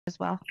as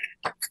well.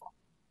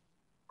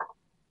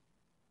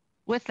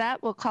 With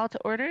that, we'll call to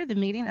order the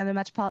meeting of the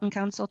Metropolitan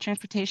Council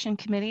Transportation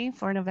Committee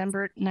for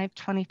November 9th,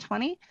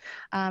 2020.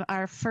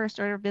 Our first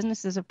order of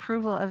business is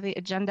approval of the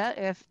agenda.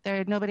 If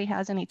nobody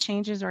has any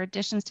changes or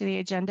additions to the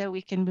agenda,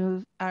 we can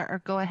move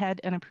or go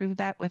ahead and approve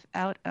that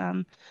without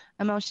a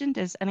motion.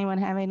 Does anyone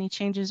have any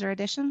changes or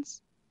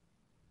additions?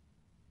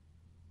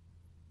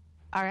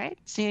 All right,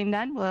 seeing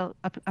none, we'll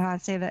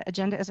say the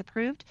agenda is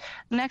approved.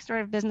 The next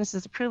order of business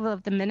is approval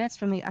of the minutes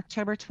from the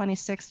October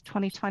 26th,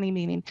 2020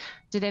 meeting.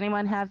 Did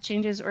anyone have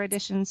changes or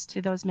additions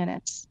to those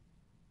minutes?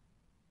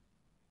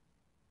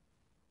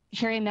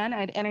 Hearing none,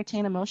 I'd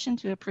entertain a motion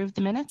to approve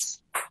the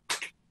minutes.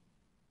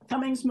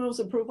 Cummings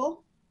moves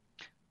approval.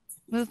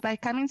 Moved by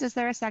Cummings. Is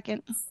there a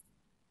second?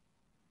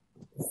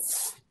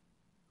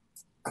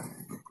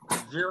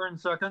 Zarin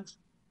seconds.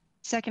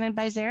 Seconded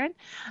by Zarin.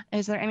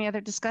 Is there any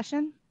other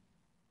discussion?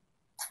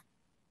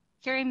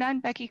 Hearing none,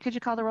 Becky, could you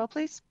call the roll,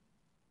 please?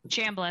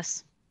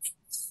 Chambliss.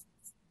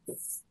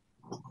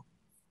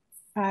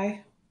 Aye.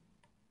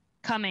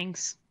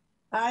 Cummings.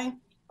 Aye.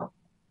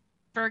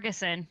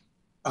 Ferguson.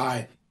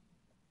 Aye.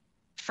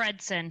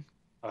 Fredson.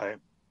 Aye.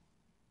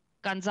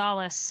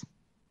 Gonzalez.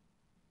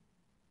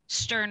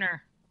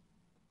 Sterner.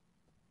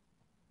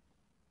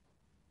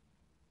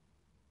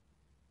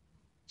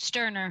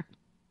 Sterner.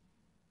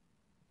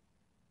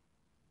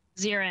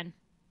 Zarin.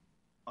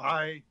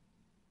 Aye.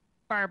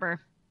 Barber.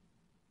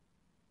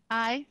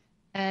 Aye.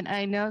 And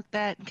I note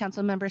that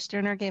Councilmember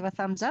Sterner gave a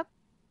thumbs up.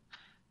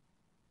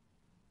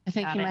 I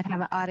think he might have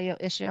an audio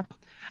issue.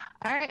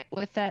 All right,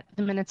 with that,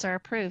 the minutes are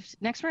approved.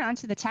 Next, we're on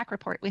to the TAC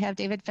report. We have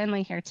David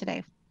Finley here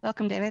today.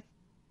 Welcome, David.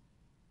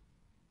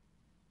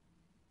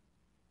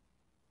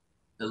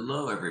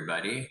 Hello,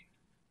 everybody.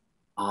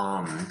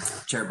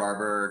 Chair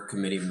Barber,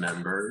 committee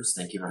members,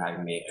 thank you for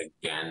having me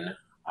again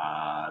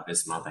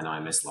this month. I know I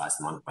missed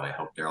last month, but I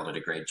hope Daryl did a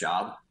great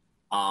job.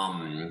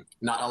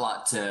 Not a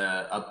lot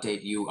to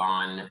update you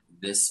on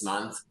this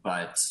month,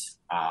 but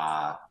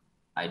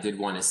I did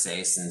want to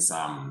say, since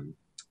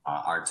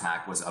our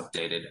TAC was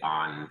updated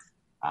on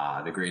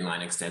the Green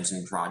Line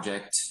Extension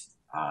project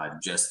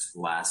just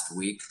last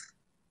week,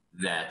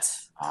 that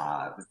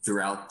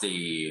throughout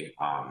the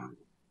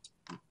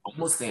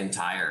almost the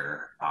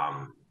entire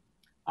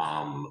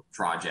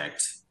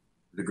project,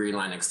 the Green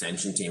Line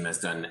Extension team has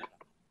done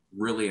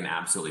really an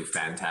absolutely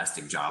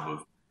fantastic job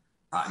of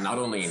not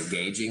only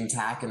engaging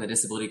TAC and the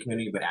disability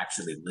community, but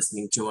actually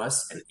listening to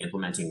us and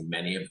implementing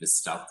many of the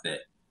stuff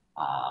that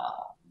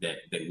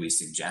that we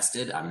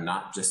suggested. I'm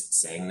not just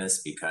saying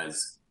this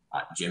because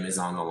Jim is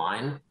on the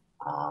line.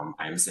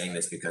 I'm saying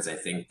this because I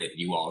think that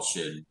you all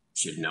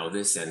should know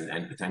this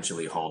and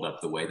potentially hold up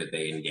the way that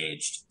they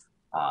engaged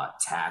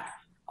TAC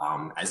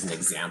as an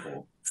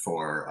example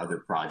for other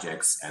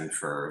projects and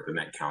for the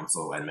Met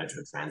Council and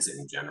Metro Transit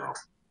in general.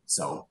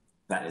 So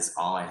that is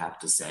all I have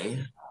to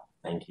say.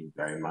 Thank you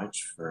very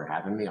much for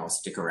having me. I'll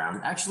stick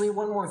around. Actually,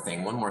 one more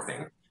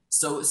thing.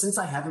 So since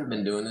I haven't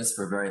been doing this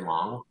for very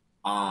long,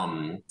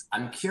 I'm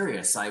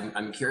curious.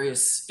 I'm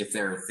curious if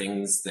there are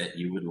things that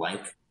you would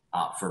like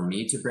for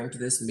me to bring to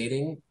this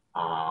meeting.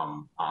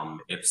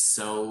 If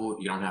so,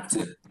 you don't have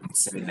to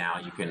say it now.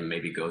 You can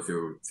maybe go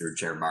through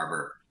Chair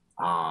Barber,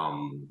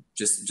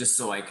 just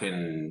so I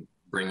can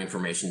bring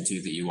information to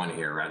you that you want to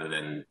hear, rather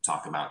than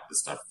talk about the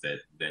stuff that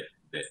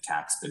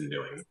TAC's been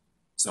doing.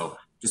 So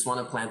just want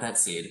to plant that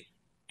seed,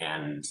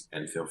 and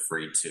feel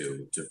free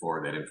to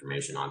forward that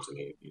information on to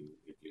me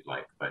if you'd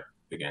like. But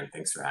again,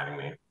 thanks for having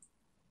me.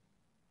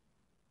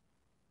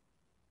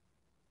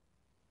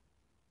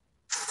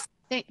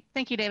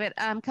 Thank you, David.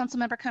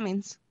 Councilmember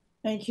Cummings.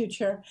 Thank you,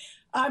 Chair.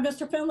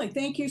 Mr. Finley,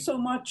 thank you so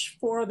much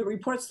for the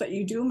reports that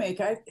you do make.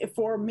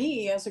 For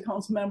me, as a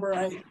council member,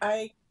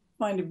 I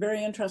find it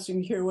very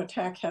interesting to hear what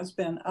TAC has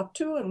been up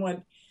to and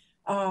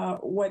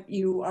what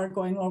you are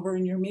going over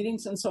in your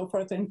meetings and so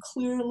forth. And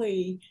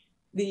clearly,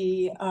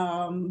 the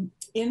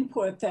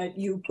input that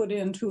you put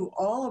into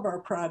all of our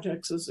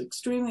projects is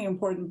extremely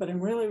important. But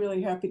I'm really,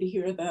 really happy to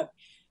hear that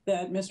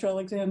Mr.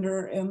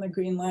 Alexander and the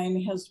Green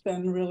Line has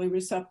been really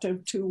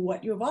receptive to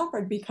what you've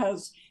offered,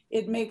 because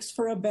it makes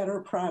for a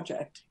better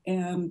project.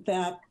 And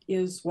that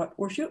is what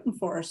we're shooting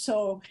for.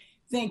 So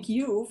thank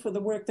you for the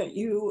work that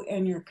you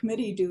and your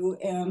committee do.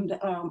 And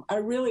I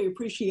really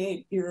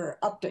appreciate your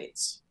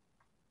updates.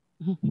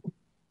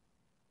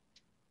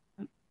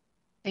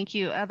 Thank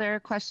you. Other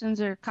questions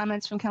or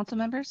comments from council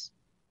members?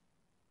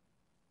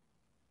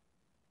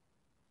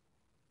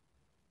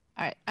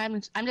 All right, I'm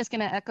just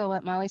going to echo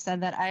what Molly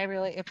said, that I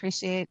really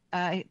appreciate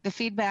the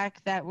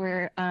feedback that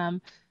we're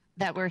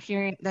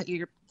hearing, that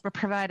you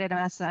provided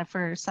us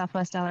for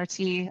Southwest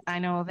LRT. I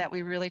know that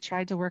we really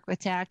tried to work with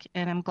TAC,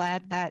 and I'm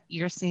glad that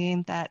you're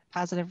seeing that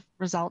positive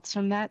results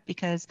from that,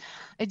 because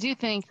I do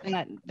think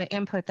that the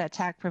input that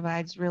TAC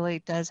provides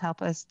really does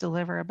help us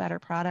deliver a better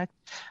product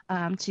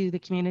to the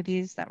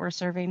communities that we're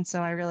serving.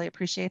 So I really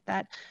appreciate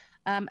that.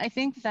 I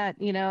think that,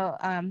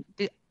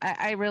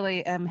 I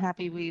really am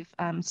happy we've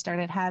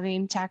started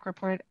having TAC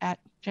report at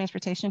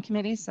Transportation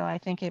Committee. So I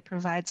think it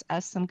provides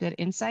us some good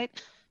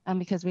insight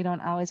because we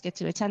don't always get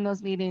to attend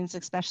those meetings,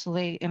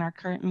 especially in our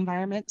current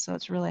environment. So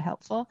it's really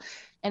helpful.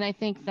 And I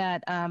think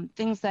that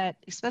things that,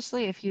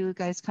 especially if you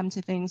guys come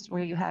to things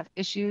where you have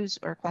issues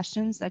or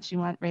questions that you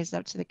want raised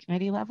up to the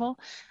committee level,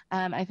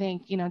 I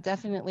think,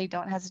 definitely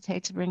don't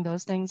hesitate to bring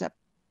those things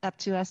up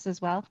to us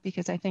as well,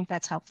 because I think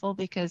that's helpful,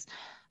 because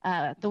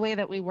the way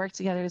that we work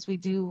together is we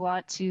do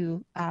want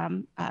to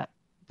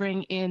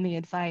bring in the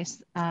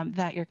advice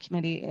that your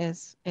committee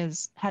is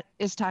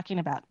talking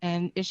about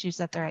and issues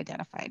that they're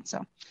identified.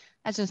 So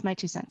that's just my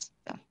 2 cents.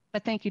 So,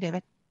 but thank you,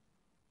 David.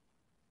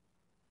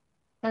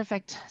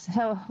 Perfect.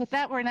 So with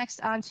that, we're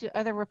next on to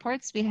other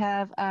reports. We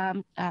have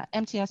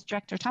MTS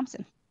Director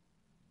Thompson.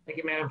 Thank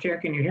you, Madam Chair.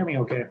 Can you hear me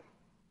okay?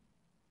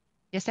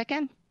 Yes, I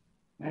can.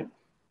 All right.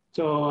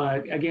 So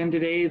again,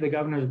 today, the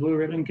Governor's Blue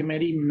Ribbon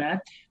Committee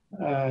met.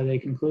 They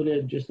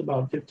concluded just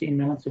about 15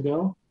 minutes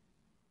ago.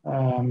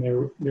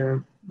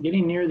 They're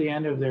getting near the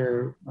end of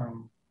their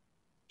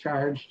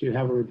charge to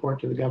have a report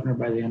to the governor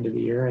by the end of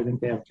the year. I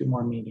think they have 2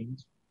 more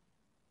meetings.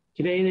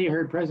 Today, they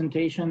heard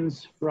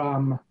presentations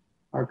from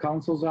our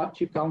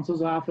Chief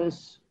Counsel's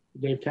Office,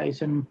 Dave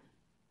Tyson,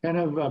 kind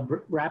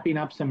of wrapping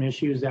up some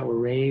issues that were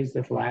raised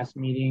at the last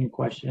meeting,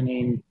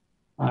 questioning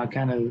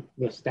kind of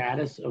the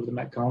status of the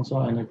Met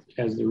Council and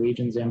as the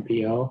region's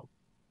MPO.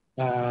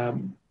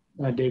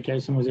 Dave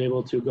Tyson was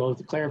able to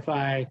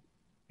clarify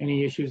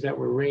any issues that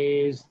were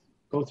raised,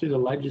 go through the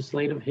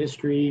legislative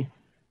history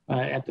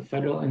at the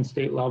federal and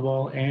state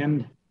level,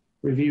 and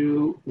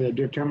review the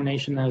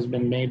determination that has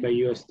been made by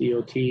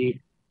USDOT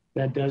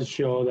that does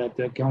show that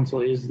the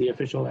council is the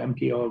official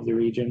MPO of the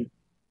region.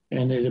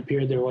 And it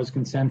appeared there was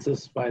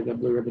consensus by the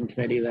Blue Ribbon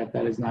Committee that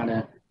that is not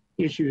an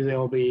issue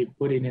they'll be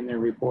putting in their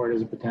report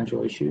as a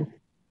potential issue.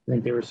 I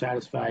think they were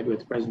satisfied with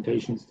the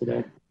presentations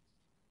today.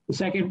 The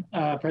second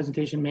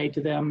presentation made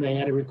to them, they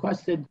had a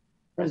requested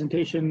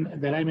presentation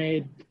that I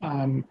made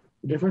on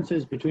the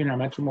differences between our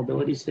Metro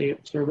Mobility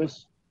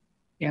service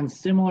and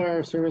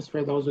similar service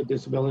for those with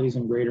disabilities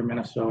in Greater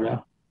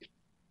Minnesota.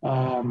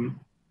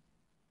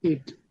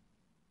 It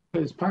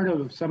was part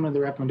of some of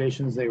the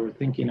recommendations they were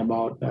thinking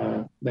about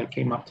that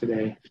came up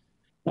today.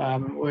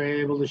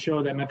 We're able to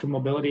show that Metro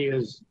Mobility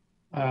is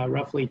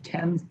roughly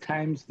 10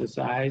 times the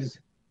size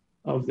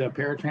of the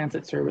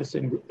paratransit service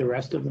in the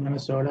rest of the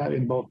Minnesota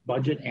in both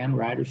budget and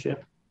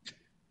ridership.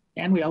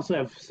 And we also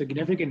have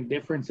significant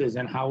differences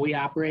in how we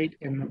operate.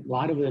 And a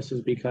lot of this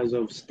is because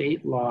of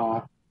state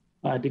law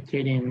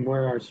dictating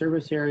where our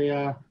service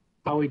area,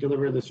 how we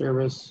deliver the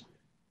service,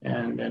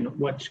 and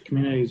which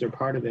communities are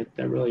part of it.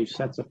 That really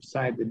sets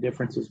aside the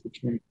differences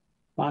between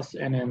us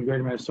and in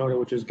Greater Minnesota,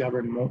 which is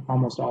governed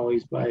almost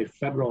always by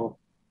federal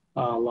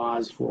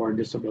laws for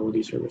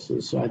disability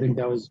services. So I think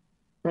that was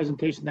a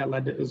presentation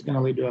that is going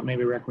to lead to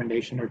maybe a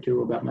recommendation or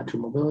 2 about Metro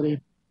Mobility.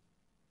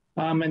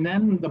 And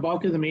then the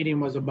bulk of the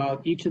meeting was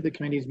about each of the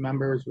committee's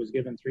members was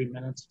given 3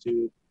 minutes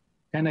to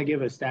kind of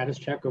give a status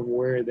check of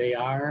where they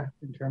are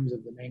in terms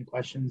of the main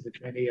questions the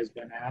committee has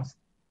been asked.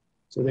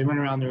 So they went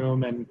around the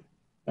room and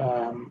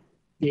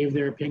gave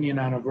their opinion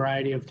on a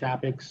variety of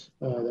topics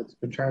that's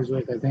been charged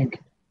with. I think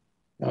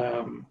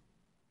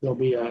there'll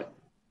be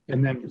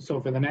so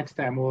for the next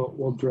time,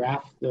 we'll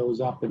draft those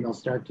up and they'll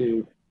start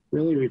to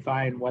really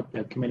refine what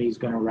the committee is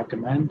going to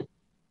recommend.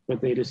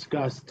 But they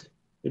discussed,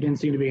 there didn't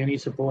seem to be any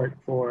support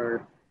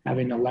for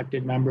having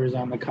elected members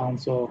on the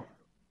council.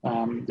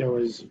 There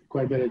was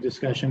quite a bit of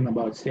discussion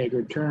about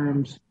staggered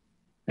terms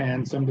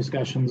and some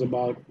discussions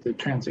about the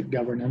transit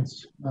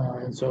governance.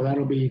 And so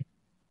that'll be,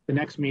 the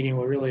next meeting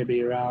will really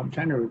be around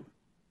trying to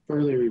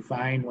further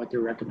refine what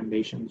their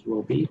recommendations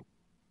will be.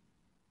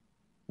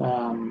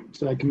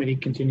 So that committee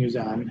continues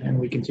on, and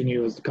we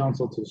continue as the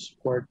council to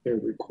support their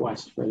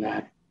request for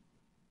that.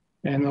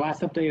 And the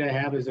last update I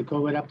have is a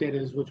COVID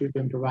update, which we've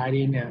been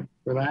providing. And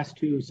for the last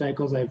 2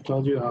 cycles, I've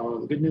told you how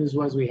the good news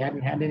was we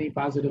hadn't had any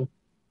positive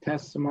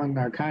tests among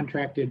our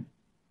contracted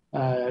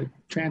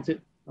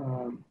transit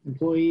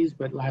employees,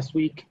 but last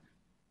week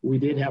we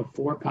did have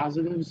 4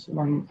 positives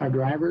among our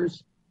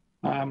drivers.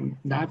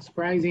 Not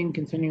surprising,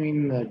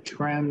 continuing the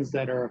trends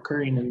that are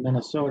occurring in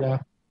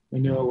Minnesota. We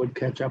knew it would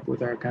catch up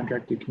with our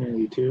contracted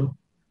community too.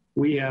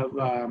 We have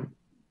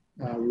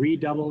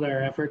redoubled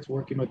our efforts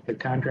working with the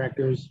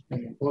contractors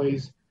and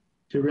employees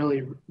to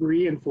really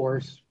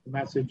reinforce the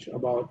message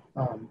about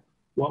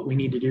what we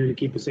need to do to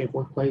keep a safe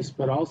workplace,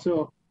 but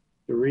also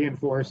to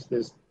reinforce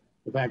the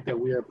fact that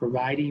we are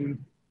providing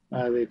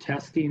the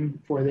testing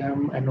for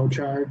them at no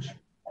charge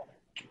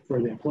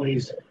for the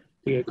employees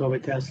to get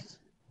COVID tests.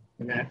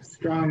 And that's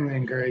strongly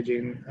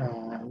encouraging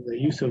the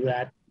use of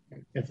that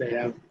if they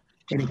have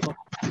any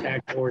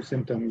contact or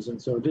symptoms.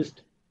 And so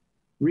just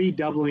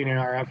redoubling in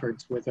our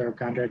efforts with our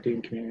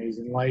contracting communities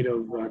in light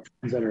of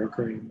trends that are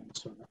occurring in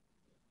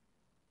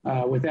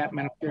Minnesota. With that,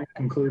 Madam Chair,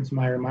 concludes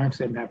my remarks.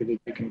 I'm happy to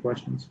take any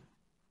questions.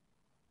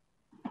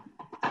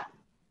 All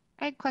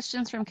right,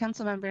 questions from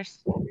council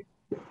members.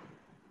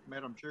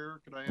 Madam Chair,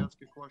 could I ask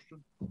a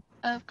question?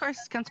 Of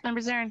course,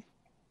 Councilmember Zarin.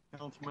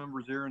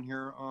 Councilmember Zarin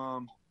here.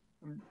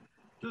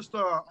 Just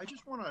I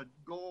just want to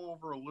go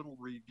over a little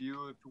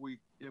review,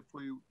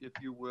 if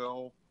you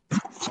will,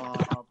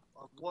 of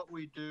what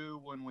we do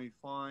when we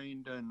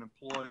find an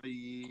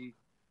employee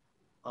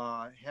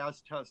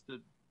has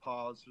tested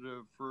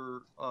positive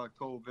for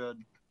COVID.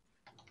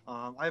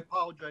 I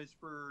apologize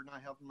for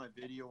not having my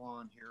video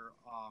on here.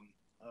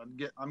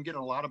 I'm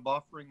getting a lot of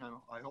buffering.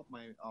 I hope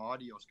my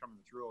audio is coming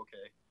through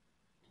okay.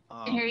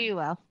 I can hear you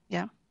well.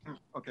 Yeah.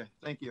 Okay,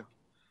 thank you.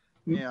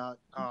 Yeah,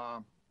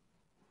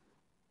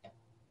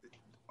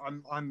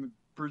 I'm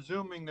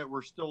presuming that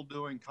we're still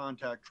doing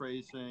contact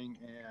tracing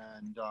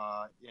and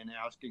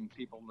asking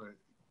people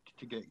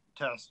to get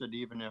tested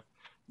even if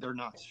they're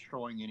not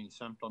showing any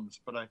symptoms.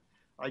 But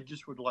I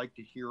just would like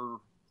to hear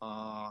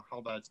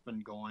how that's been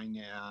going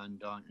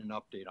and an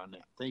update on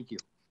that. Thank you.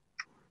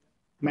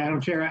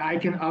 Madam Chair,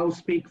 I'll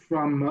speak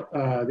from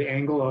the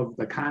angle of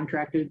the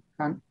contractors.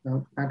 I'll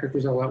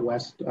let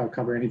Wes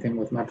cover anything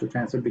with Metro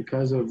Transit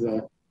because of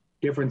the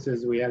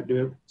differences. We have to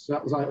do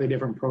slightly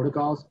different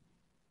protocols.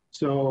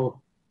 So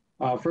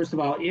first of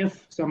all,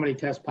 if somebody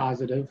tests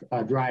positive,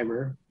 a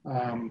driver,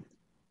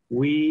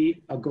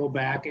 we go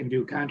back and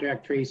do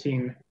contact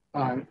tracing.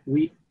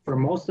 For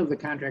most of the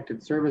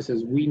contracted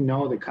services, we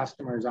know the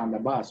customers on the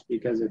bus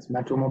because it's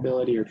Metro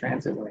Mobility or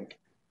Transit Link.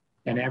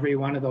 And every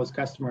one of those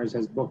customers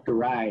has booked a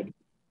ride.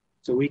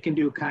 So we can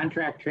do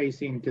contract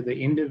tracing to the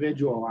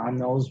individual on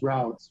those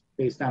routes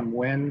based on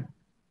when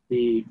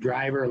the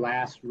driver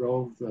last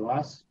drove the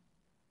bus.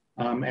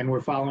 And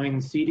we're following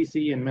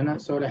CDC and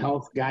Minnesota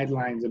Health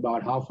guidelines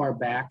about how far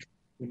back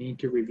we need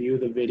to review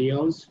the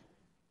videos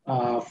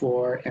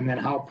and then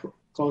how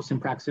close in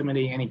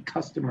proximity any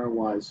customer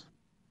was.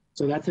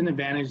 So that's an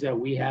advantage that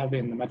we have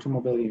in the Metro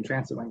Mobility and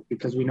Transit Link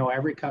because we know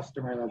every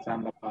customer that's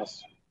on the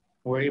bus.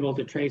 We're able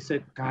to trace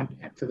it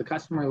to the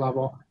customer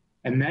level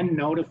and then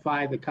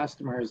notify the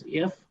customers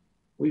if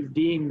we've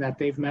deemed that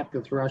they've met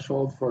the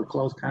threshold for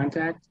close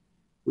contact.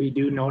 We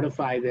do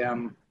notify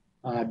them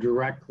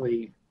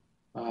directly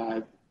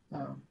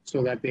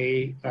so that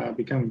they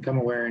become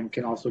aware and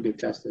can also get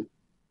tested.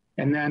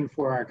 And then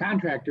for our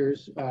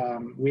contractors,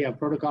 we have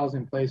protocols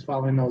in place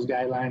following those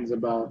guidelines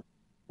about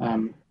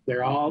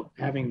they're all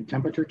having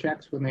temperature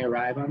checks when they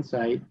arrive on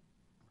site.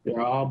 They're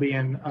all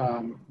being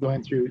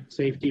going through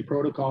safety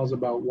protocols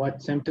about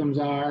what symptoms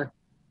are,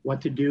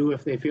 what to do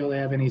if they feel they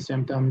have any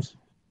symptoms.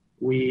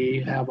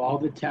 We have all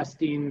the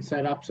testing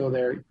set up so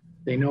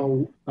they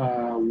know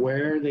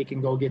where they can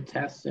go get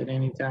tests at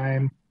any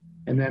time,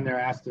 and then they're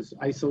asked to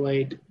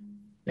isolate.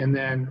 And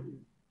then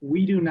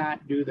we do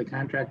not do the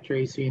contract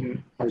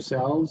tracing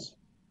ourselves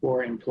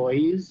for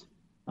employees,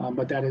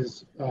 but that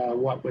is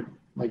what the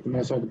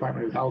Minnesota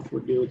Department of Health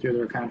would do through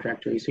their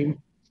contract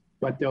tracing.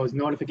 But those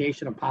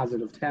notification of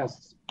positive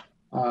tests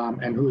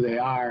and who they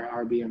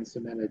are being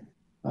submitted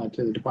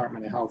to the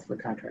Department of Health for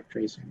contract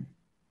tracing.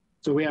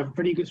 So we have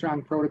pretty good,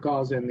 strong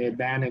protocols, and the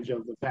advantage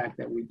of the fact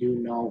that we do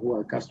know who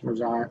our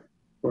customers are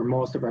for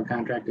most of our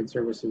contracted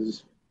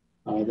services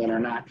that are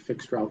not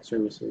fixed route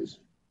services.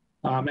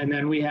 And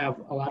then we have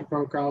a lot of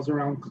protocols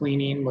around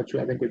cleaning, which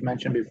I think we've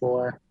mentioned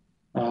before,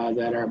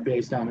 that are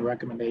based on the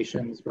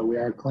recommendations, but we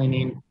are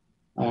cleaning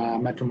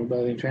Metro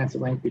Mobility and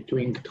Transit Link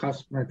between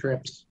customer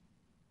trips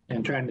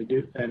and trying to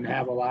do and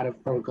have a lot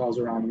of protocols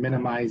around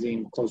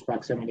minimizing close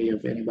proximity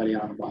of anybody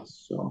on a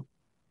bus. So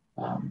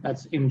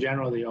that's in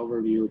general the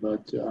overview,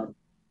 but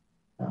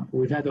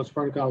we've had those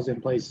protocols in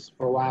place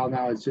for a while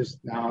now. It's just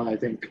now I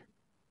think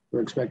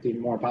we're expecting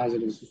more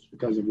positives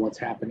because of what's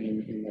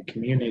happening in the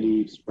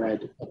community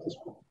spread at this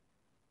point.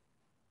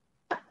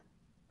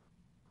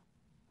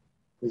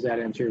 Does that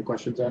answer your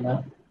questions on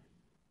that?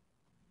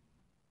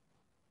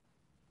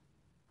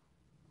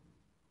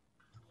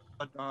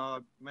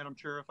 Madam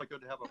Chair, if I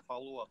could have a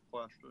follow-up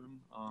question.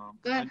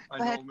 Go ahead.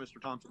 I know,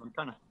 Mr. Thompson,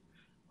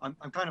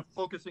 I'm kind of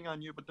focusing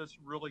on you, but this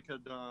really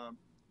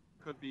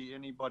could be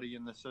anybody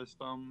in the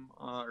system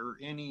or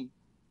any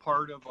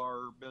part of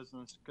our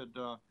business could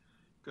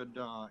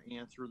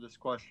answer this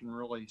question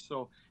really.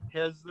 So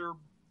do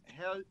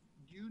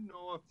you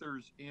know if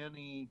there's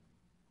any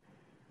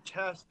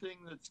testing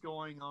that's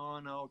going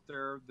on out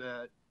there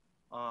that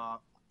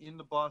in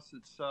the bus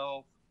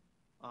itself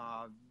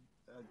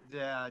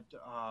that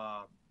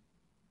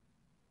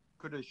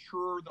could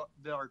assure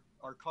that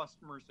our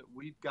customers that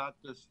we've got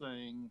this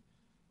thing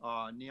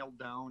nailed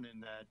down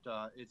and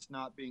that it's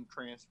not being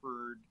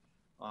transferred?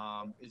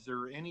 Is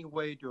there any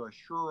way to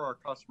assure our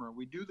customer?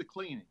 We do the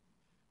cleaning,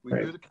 we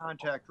do the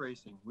contact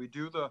tracing, we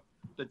do the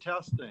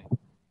testing.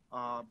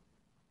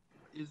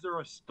 Is there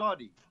a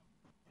study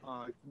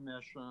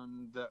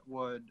commission that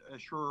would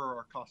assure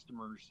our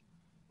customers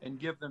and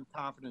give them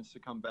confidence to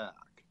come back?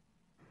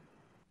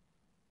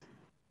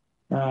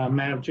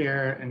 Madam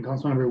Chair and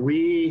Councilmember,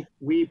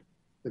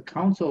 the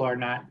council are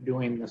not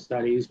doing the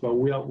studies, but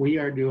what we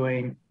are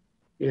doing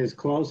is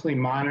closely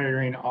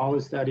monitoring all the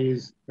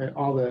studies,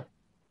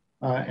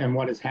 and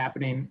what is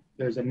happening.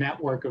 There's a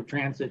network of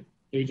transit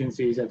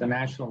agencies at the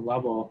national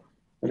level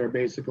that are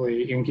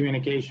basically in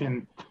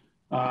communication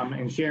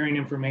and sharing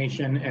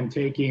information and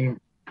taking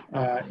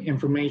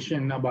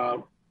information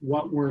about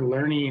what we're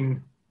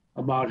learning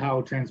about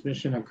how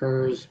transmission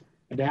occurs,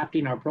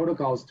 adapting our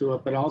protocols to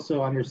it, but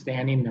also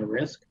understanding the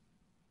risk.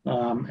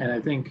 And I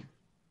think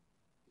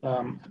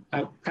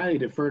I kind of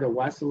defer to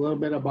Wes a little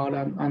bit about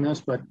on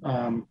this, but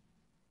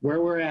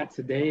where we're at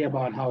today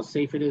about how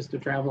safe it is to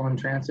travel in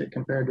transit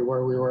compared to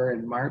where we were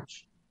in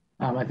March,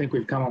 I think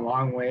we've come a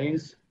long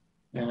ways.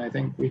 And I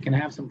think we can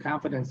have some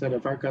confidence that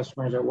if our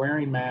customers are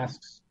wearing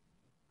masks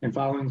and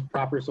following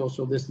proper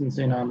social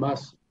distancing on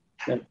bus,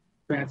 that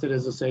transit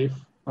is a safe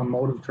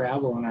mode of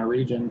travel in our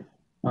region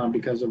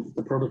because of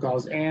the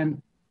protocols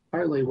and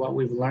partly what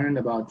we've learned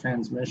about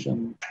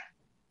transmission,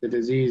 the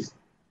disease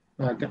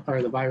or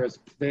the virus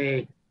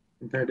today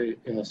compared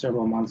to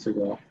several months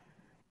ago.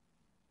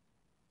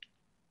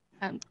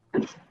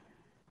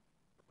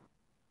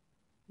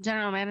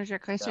 General Manager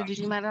Chrysler, did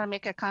you want to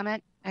make a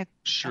comment?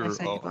 Sure. I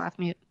said you go off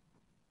mute.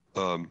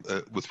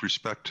 With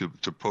respect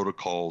to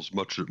protocols,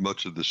 much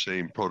of the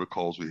same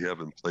protocols we have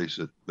in place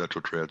at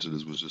Metro Transit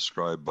as was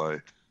described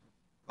by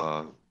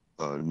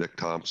Nick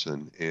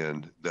Thompson,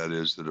 and that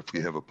is that if we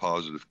have a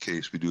positive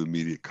case, we do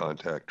immediate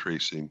contact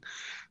tracing.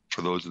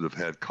 For those that have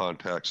had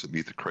contacts that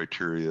meet the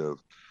criteria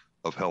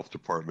of health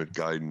department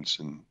guidance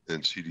and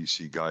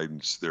CDC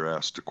guidance, they're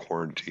asked to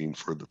quarantine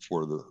for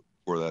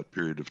that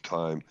period of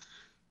time.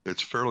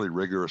 It's a fairly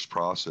rigorous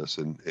process,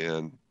 and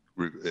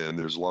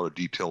there's a lot of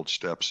detailed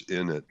steps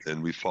in it,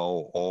 and we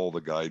follow all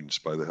the guidance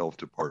by the health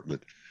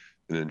department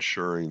in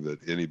ensuring that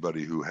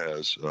anybody who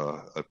has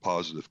a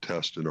positive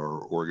test in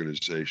our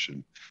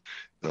organization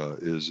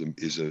is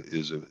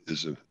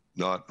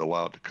not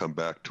allowed to come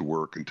back to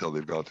work until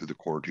they've gone through the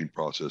quarantine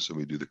process, and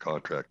we do the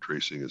contact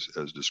tracing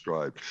as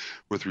described.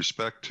 With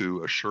respect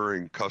to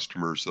assuring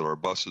customers that our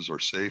buses are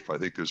safe, I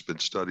think there's been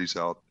studies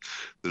out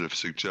that have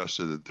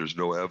suggested that there's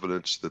no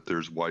evidence that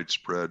there's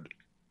widespread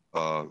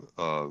that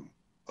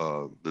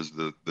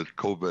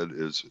COVID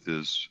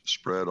is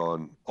spread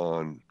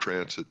on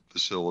transit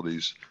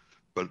facilities.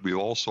 But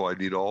I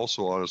need to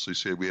also honestly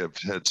say we have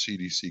had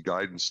CDC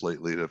guidance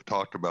lately that have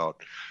talked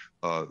about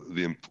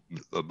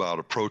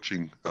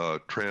approaching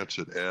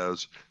transit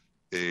as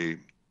a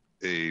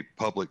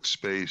public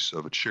space,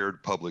 of a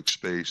shared public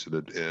space,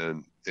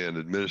 and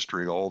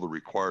administering all the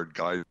required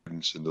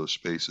guidance in those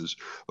spaces.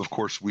 Of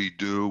course, we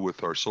do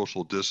with our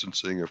social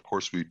distancing. Of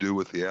course, we do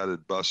with the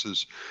added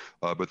buses,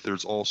 but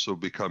there's also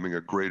becoming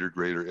a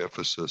greater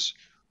emphasis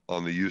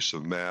on the use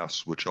of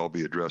masks, which I'll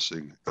be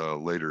addressing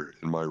later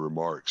in my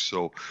remarks.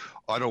 So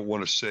I don't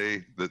want to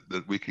say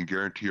that we can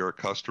guarantee our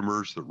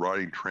customers that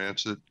riding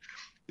transit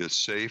is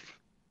safe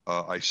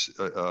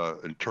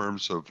in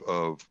terms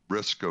of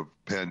risk of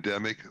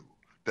pandemic.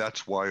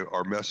 That's why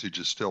our message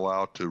is still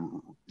out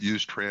to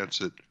use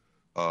transit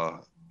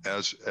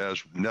as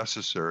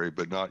necessary,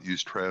 but not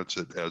use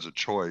transit as a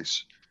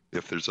choice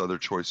if there's other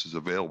choices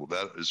available.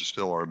 That is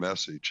still our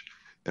message.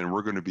 And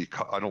we're going to be,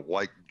 I don't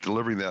like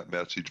delivering that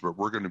message, but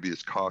we're going to be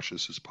as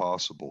cautious as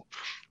possible.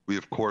 We,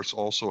 of course,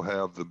 also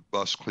have the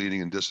bus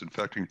cleaning and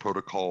disinfecting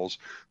protocols.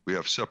 We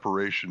have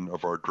separation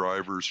of our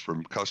drivers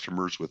from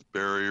customers with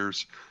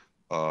barriers.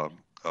 And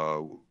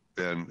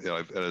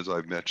as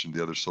I've mentioned,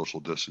 the other social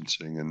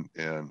distancing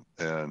and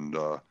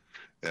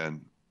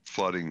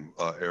flooding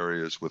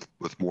areas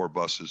with more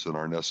buses than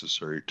are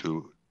necessary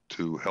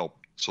to help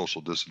social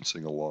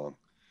distancing along.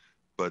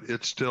 But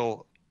it's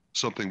still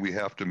something we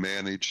have to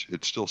manage.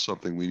 It's still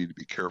something we need to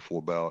be careful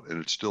about,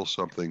 and it's still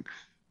something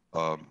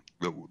that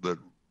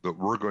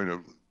we're going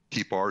to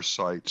keep our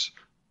sights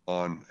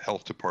on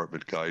health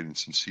department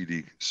guidance and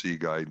CDC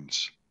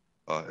guidance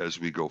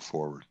as we go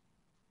forward.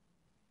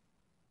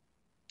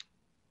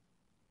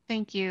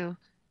 Thank you.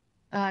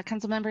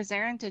 Councilmember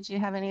Zarin, did you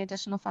have any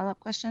additional follow-up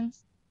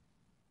questions?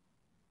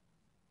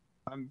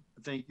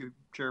 Thank you,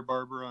 Chair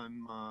Barbara.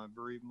 I'm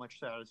very much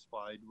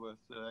satisfied with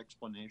the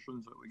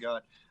explanations that we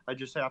got. I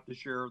just have to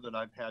share that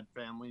I've had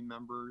family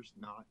members,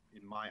 not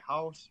in my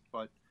house,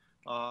 but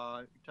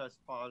test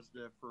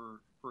positive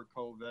for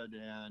COVID,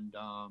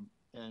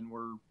 and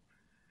we're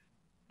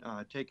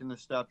taking the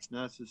steps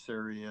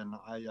necessary. And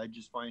I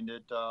just find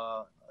it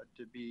to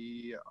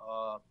be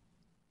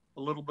a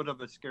little bit of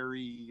a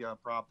scary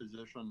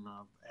proposition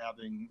of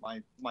having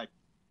my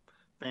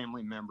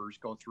family members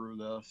go through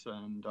this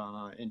and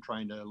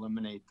trying to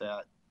eliminate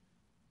that.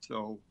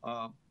 So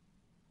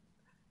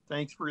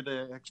thanks for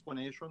the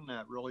explanation.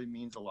 That really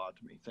means a lot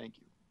to me. Thank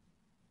you.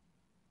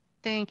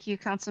 Thank you,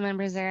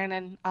 Councilmember Zarin,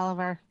 and all of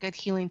our good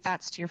healing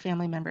thoughts to your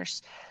family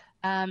members.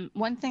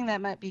 One thing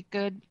that might be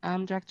good,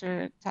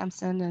 Director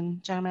Thompson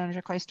and General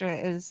Manager Cloister,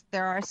 is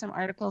there are some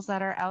articles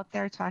that are out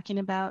there talking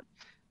about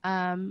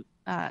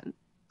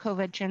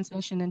COVID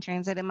transmission in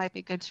transit. It might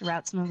be good to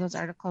route some of those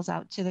articles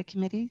out to the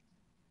committee.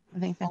 I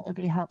think that would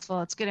be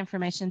helpful. It's good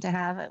information to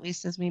have, at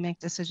least as we make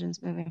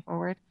decisions moving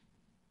forward.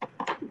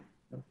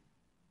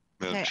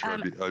 Madam Chair,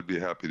 I'd be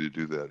happy to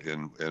do that,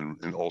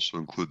 and also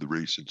include the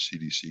recent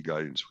CDC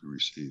guidance we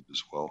received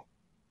as well.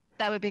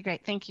 That would be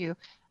great. Thank you.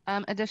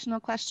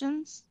 Additional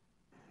questions?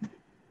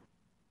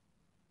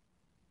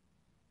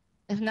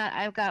 If not,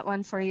 I've got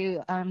one for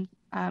you,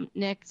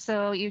 Nick,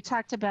 so you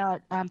talked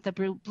about the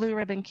Blue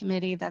Ribbon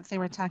Committee that they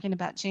were talking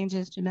about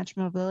changes to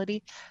Metro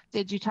Mobility.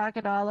 Did you talk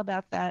at all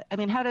about that? I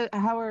mean,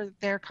 how are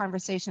their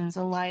conversations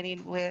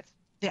aligning with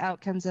the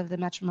outcomes of the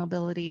Metro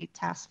Mobility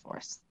Task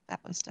Force that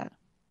was done?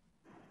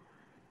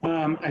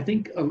 I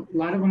think a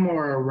lot of them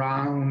are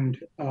around,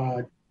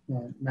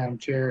 Madam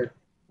Chair,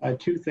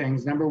 two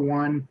things. Number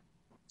one,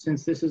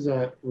 since this is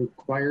a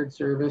required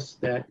service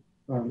that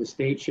the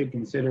state should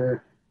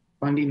consider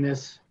funding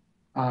this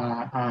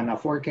on a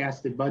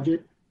forecasted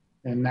budget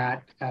and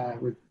not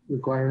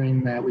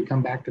requiring that we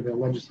come back to the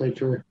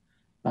legislature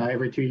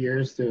every 2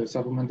 years to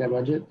supplement that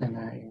budget. And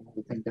I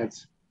think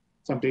that's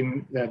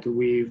something that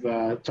we've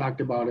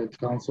talked about at the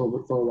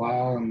council for a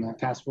while, and the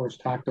task force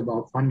talked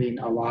about funding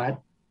a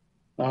lot.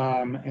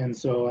 And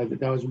so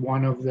that was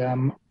one of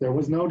them. There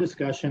was no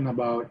discussion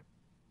about,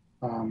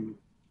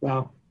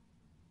 well,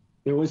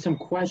 there was some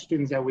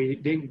questions that we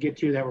didn't get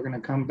to that we're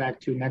going to come back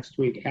to next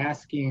week,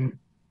 asking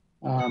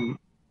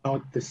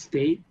about the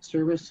state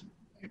service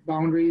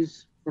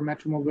boundaries for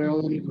Metro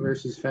Mobility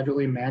versus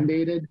federally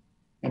mandated,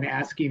 and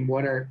asking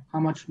how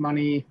much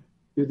money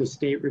do the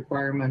state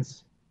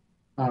requirements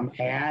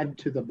add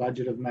to the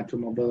budget of Metro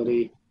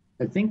Mobility.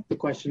 I think the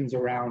question's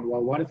around,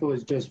 well, what if it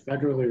was just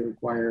federally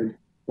required?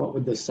 What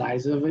would the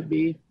size of it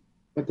be?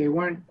 But they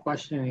weren't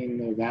questioning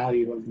the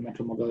value of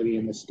Metro Mobility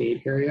in the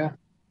state area.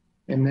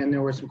 And then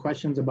there were some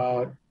questions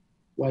about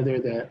whether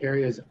the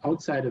areas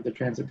outside of the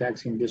transit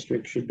taxing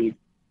district should be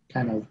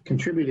kind of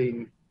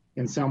contributing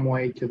in some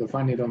way to the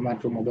funding of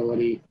Metro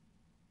Mobility.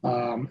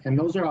 And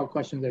those are all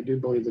questions I do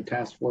believe the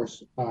task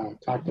force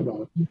talked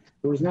about.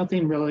 There was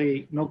nothing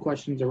really, no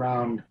questions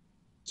around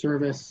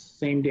service,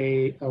 same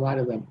day. A lot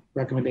of the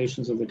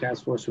recommendations of the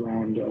task force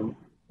around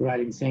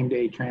providing same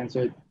day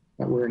transit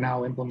that we're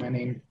now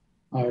implementing,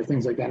 or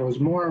things like that. It was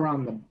more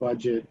around the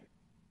budget,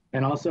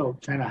 and also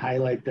trying to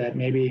highlight that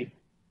maybe,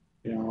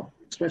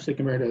 especially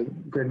compared to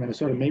Greater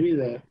Minnesota, maybe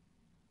the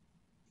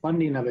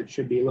funding of it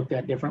should be looked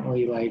at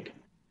differently. Like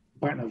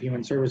Department of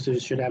Human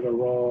Services should have a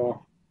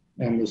role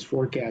in this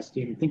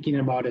forecasting, thinking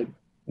about it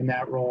in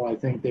that role. I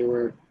think they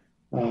were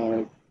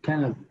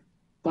kind of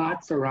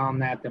thoughts around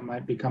that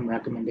might become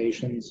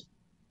recommendations.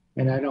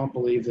 And I don't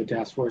believe the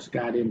task force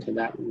got into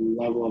that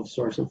level of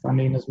source of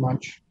funding as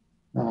much.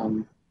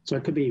 So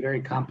it could be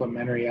very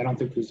complementary. I don't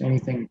think there's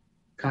anything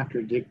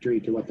contradictory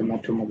to what the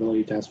Metro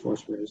Mobility Task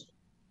Force raised.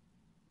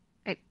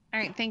 All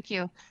right, thank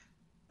you. All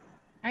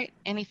right,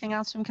 anything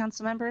else from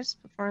council members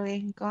before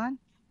we go on?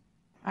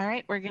 All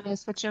right, we're going to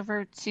switch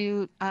over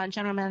to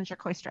General Manager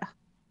Koistra.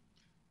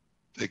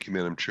 Thank you,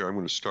 Madam Chair. I'm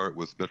going to start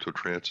with Metro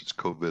Transit's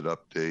COVID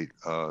update.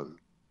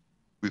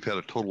 We've had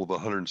a total of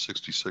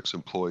 166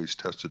 employees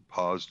tested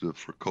positive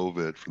for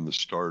COVID from the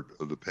start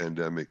of the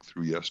pandemic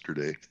through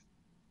yesterday.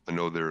 I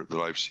know that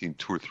I've seen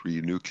 2 or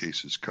 3 new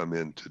cases come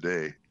in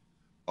today.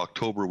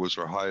 October was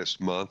our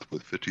highest month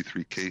with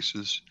 53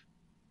 cases.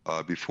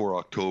 Before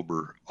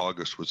October,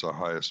 August was our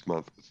highest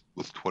month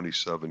with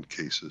 27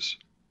 cases.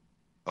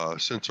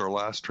 Since our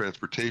last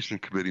Transportation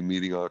Committee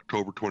meeting on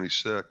October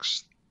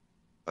 26th,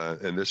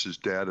 and this is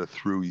data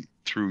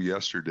through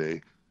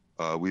yesterday,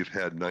 we've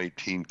had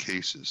 19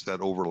 cases.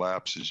 That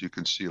overlaps, as you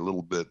can see, a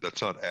little bit.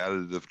 That's not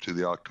additive to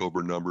the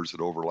October numbers.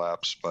 It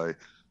overlaps by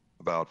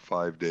about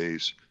 5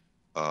 days.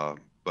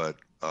 But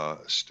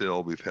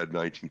still, we've had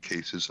 19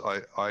 cases.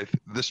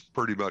 This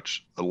pretty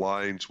much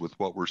aligns with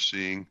what we're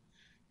seeing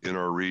in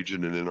our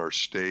region and in our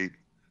state.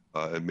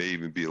 It may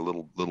even be a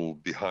little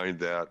behind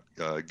that,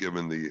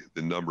 given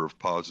the number of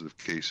positive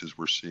cases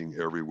we're seeing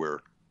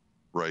everywhere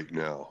right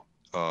now.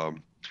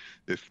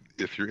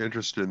 If you're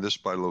interested in this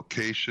by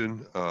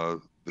location,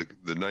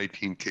 the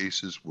 19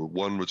 cases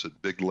one was at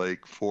Big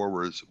Lake, 4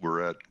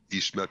 were at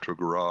East Metro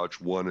Garage,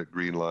 1 at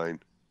Green Line,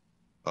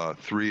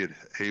 3 at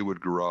Haywood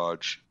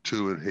Garage,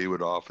 2 in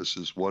Haywood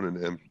offices,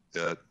 1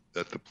 at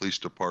the police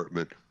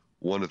department,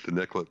 1 at the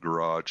Nicollet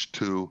Garage,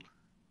 2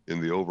 in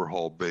the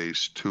overhaul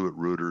base, 2 at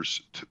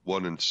Reuters,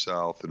 1 in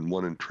South, and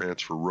 1 in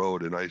Transfer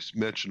Road. And I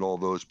mention all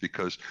those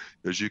because,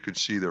 as you can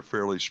see, they're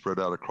fairly spread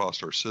out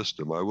across our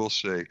system. I will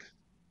say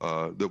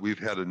that we've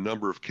had a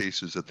number of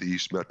cases at the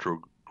East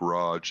Metro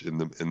Garage in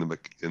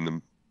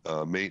the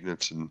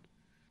maintenance and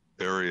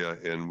area,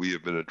 and we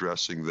have been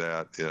addressing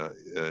that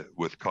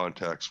with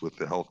contacts with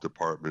the health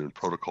department and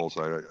protocols.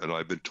 And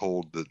I've been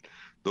told that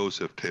those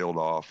have tailed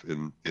off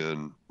in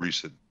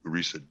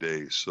recent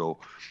days. So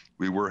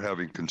we were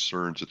having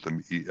concerns at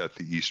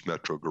the East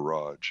Metro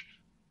Garage.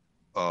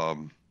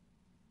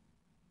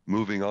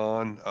 Moving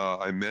on,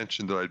 I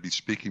mentioned that I'd be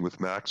speaking with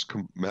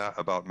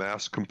about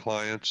mask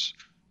compliance.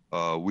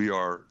 We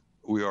are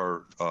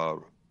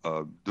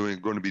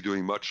going to be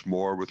doing much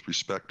more with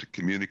respect to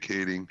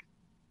communicating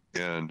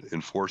and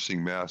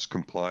enforcing mask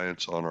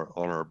compliance on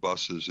our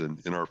buses and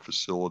in our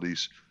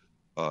facilities.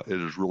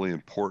 It is really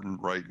important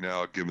right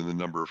now, given the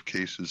number of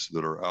cases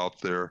that are out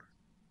there.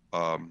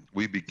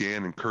 We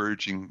began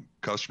encouraging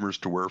customers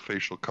to wear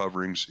facial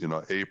coverings in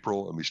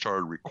April, and we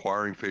started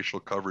requiring facial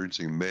coverings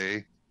in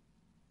May.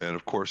 And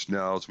of course,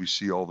 now as we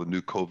see all the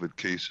new COVID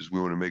cases,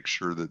 we want to make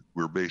sure that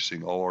we're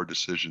basing all our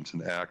decisions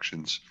and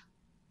actions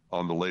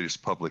on the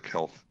latest public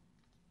health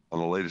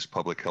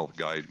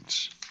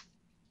guidance.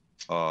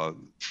 I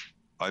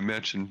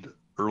mentioned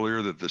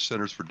earlier that the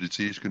Centers for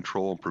Disease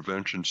Control and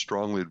Prevention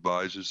strongly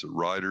advises that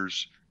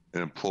riders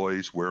and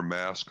employees wear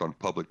masks on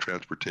public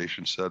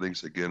transportation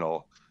settings. Again,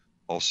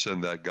 I'll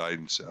send that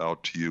guidance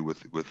out to you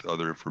with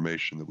other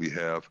information that we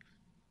have.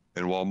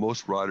 And while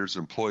most riders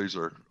and employees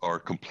are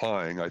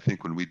complying, I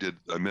think when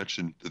I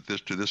mentioned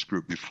to this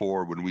group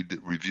before, when we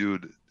did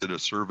a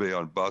survey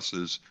on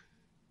buses,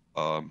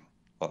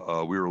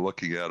 we were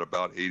looking at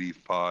about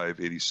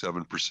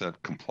 87%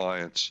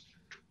 compliance.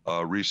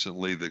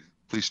 Recently, the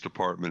police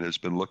department has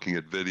been looking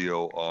at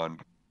video on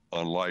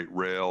light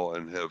rail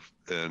and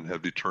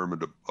have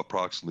determined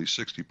approximately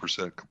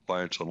 60%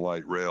 compliance on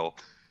light rail.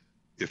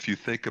 If you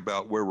think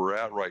about where we're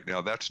at right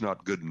now, that's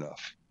not good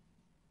enough.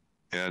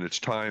 And it's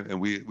time, and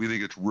we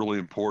think it's really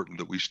important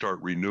that we start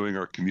renewing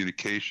our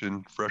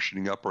communication,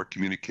 freshening up our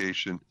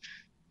communication,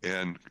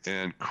 and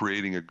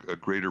creating a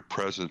greater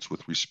presence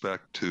with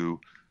respect to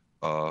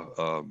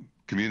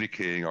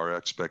communicating our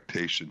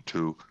expectation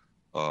to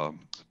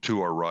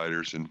our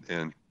riders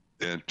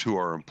and to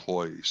our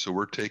employees. So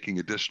we're taking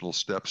additional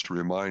steps to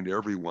remind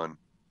everyone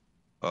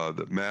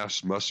that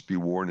masks must be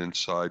worn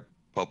inside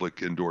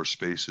public indoor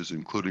spaces,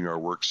 including our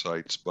work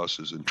sites,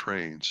 buses, and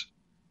trains.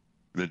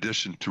 In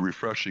addition to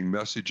refreshing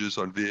messages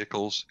on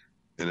vehicles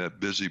and at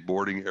busy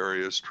boarding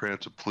areas,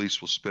 transit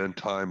police will spend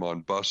time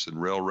on bus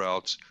and rail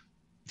routes,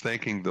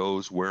 thanking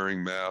those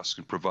wearing masks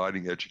and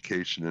providing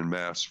education and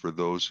masks for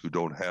those who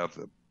don't have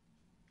them.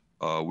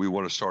 We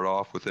want to start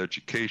off with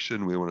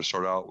education. We want to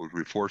start out with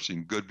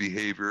reinforcing good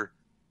behavior.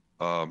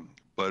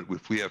 But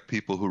if we have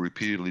people who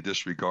repeatedly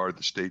disregard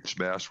the state's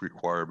mask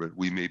requirement,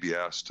 they may be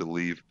asked to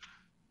leave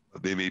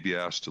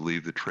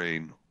the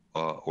train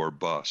or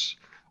bus.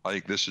 I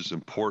think this is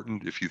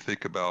important. If you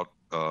think about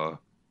the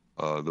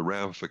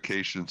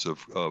ramifications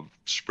of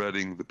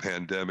spreading the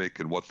pandemic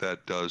and what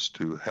that does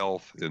to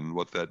health and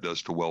what that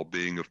does to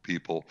well-being of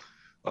people,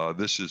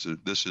 this is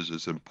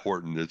as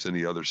important as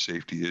any other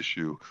safety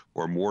issue,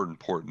 or more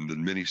important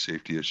than many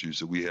safety issues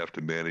that we have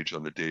to manage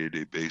on a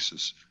day-to-day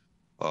basis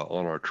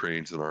on our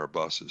trains and our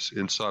buses.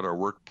 Inside our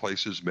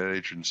workplaces,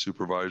 managers and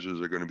supervisors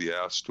are going to be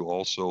asked to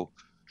also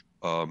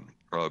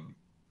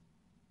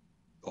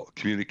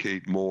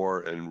communicate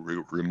more and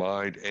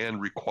remind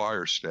and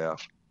require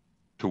staff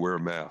to wear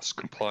masks.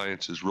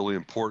 Compliance is really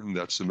important.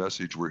 That's the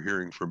message we're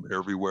hearing from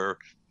everywhere,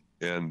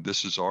 and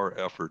this is our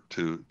effort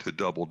to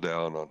double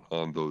down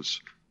on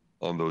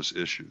those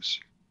issues.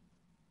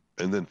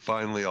 And then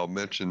finally,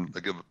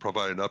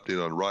 provide an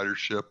update on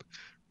ridership.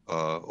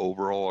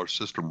 Overall, our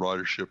system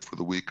ridership for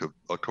the week of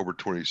October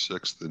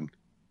 26th and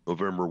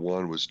November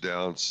 1 was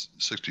down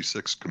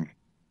 66%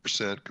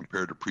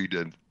 compared to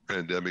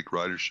pre-pandemic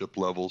ridership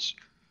levels.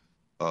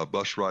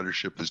 Bus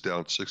ridership is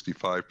down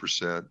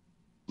 65%.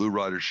 Blue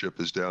ridership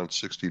is down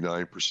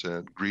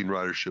 69%. Green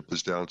ridership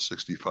is down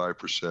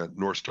 65%.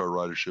 North Star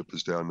ridership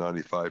is down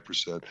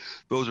 95%.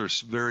 Those are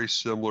very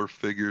similar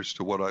figures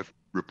to what I've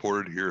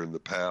reported here in the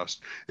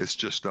past. It's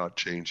just not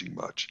changing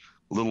much.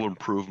 Little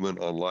improvement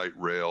on light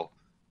rail,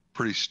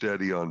 pretty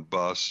steady on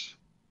bus.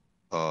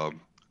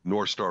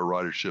 North Star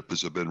ridership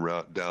has been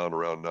down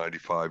around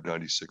 95,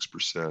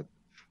 96%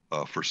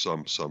 for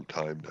some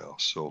time now.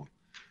 So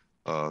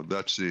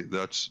that's the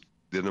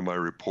end of my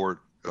report,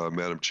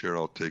 Madam Chair.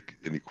 I'll take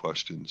any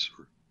questions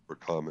or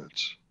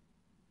comments.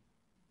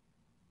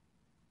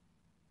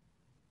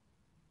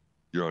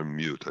 You're on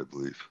mute, I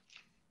believe.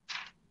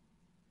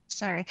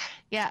 Sorry.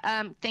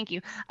 Yeah. Thank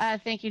you.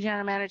 Thank you,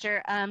 General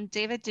Manager.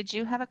 David, did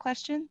you have a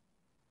question?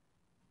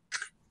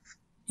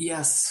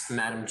 Yes,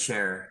 Madam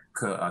Chair,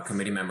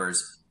 committee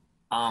members.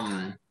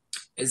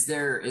 Is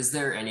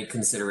there any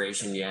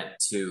consideration yet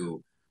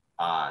to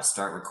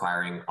start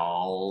requiring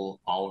all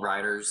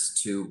riders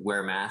to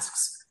wear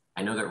masks?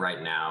 I know that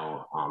right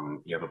now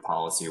you have a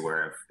policy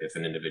where if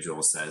an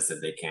individual says that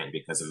they can't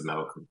because of a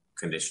medical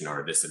condition or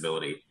a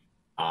disability,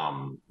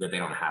 that they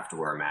don't have to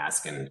wear a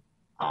mask. And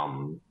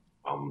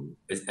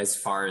as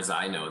far as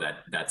I know,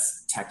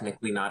 that's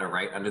technically not a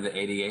right under the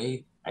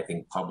ADA. I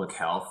think public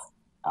health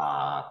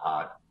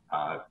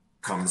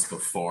comes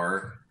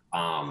before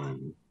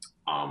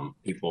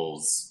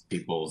people's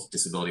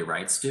disability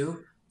rights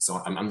do. So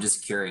I'm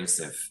just curious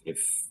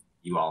if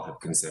you all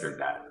have considered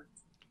that.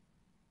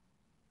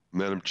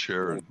 Madam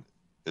Chair and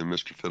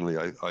Mr. Finley,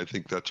 I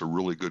think that's a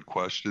really good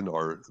question.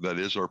 That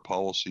is our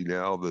policy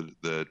now,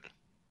 that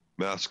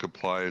mask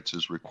compliance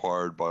is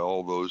required by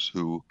all those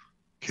who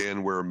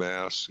can wear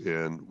masks,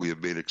 and we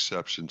have made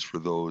exceptions for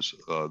those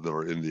that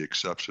are in the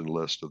exception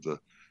list of the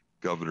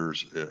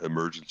governor's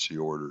emergency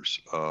orders.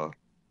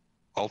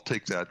 I'll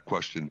take that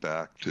question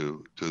back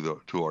to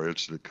our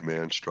incident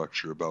command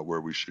structure about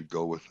where we should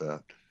go with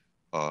that.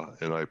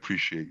 And I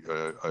appreciate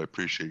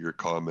your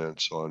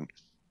comments on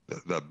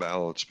that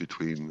balance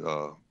between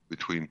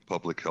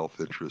public health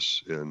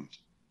interests and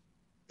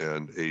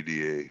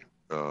ADA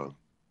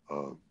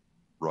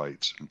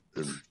rights.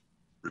 And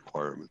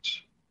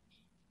requirements.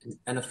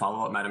 And a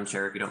follow-up, Madam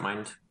Chair, if you don't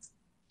mind.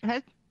 Go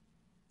ahead.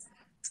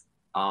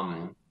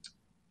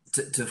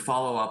 To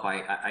follow up,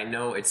 I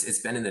know it's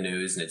been in the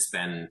news and it's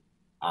been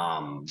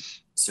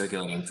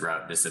circulating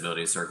throughout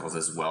disability circles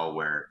as well,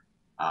 where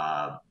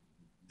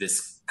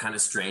this kind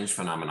of strange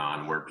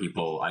phenomenon where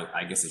people,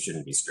 I guess it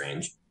shouldn't be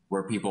strange,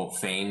 where people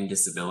feign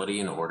disability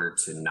in order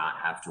to not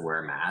have to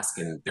wear a mask,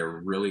 and there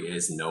really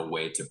is no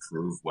way to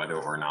prove whether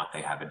or not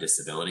they have a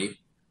disability.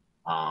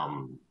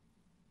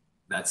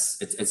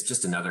 It's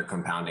just another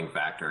compounding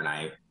factor,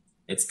 and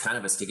it's kind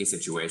of a sticky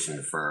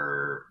situation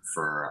for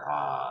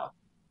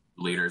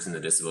leaders in the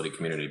disability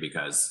community,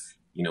 because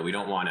we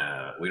don't want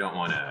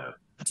to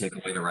take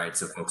away the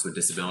rights of folks with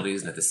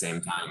disabilities, and at the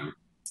same time,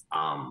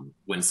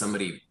 when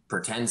somebody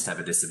pretends to have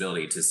a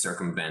disability to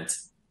circumvent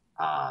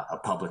a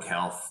public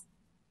health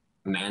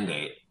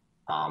mandate,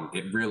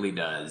 it really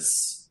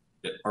does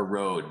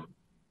erode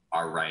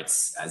our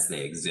rights as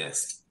they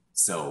exist.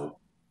 So,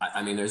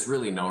 I mean, there's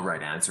really no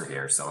right answer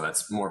here. So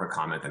that's more of a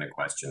comment than a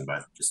question,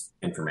 but just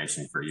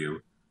information for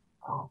you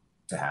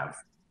to have.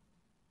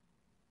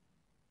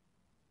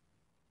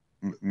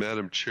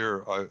 Madam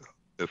Chair,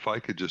 if I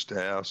could just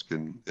ask,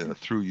 and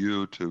through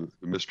you to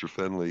Mr.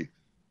 Fenley,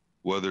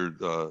 whether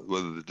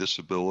the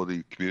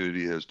disability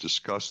community has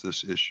discussed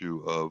this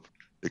issue of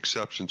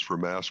exceptions for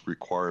mask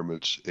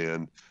requirements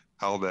and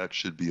how that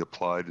should be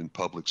applied in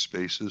public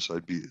spaces.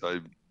 I'd be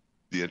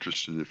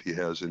interested if he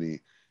has any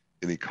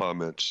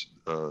comments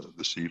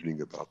this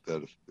evening about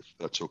that, if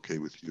that's okay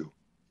with you.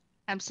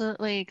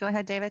 Absolutely. Go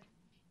ahead, David.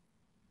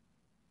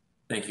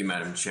 Thank you,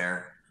 Madam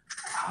Chair.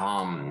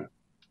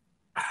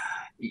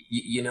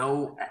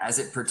 As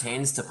it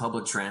pertains to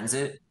public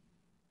transit,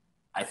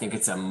 I think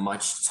it's a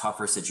much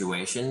tougher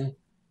situation.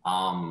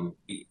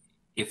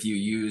 If you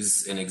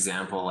use an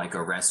example like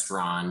a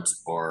restaurant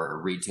or a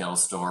retail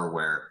store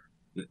where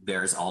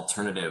there's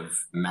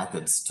alternative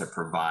methods to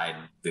provide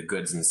the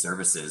goods and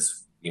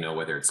services,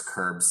 whether it's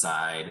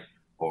curbside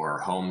or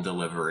home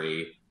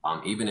delivery,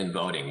 even in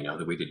voting,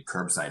 that we did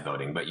curbside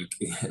voting, but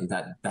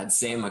that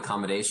same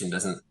accommodation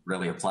doesn't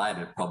really apply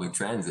to public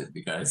transit,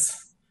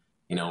 because,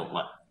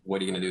 what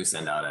are you going to do?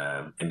 Send out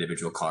an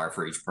individual car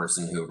for each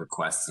person who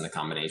requests an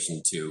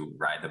accommodation to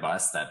ride the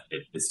bus? That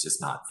it's just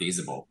not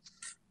feasible.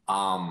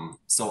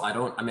 So I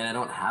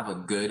don't have a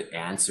good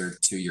answer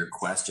to your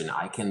question.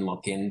 I can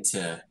look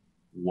into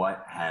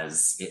what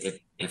has,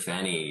 if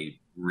any,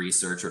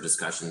 research or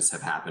discussions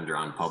have happened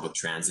around public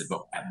transit,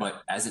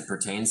 but as it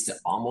pertains to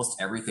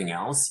almost everything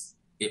else,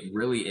 it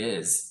really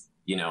is,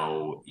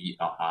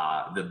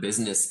 the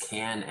business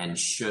can and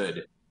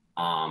should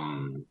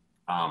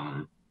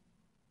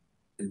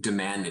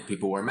demand that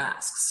people wear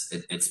masks.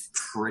 It's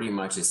pretty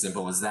much as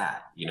simple as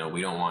that.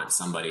 We don't want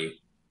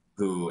somebody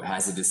who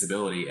has a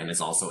disability and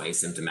is also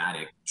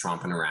asymptomatic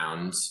tromping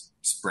around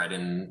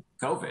spreading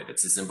COVID.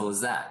 It's as simple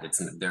as that.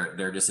 It's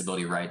their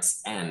disability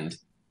rights end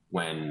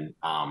when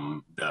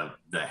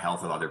the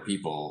health of other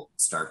people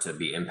start to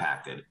be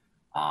impacted.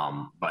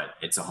 But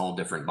it's a whole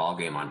different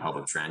ballgame on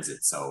public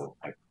transit. So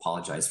I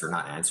apologize for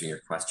not answering your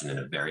question in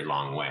a very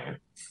long way.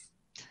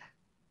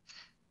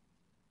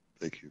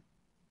 Thank you.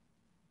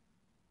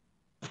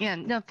 Yeah,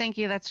 no, thank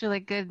you. That's really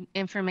good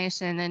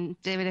information. And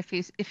David,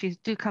 if you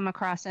do come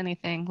across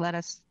anything, let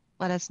us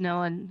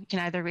know, and you can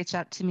either reach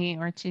out to me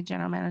or to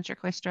General Manager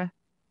Quistra.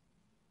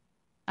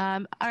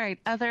 All right,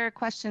 other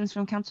questions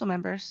from council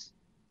members?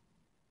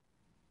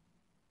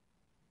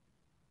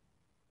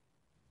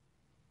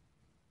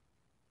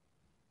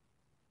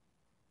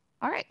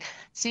 All right,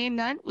 seeing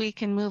none, we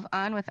can move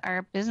on with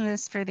our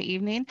business for the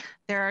evening.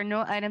 There are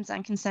no items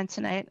on consent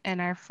tonight,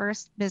 and our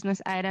first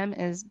business item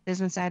is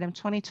business item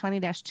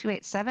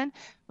 2020-287,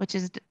 which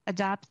is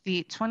adopt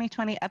the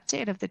 2020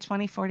 update of the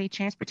 2040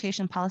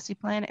 Transportation Policy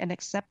Plan and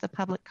accept the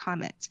public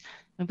comment.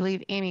 I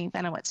believe Amy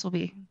Benowitz will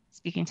be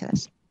speaking to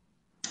this.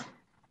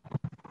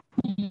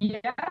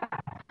 Yeah.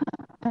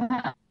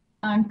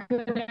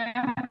 Good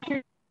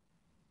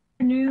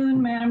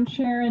afternoon, Madam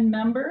Chair and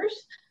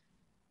members.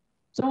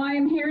 So I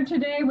am here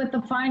today with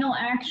the final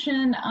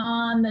action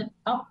on the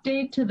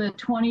update to the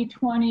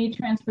 2020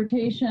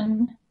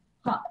 transportation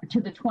to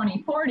the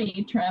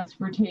 2040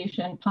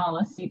 Transportation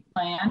Policy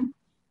Plan.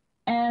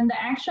 And the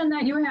action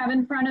that you have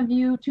in front of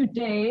you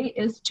today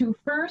is to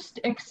first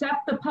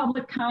accept the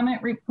public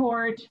comment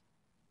report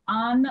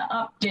on the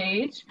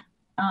update.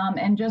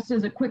 And just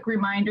as a quick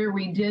reminder,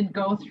 we did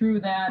go through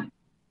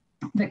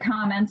the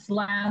comments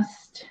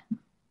last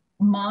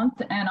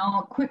month, and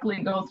I'll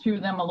quickly go through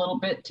them a little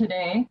bit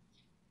today.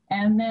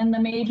 And then the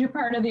major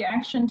part of the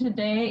action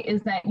today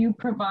is that you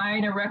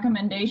provide a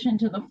recommendation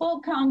to the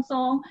full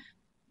council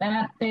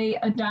that they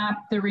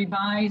adopt the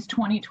revised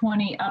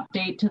 2020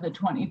 update to the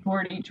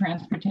 2040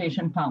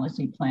 Transportation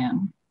Policy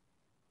Plan.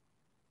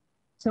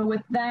 So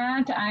with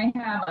that, I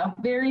have a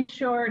very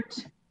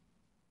short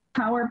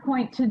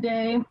PowerPoint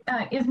today.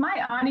 Is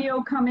my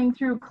audio coming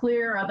through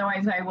clear?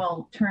 Otherwise, I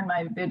will turn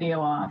my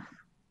video off.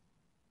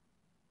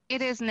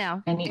 It is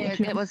now.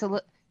 It was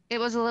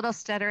a little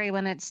stuttery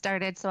when it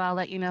started, so I'll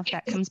let you know if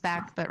that comes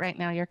back, but right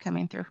now you're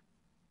coming through.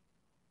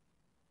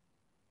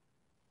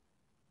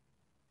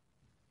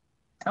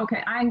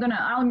 Okay, I'm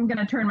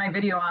gonna turn my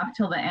video off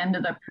till the end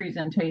of the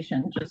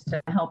presentation just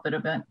to help it a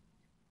bit.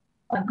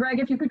 Greg,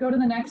 if you could go to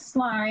the next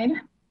slide.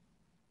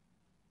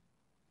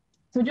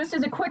 So just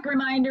as a quick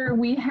reminder,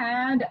 we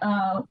had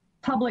a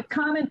public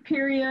comment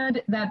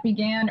period that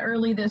began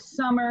early this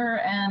summer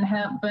and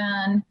have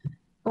been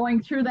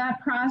going through that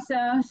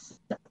process,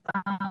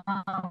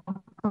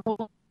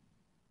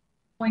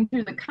 going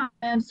through the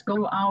comments,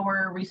 go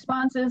our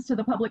responses to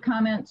the public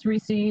comments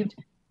received,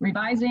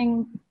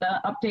 revising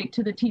the update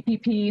to the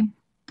TPP,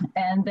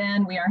 and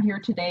then we are here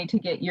today to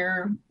get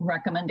your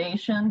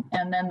recommendation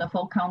and then the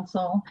full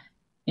council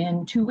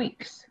in 2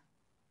 weeks.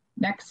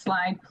 Next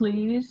slide,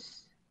 please.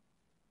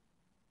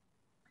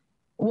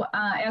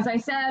 As I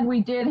said,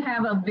 we did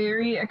have a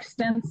very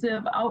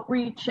extensive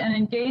outreach and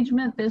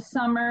engagement this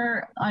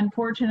summer.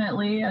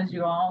 Unfortunately, as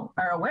you all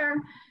are aware,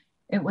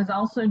 it was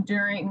also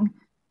during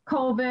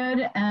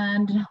COVID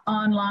and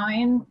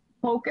online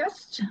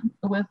focused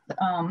with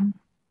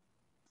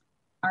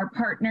our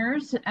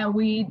partners.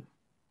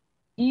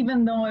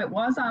 Even though it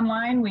was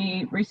online,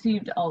 we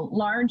received a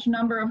large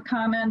number of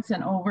comments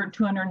and over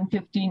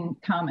 215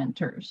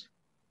 commenters.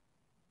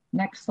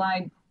 Next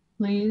slide,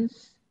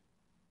 please.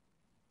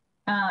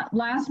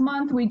 Last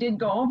month, we did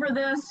go over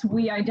this.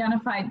 We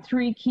identified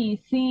 3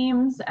 key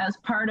themes as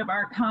part of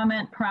our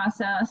comment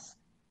process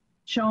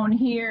shown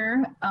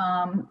here.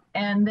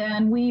 And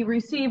then we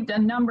received a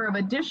number of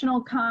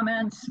additional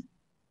comments,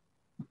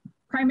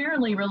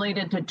 primarily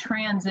related to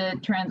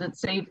transit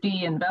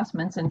safety,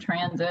 investments in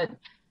transit,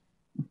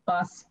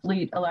 bus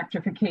fleet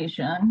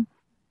electrification.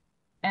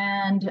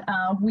 And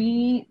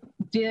we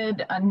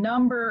did a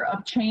number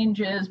of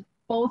changes,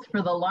 both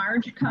for the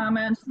large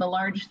comments, the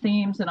large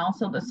themes, and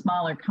also the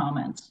smaller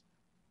comments.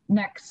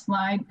 Next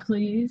slide,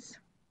 please.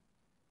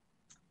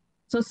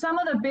 So some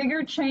of the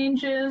bigger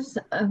changes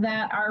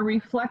that are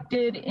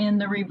reflected in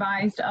the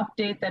revised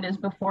update that is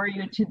before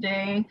you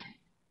today.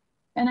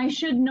 And I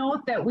should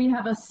note that we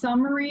have a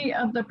summary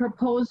of the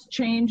proposed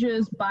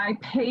changes by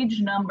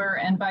page number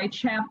and by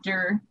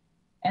chapter,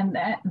 and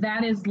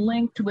that is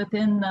linked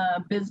within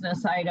the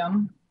business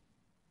item.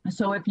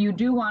 So if you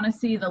do want to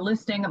see the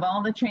listing of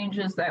all the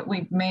changes that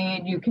we've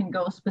made, you can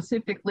go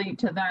specifically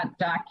to that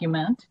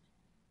document.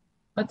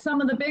 But some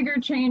of the bigger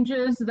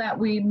changes that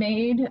we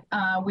made,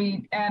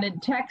 we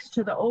added text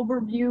to the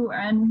overview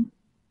and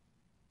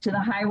to the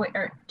highway,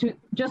 or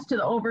just to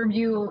the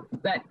overview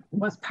that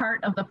was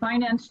part of the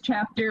finance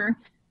chapter,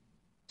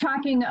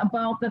 talking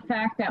about the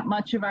fact that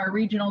much of our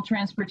regional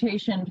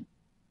transportation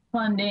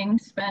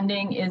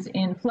spending is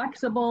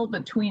inflexible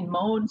between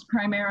modes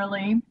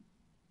primarily.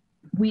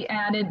 We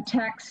added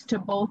text to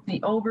both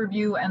the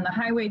overview and the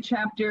highway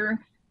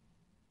chapter,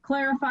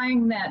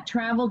 clarifying that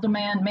travel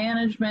demand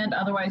management,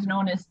 otherwise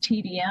known as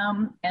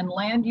TDM, and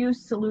land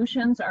use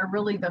solutions are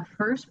really the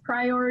first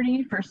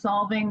priority for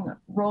solving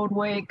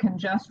roadway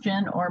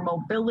congestion or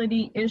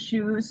mobility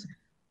issues.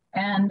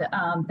 And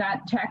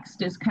that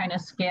text is kind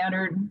of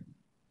scattered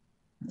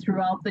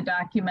throughout the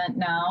document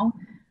now.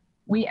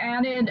 We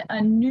added a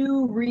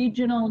new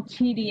regional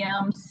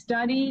TDM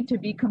study to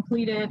be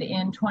completed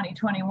in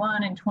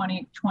 2021 and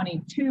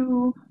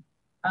 2022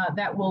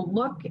 that will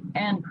look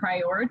and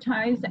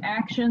prioritize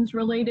actions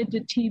related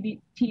to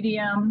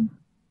TDM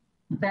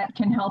that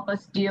can help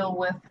us deal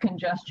with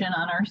congestion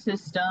on our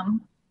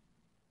system.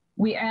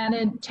 We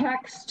added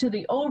text to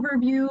the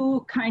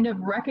overview, kind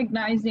of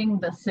recognizing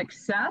the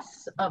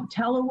success of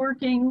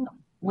teleworking,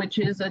 which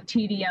is a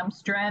TDM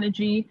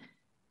strategy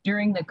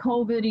during the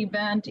COVID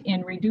event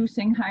in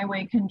reducing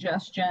highway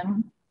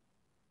congestion.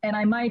 And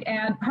I might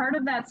add, part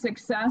of that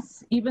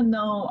success, even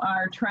though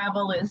our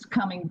travel is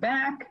coming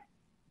back,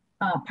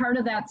 part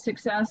of that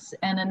success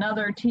and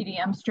another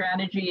TDM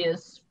strategy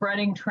is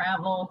spreading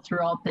travel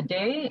throughout the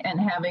day and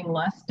having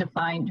less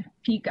defined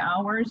peak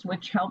hours,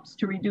 which helps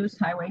to reduce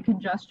highway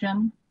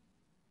congestion.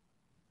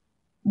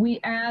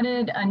 We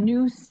added a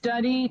new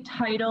study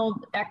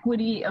titled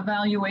Equity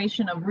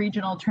Evaluation of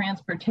Regional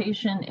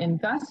Transportation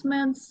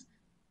Investments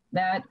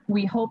that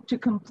we hope to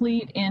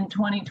complete in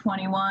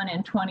 2021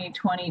 and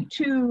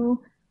 2022,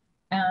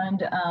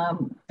 and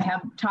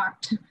have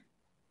talked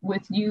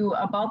with you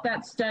about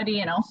that study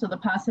and also the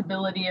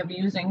possibility of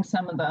using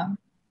some of the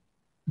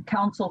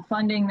council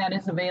funding that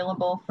is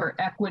available for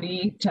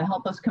equity to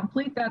help us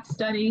complete that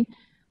study.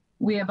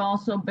 We have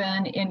also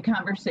been in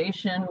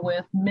conversation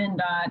with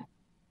MnDOT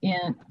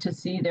to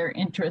see their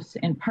interest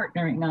in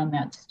partnering on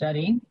that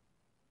study.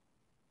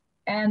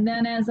 And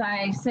then, as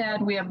I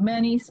said, we have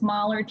many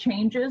smaller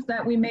changes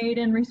that we made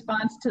in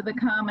response to the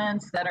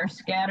comments that are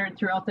scattered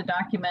throughout the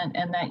document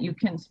and that you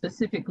can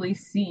specifically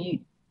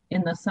see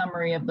in the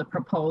summary of the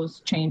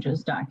proposed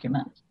changes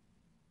document.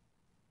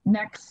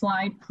 Next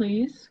slide,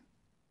 please.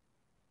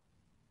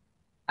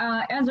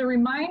 As a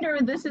reminder,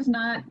 this is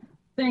not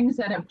things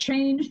that have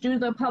changed due to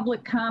the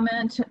public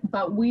comment,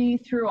 but we,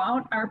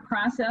 throughout our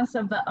process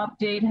of the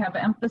update, have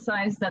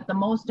emphasized that the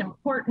most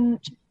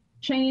important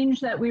change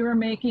that we were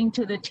making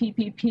to the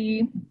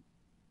TPP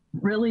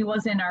really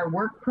was in our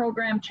work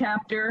program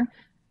chapter.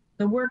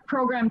 The work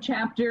program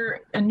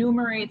chapter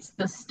enumerates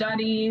the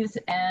studies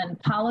and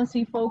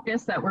policy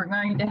focus that we're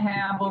going to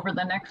have over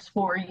the next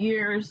 4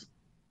 years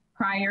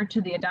prior to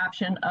the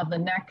adoption of the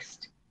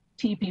next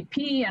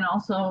TPP, and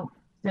also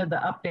the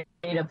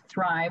update of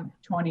Thrive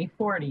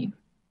 2040.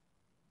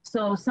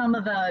 So some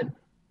of the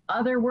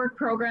other work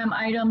program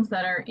items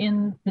that are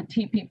in the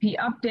TPP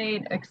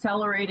update: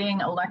 accelerating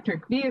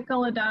electric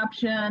vehicle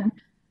adoption,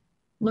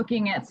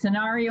 looking at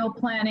scenario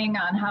planning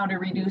on how to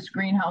reduce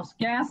greenhouse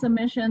gas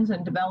emissions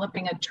and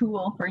developing a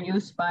tool for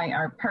use by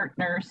our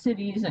partner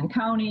cities and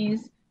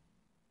counties,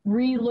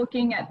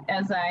 re-looking at,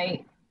 as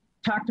I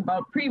talked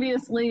about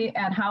previously,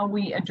 at how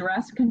we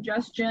address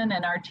congestion,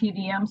 and our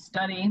TDM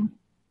study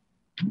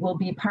will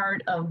be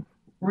part of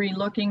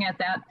re-looking at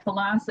that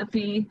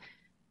philosophy.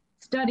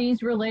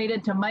 Studies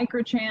related to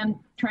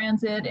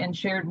microtransit and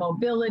shared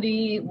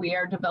mobility. We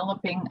are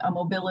developing a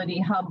mobility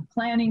hub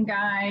planning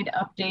guide,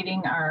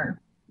 updating our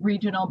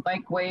regional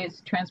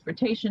bikeways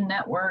transportation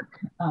network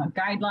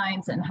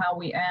guidelines and how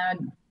we add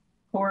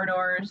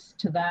corridors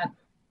to that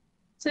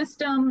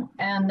system,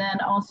 and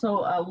then also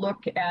a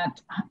look at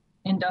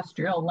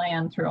industrial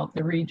land throughout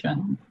the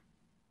region.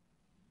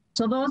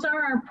 So those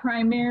are our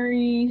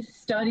primary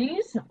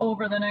studies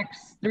over the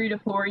next 3 to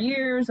 4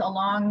 years,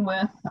 along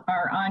with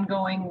our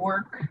ongoing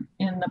work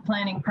in the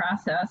planning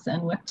process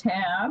and with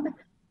TAB.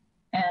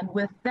 And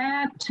with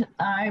that,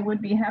 I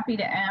would be happy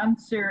to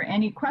answer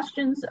any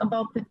questions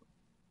about the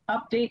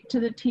update to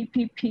the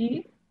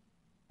TPP,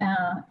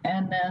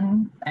 and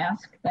then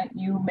ask that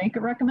you make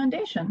a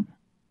recommendation.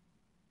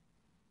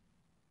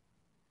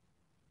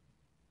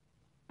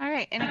 All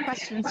right, any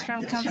questions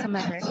from council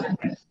members?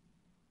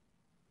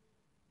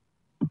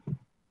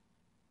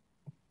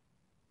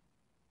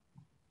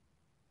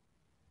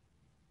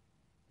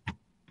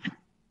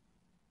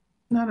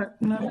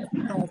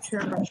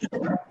 Chair.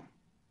 Go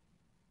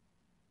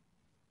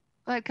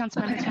ahead,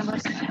 Councilmember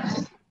Chambers.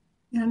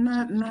 Yeah,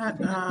 not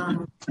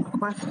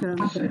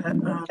questions.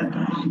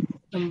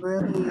 I'm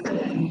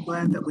really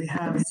glad that we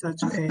have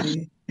such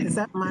a. Is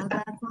that my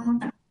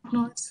background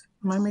noise?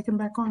 Am I making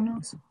background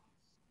noise?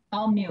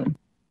 I'll mute.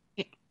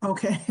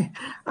 Okay.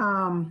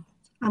 I'm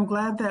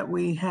glad that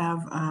we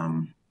have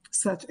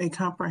such a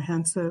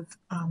comprehensive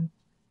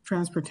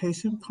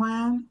transportation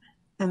plan,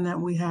 and that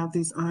we have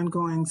these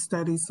ongoing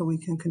studies so we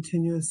can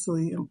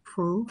continuously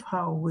improve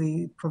how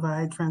we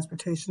provide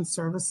transportation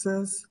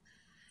services.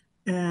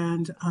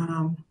 And,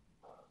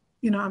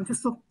 I'm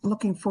just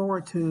looking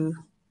forward to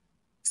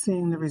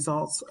seeing the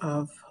results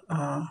of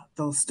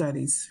those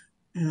studies,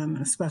 and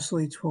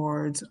especially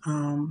towards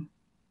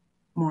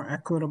more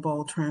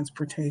equitable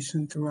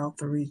transportation throughout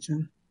the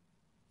region.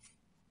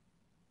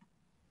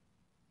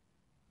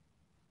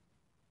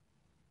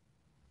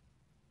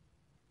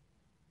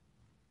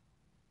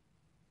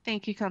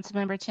 Thank you,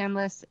 Councilmember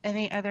Chambliss.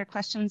 Any other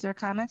questions or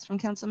comments from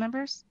council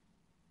members?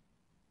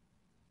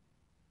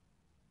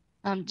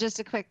 Just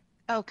a quick,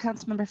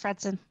 Councilmember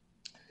Fredson.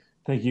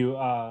 Thank you.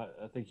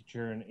 Thank you,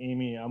 Chair. And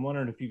Amy, I'm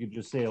wondering if you could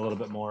just say a little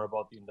bit more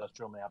about the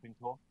industrial mapping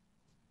tool.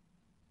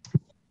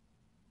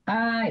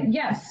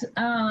 Yes.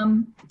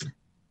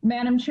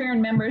 Madam Chair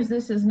and members,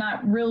 this is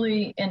not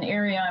really an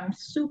area I'm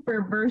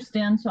super versed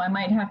in, so I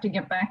might have to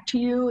get back to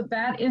you.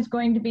 That is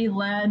going to be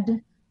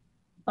led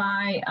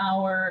by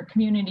our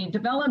Community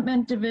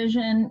Development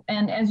Division.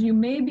 And as you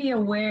may be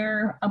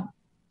aware, a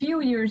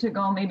few years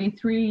ago, maybe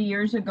 3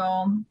 years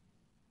ago,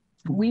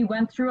 we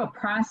went through a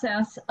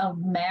process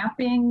of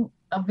mapping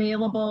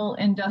available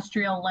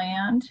industrial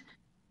land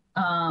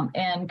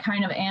and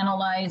kind of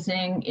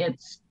analyzing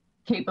its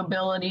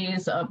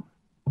capabilities of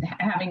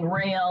having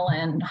rail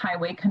and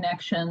highway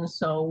connections,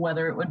 so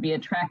whether it would be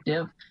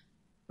attractive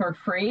for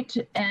freight.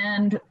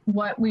 And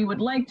what we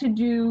would like to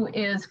do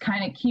is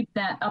kind of keep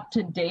that up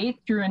to date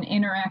through an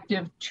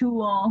interactive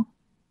tool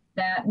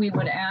that we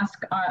would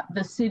ask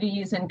the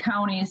cities and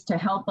counties to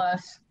help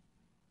us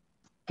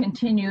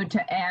continue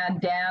to add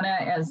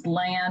data as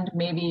land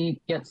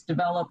maybe gets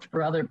developed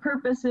for other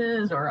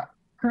purposes or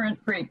current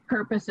freight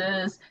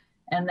purposes,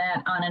 and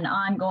that on an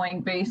ongoing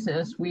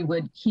basis we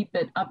would keep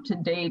it up to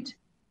date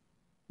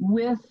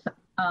with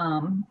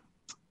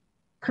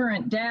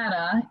current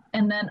data,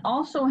 and then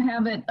also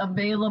have it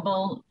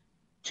available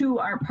to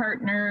our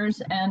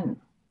partners. And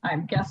I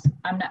guess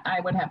I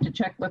would have to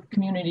check with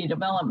community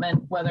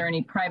development whether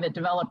any private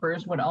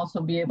developers would also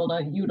be able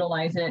to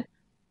utilize it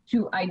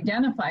to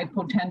identify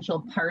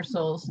potential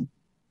parcels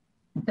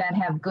that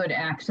have good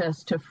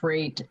access to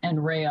freight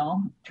and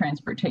rail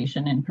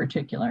transportation in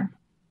particular.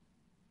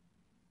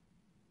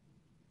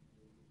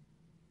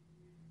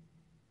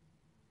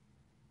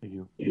 Thank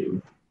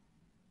you.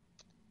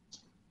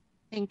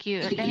 Thank you.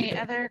 Any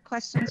other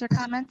questions or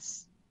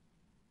comments?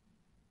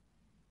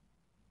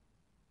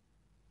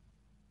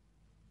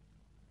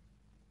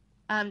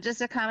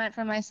 Just a comment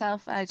from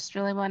myself. I just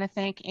really want to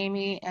thank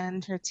Amy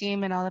and her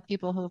team and all the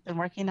people who have been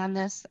working on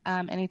this.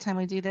 Anytime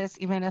we do this,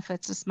 even if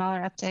it's a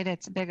smaller update,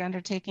 it's a big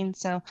undertaking.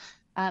 So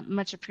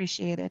much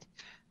appreciated.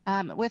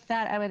 With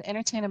that, I would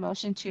entertain a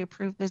motion to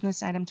approve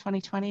business item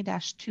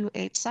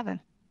 2020-287.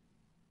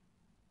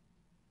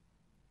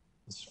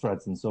 This is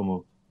Fredson, so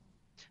moved.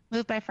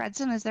 Moved by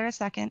Fredson. Is there a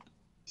second?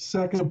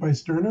 Second by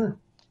Sterner.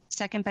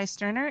 Second by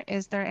Sterner.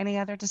 Is there any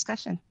other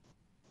discussion?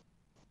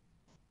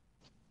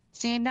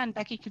 Seeing none,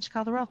 Becky, could you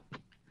call the roll?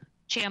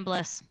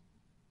 Chambliss,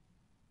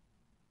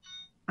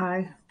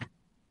 Aye.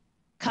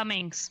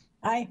 Cummings,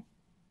 Aye.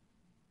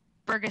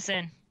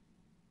 Ferguson,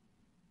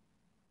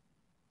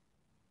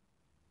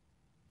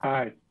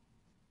 Aye.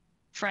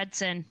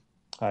 Fredson,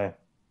 Aye.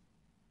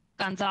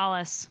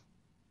 Gonzalez,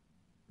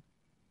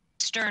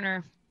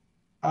 Sterner,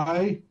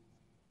 Aye.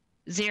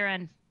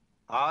 Zirin,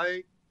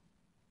 Aye.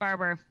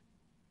 Barber.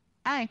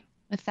 Aye.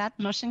 With that,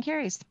 motion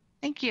carries.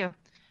 Thank you.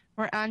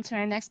 We're on to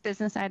our next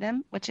business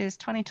item, which is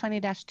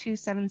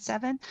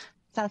 2020-277,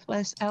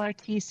 Southwest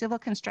LRT Civil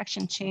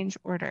Construction Change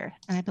Order.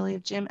 And I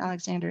believe Jim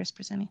Alexander is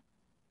presenting.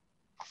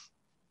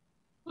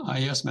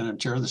 Yes, Madam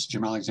Chair, this is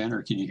Jim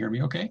Alexander. Can you hear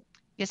me okay?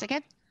 Yes, I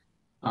can.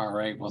 All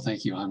right, well,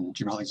 thank you. I'm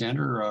Jim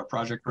Alexander,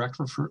 Project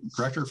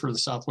Director for the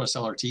Southwest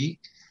LRT.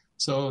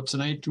 So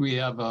tonight we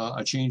have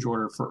a change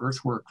order for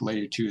earthwork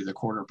related to the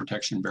corridor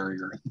protection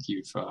barrier. I think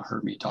you've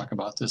heard me talk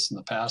about this in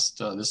the past.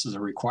 This is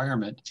a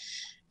requirement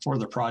for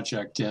the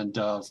project, and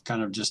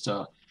kind of just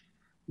a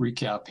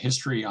recap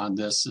history on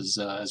this is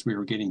as we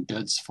were getting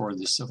bids for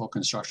the civil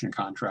construction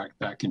contract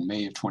back in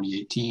May of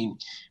 2018,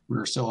 we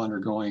were still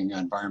undergoing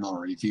environmental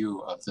review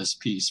of this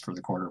piece for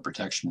the corridor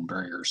protection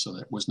barrier. So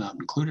that was not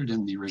included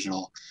in the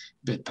original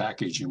bid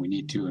package, and we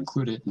need to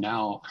include it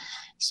now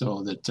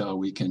so that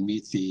we can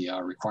meet the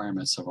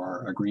requirements of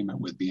our agreement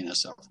with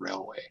BNSF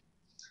Railway.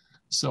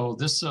 So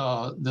this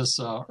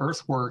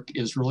earthwork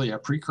is really a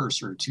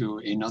precursor to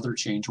another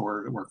change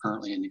order that we're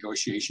currently in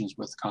negotiations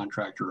with the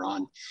contractor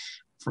on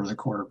for the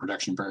corridor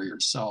protection barrier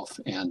itself.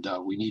 And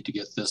we need to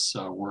get this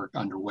work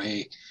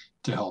underway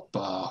to help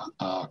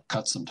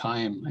cut some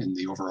time in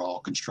the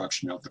overall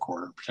construction of the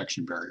corridor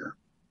protection barrier.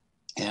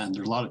 And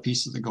there's a lot of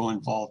pieces that go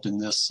involved in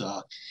this.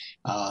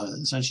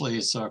 Essentially,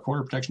 it's a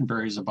corridor protection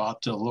barrier is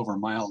about a little over a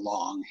mile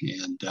long,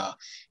 and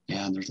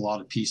there's a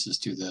lot of pieces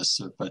to this.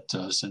 But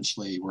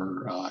essentially,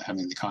 we're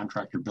having the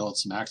contractor build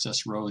some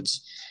access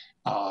roads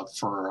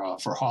for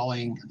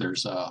hauling.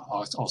 There's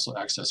also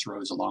access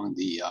roads along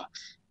the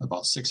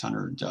about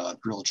 600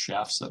 drilled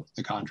shafts that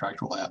the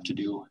contractor will have to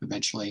do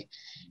eventually,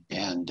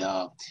 and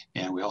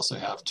we also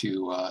have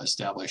to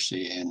establish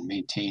and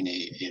maintain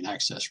an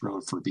access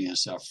road for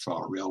BNSF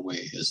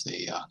Railway as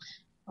they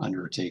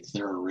undertake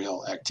their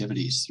rail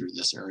activities through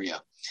this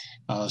area.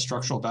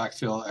 Structural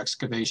backfill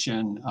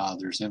excavation,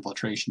 there's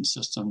infiltration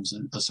systems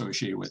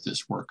associated with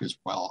this work as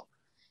well.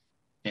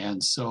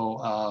 And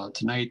so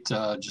tonight,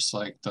 just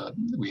like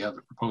we have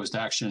a proposed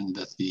action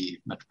that the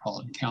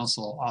Metropolitan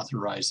Council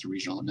authorized the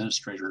regional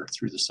administrator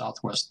through the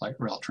Southwest Light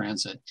Rail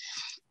Transit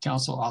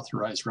Council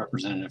authorized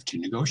representative to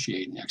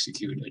negotiate and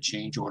execute a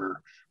change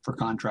order for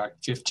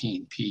contract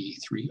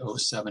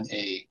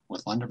 15P307A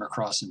with London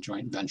Cross and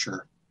Joint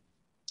Venture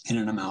in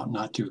an amount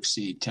not to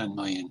exceed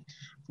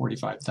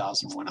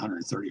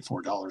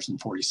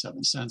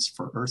 $10,045,134.47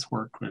 for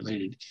earthwork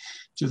related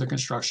to the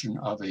construction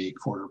of a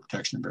corridor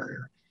protection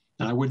barrier.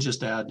 And I would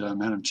just add,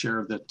 Madam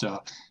Chair, that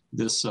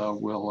this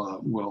work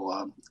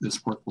will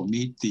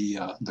meet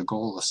the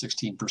goal of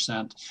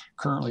 16%.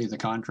 Currently, the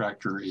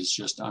contractor is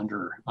just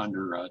under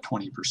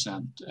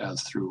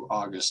 20% through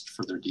August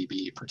for their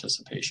DBE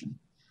participation.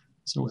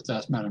 So with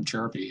that, Madam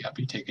Chair, I'd be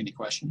happy to take any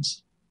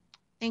questions.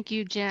 Thank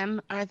you,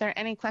 Jim. Are there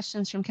any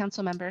questions from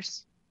council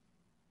members?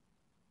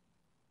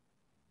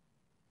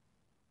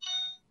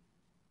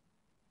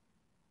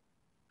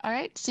 All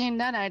right, seeing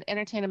none, I'd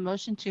entertain a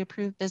motion to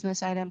approve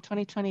business item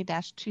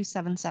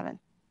 2020-277.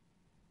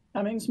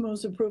 Cummings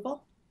moves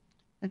approval.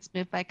 It's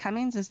moved by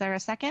Cummings. Is there a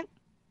second?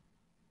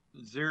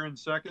 Zirin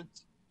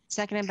seconds.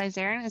 Seconded by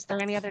Zarin. Is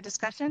there any other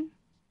discussion?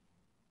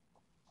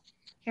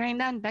 Hearing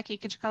none, Becky,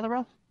 could you call the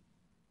roll?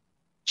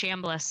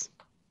 Chambliss,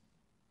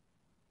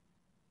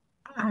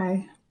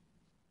 Aye.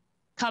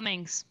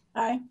 Cummings,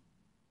 Aye.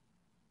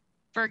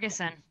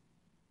 Ferguson,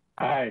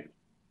 Aye.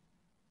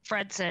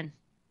 Fredson,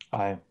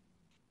 Aye.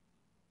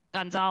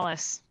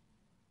 Gonzalez,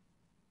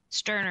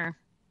 Sterner,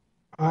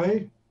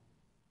 Aye.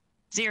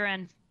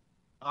 Zirin,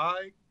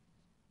 Aye.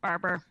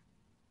 Barber.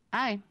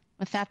 Aye.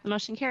 With that, the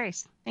motion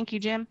carries. Thank you,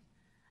 Jim.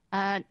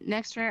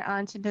 Next, we're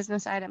on to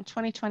business item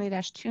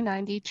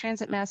 2020-290,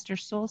 Transit Master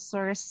Sole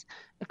Source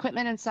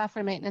Equipment and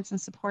Software Maintenance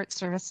and Support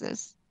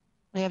Services.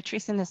 We have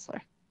Teresa Nisler.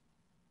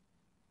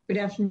 Good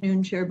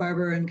afternoon, Chair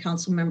Barber and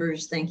council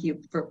members. Thank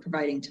you for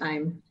providing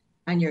time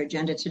on your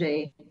agenda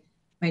today.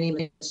 My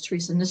name is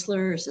Teresa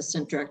Nisler,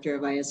 Assistant Director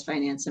of IS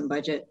Finance and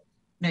Budget,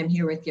 and I'm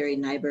here with Gary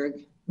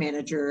Nyberg,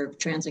 Manager of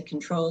Transit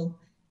Control.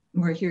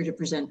 And we're here to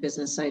present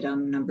business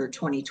item number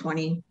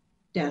 2020-290,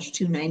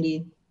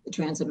 the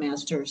Transit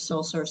Master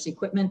Sole Source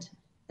Equipment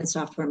and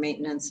Software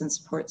Maintenance and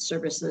Support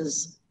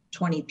Services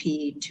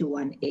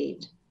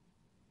 20P218.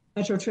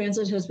 Metro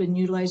Transit has been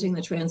utilizing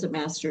the Transit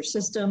Master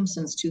system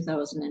since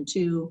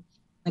 2002.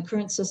 The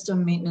current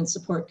system maintenance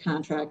support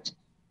contract,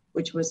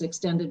 which was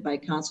extended by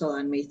Council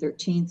on May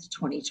 13th,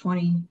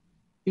 2020,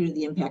 due to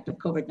the impact of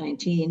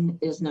COVID-19,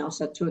 is now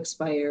set to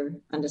expire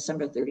on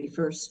December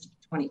 31st,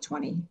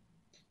 2020.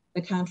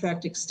 The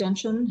contract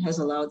extension has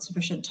allowed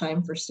sufficient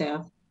time for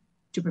staff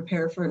to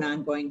prepare for an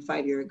ongoing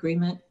 5-year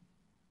agreement.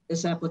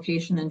 This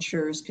application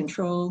ensures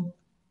control,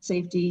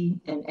 safety,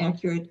 and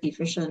accurate,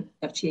 efficient,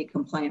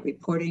 FTA-compliant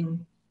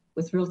reporting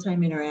with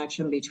real-time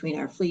interaction between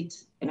our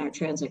fleet and our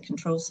transit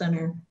control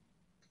center.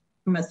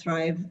 From a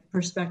Thrive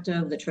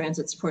perspective, the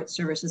Transit Support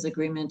Services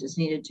Agreement is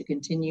needed to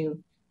continue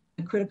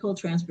the critical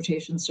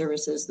transportation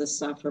services this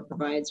software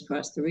provides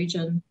across the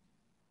region,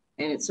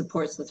 and it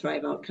supports the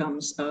Thrive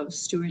outcomes of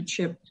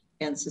stewardship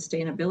and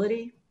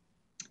sustainability.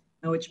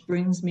 Which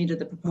brings me to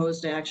the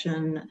proposed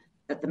action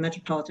that the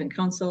Metropolitan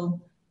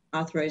Council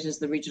authorizes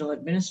the regional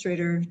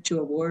administrator to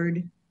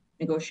award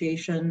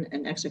negotiation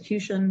and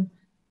execution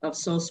of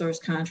sole source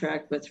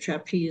contract with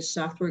Trapeze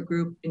Software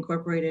Group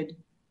Incorporated,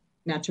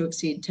 not to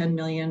exceed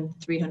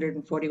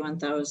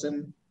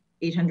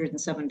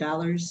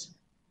 $10,341,807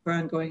 for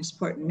ongoing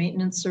support and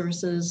maintenance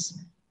services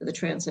for the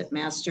Transit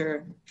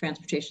Master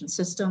Transportation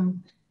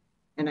System.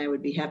 And I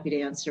would be happy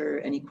to answer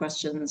any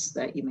questions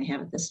that you may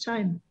have at this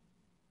time.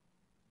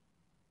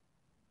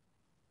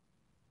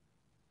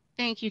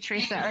 Thank you,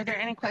 Teresa. Are there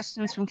any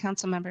questions from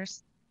council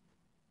members?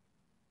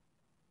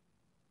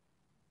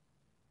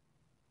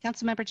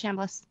 Councilmember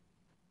Chambliss.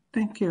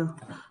 Thank you.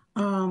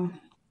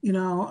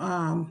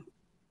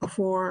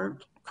 Before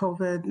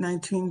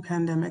COVID-19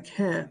 pandemic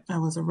hit, I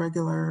was a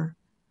regular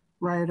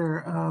rider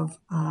of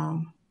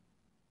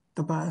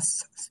the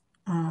bus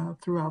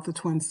throughout the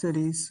Twin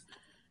Cities,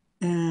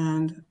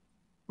 and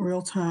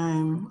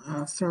real-time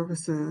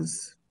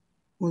services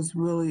was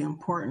really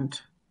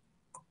important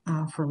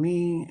for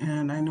me,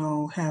 and I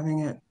know having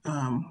it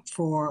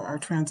for our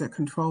transit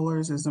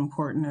controllers is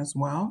important as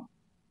well.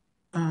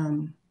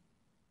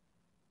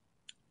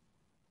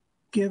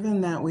 Given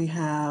that we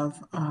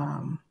have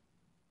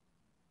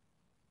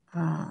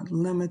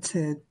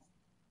limited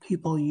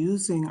people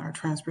using our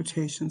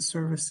transportation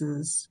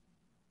services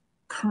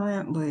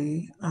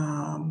currently,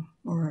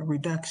 or a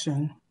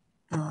reduction,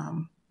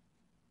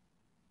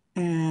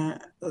 and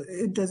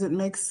does it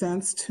make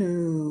sense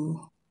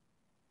to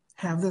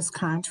have this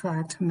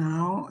contract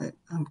now?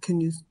 Can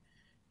you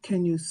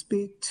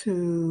speak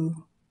to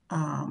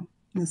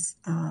Ms.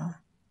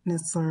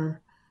 Nistler,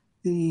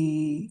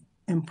 the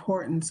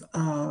importance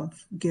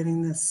of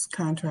getting this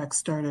contract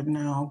started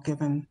now,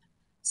 given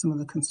some of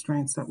the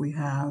constraints that we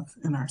have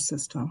in our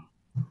system?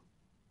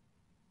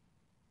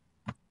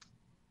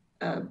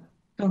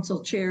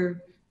 Council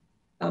Chair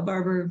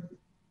Barber,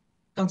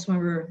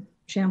 Councilmember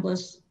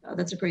Chambliss,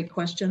 that's a great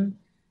question.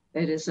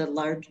 It is a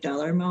large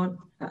dollar amount,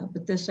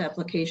 but this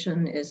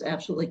application is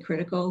absolutely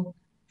critical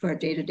for our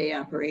day-to-day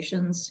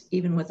operations,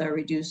 even with our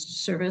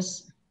reduced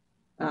service.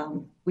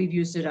 We've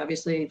used it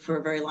obviously for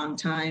a very long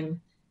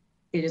time.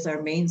 It is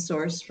our main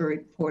source for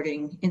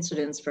reporting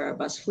incidents for our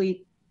bus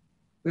fleet,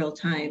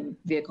 real-time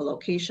vehicle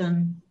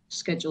location,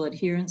 schedule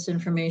adherence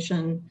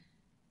information.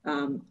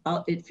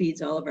 It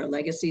feeds all of our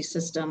legacy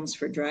systems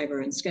for driver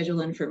and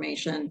schedule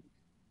information,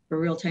 for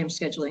real-time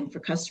scheduling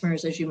for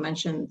customers, as you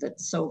mentioned,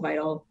 that's so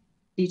vital.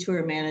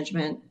 Detour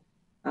management,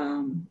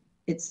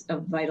 it's a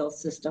vital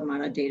system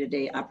on a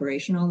day-to-day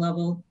operational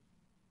level,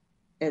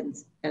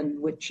 and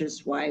which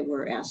is why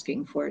we're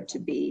asking for it to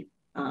be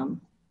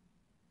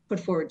put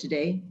forward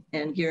today.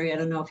 And Gary, I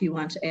don't know if you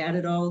want to add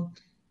at all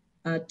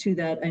to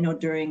that. I know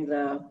during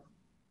the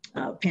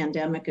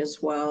pandemic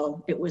as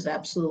well, it was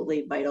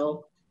absolutely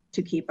vital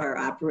to keep our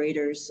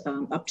operators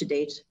up to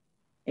date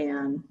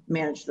and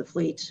manage the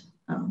fleet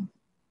on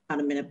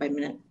a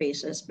minute-by-minute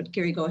basis. But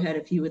Gary, go ahead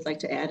if you would like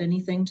to add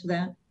anything to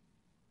that.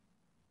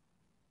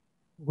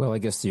 Well, I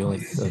guess the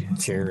only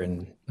chair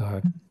and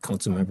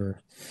council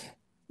member,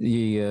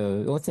 the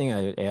only thing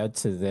I'd add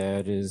to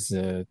that is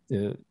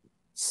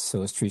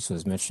so as Teresa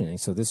was mentioning,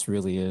 so this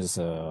really is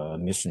a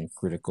mission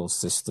critical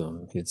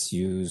system. It's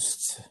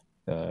used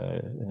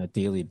on a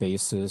daily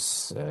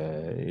basis.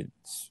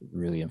 It's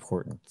really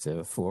important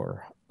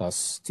for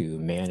us to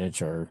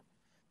manage our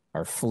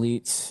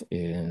fleet,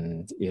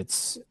 and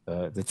it's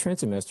the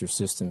Transit Master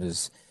system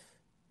is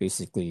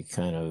basically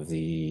kind of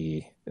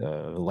the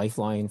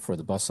lifeline for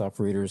the bus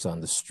operators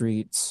on the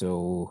street.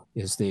 So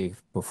as they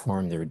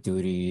perform their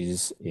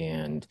duties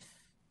and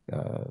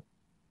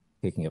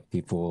picking up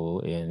people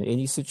in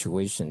any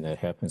situation that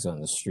happens on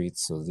the street,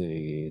 so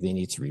they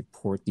need to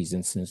report these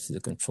incidents to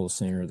the control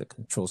center. The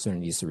control center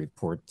needs to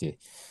report to,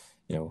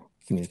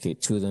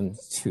 communicate to them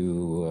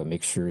to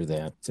make sure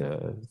that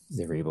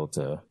they're able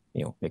to,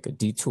 make a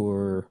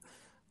detour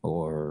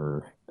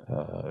or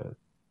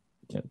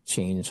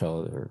change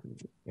how, or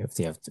if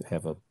they have to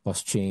have a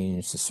bus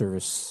change, the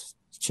service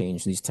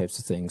change, these types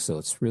of things. So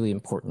it's really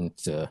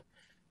important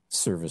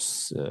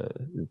service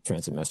the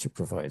Transit Master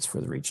provides for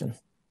the region.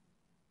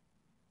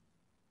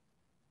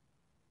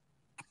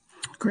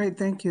 Great,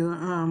 thank you.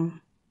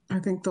 I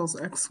think those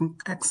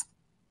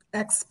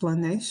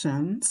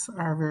explanations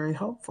are very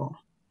helpful.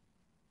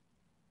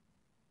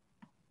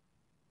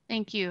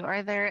 Thank you.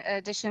 Are there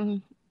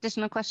additional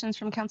questions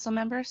from council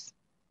members?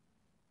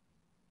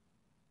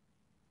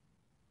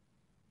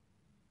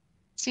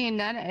 Seeing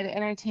none, I'd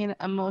entertain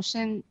a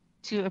motion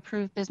to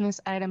approve business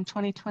item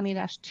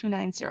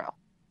 2020-290?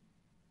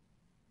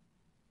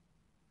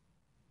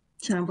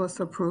 Chambliss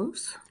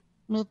approves.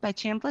 Moved by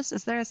Chambliss.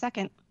 Is there a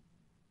second?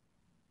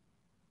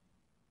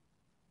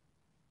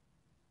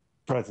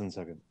 Fredson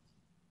second.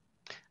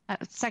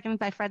 Second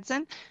by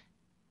Fredson.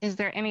 Is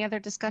there any other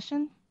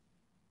discussion?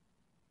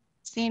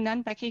 Seeing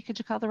none, Becky, could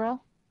you call the roll?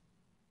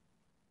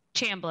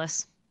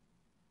 Chambliss,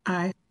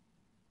 Aye.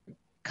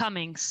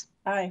 Cummings,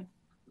 Aye.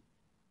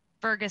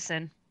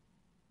 Ferguson,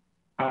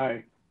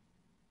 Aye.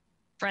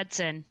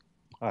 Fredson,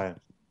 Aye.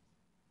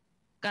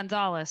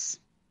 Gonzalez,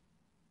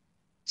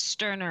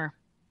 Sterner,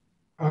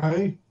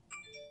 Aye.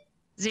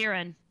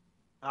 Zirin,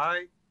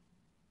 Aye.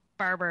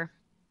 Barber.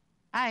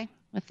 Aye.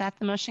 With that,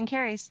 the motion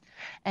carries.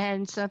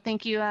 And so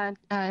thank you,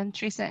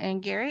 Teresa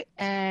and Gary.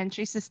 And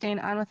Teresa staying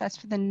on with us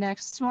for the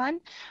next one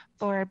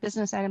for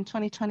business item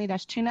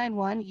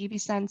 2020-291,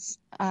 UBSense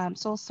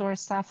sole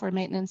source software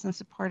maintenance and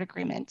support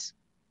agreement.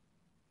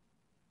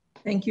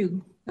 Thank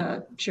you,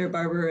 Chair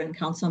Barber and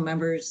council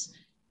members.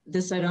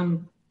 This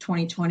item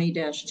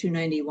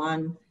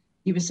 2020-291,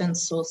 UBSense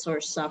sole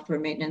source software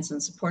maintenance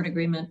and support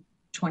agreement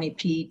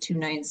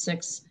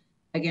 20P296.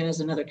 Again, is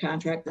another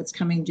contract that's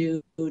coming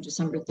due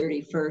December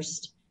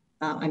 31st.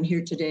 I'm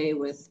here today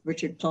with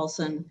Richard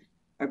Paulson,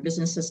 our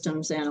business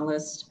systems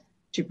analyst,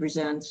 to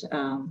present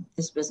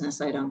this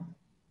business item.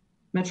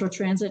 Metro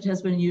Transit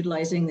has been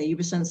utilizing the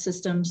UBSense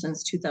system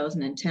since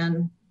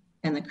 2010,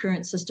 and the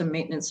current system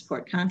maintenance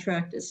support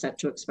contract is set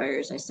to expire,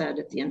 as I said,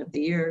 at the end of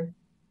the year.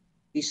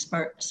 The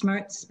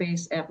smart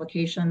space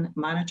application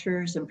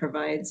monitors and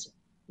provides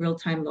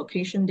real-time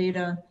location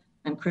data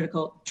on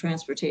critical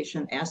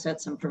transportation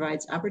assets and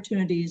provides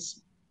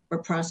opportunities for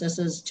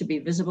processes to be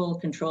visible,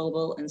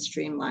 controllable, and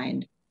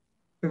streamlined.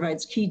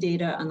 Provides key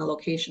data on the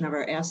location of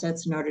our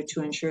assets in order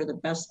to ensure the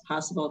best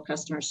possible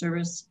customer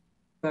service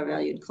to our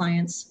valued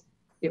clients.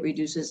 It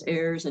reduces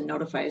errors and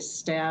notifies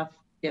staff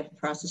if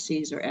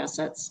processes or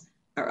assets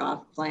are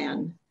off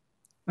plan.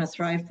 From a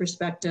Thrive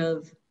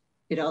perspective,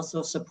 it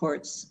also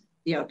supports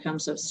the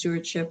outcomes of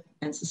stewardship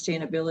and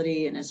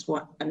sustainability, and is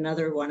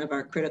another one of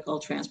our critical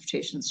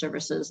transportation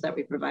services that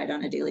we provide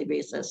on a daily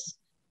basis.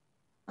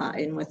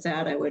 And with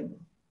that, I would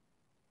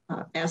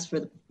ask for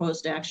the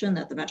proposed action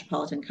that the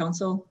Metropolitan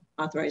Council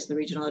authorize the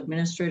regional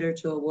administrator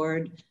to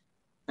award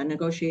a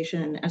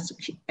negotiation and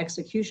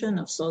execution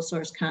of sole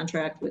source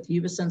contract with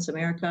UBSense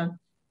America,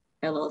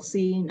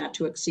 LLC, not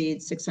to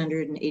exceed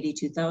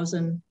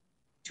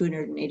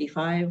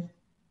 $682,285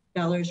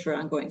 for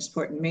ongoing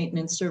support and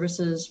maintenance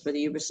services for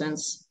the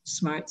UBSense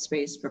Smart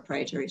Space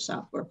proprietary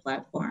software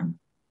platform.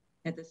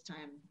 At this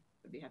time,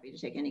 I'd be happy to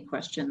take any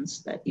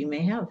questions that you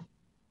may have.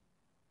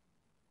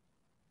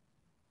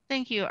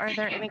 Thank you. Are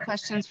there any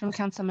questions from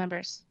council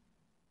members?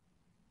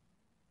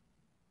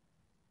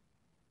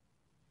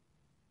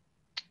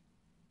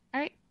 All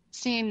right,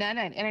 seeing none,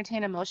 I'd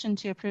entertain a motion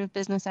to approve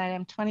business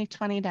item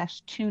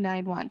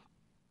 2020-291.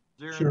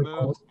 Sure.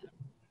 Move.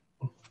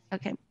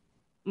 Okay,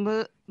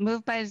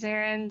 moved by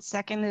Zarin,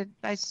 seconded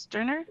by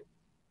Sterner.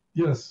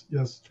 Yes,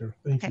 Chair.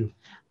 Thank you.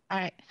 All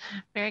right,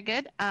 very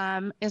good.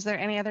 Is there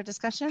any other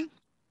discussion?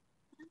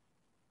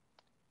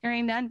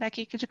 Hearing none,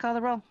 Becky, could you call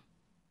the roll?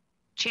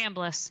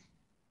 Chambliss,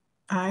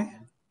 Aye.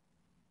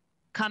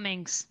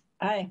 Cummings,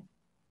 Aye.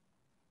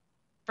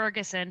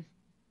 Ferguson,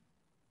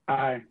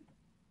 Aye.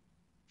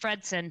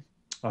 Fredson,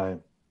 Aye.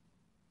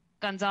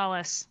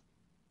 Gonzalez,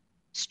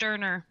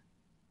 Sterner,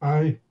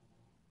 Aye.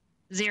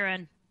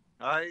 Zirin,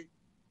 Aye.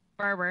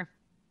 Barber.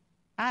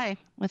 Aye.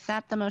 With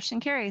that, the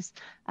motion carries.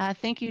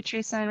 Thank you,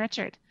 Teresa and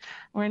Richard.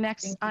 We're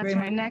next on to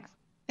our next.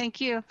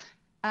 Thank you.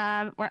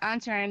 We're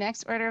on to our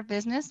next order of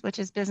business, which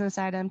is business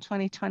item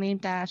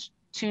 2020-292,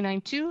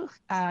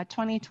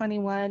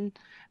 2021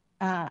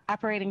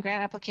 operating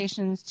grant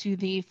applications to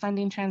the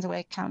funding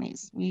transitway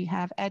counties. We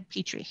have Ed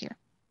Petrie here.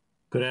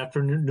 Good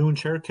afternoon,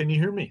 Chair. Can you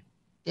hear me?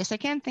 Yes, I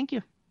can. Thank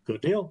you.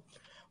 Good deal.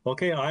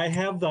 Okay, I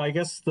have, I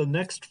guess, the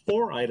next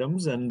 4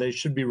 items, and they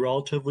should be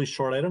relatively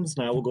short items,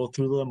 and I will go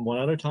through them one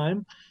at a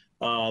time.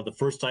 The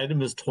first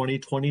item is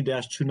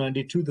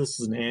 2020-292.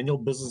 This is an annual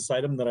business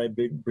item that I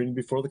bring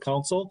before the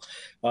council.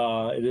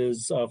 It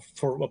is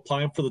for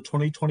applying for the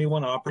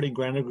 2021 operating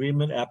grant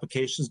agreement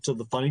applications to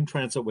the funding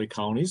transitway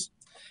counties.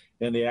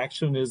 And the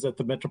action is that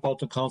the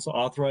Metropolitan Council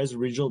authorize the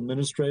regional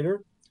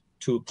administrator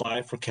to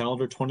apply for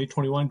calendar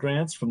 2021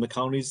 grants from the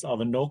counties of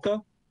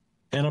Anoka,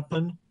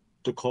 Hennepin,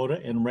 Dakota,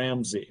 and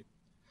Ramsey.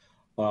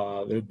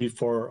 It would be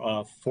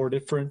for 4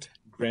 different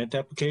grant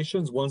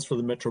applications. One's for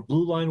the Metro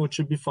Blue Line, which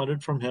should be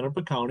funded from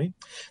Hennepin County.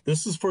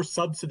 This is for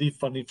subsidy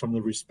funding from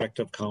the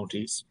respective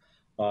counties.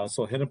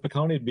 So Hennepin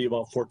County would be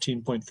about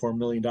 $14.4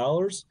 million.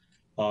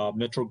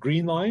 Metro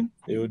Green Line,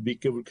 it would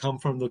come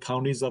from the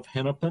counties of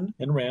Hennepin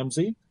and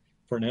Ramsey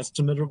for an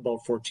estimate of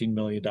about $14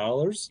 million.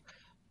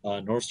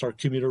 North Star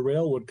Commuter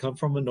Rail would come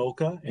from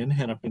Anoka and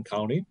Hennepin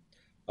County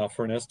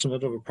for an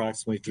estimate of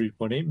approximately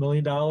 $3.8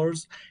 million.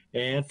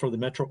 And for the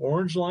Metro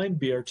Orange Line,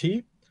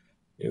 BRT,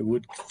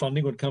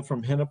 funding would come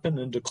from Hennepin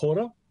and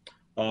Dakota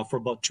for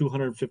about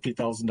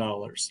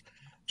 $250,000.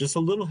 just a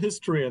little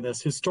history on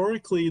this.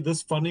 Historically,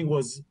 this funding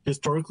was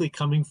historically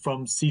coming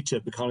from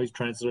CTIB, the County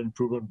Transit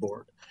Improvement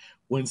Board.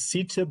 When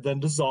CTIB then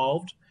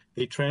dissolved,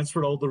 they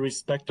transferred all the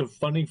respective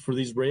funding for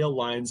these rail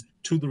lines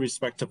to the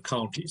respective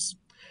counties.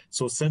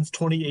 So since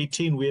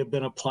 2018, we have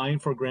been applying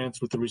for grants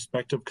with the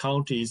respective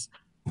counties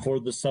for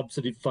the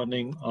subsidy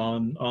funding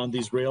on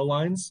these rail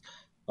lines.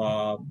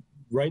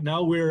 Right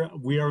now,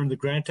 we are in the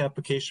grant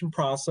application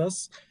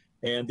process,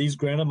 and these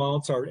grant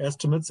amounts are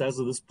estimates as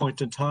of this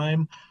point in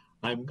time.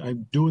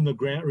 I'm doing the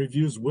grant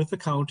reviews with the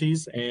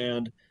counties,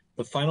 and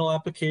the final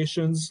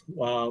applications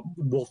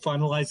will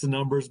finalize the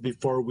numbers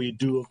before we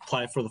do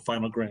apply for the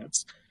final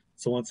grants.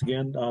 So once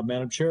again,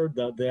 Madam Chair,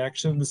 the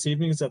action this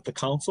evening is that the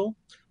council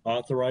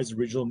authorize the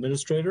regional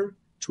administrator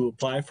to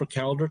apply for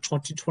calendar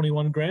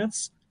 2021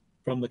 grants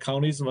from the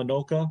counties of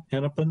Anoka,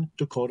 Hennepin,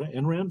 Dakota,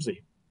 and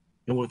Ramsey.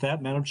 And with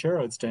that, Madam Chair,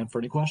 I'd stand for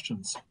any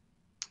questions.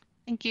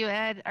 Thank you,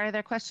 Ed. Are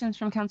there questions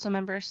from council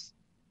members?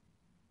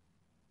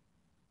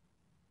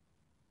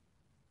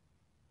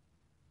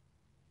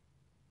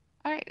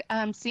 All right,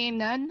 seeing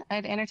none,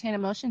 I'd entertain a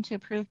motion to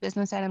approve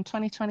business item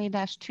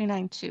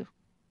 2020-292.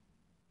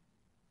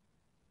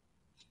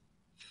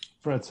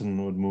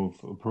 Fredson would move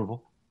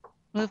approval.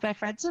 Moved by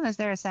Fredson. Is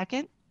there a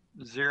second?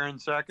 Zarin,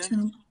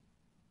 second.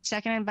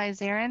 Seconded by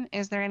Zarin.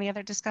 Is there any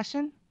other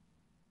discussion?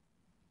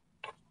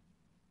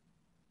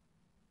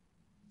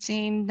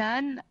 Seeing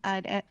none,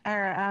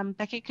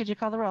 Becky, could you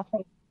call the roll?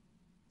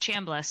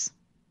 Chambliss.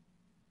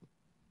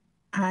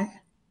 Aye.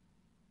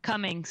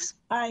 Cummings.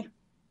 Aye.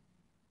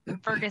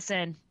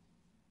 Ferguson.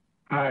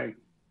 Aye.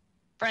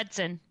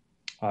 Fredson.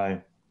 Aye.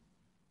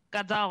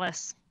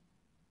 Gonzalez.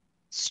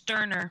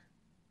 Sterner.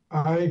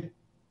 Aye.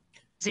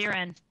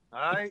 Zarin.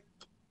 Aye.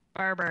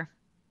 Barber.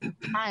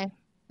 Aye.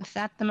 With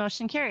that, the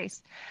motion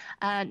carries.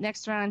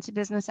 Next, we're on to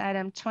business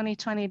item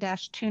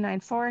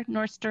 2020-294,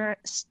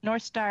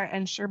 North Star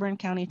and Sherburne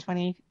County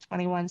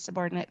 2021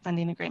 Subordinate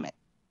Funding Agreement.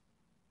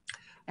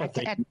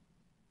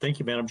 Thank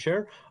you, Madam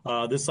Chair.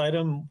 This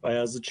item,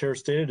 as the chair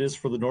stated, is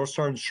for the North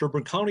Star and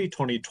Sherburne County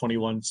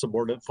 2021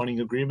 Subordinate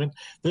Funding Agreement.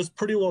 This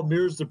pretty well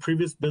mirrors the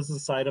previous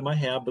business item I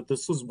have, but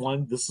this is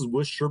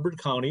with Sherburne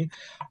County.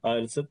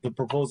 It's that the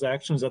proposed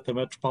actions that the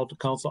Metropolitan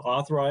Council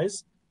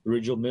authorize the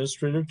regional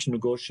administrator to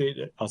negotiate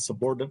a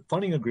subordinate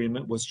funding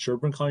agreement with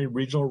Sherburne County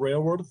Regional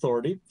Railroad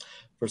Authority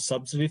for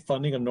subsidy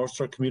funding of North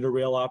Star commuter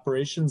rail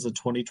operations in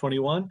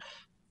 2021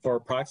 for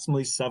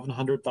approximately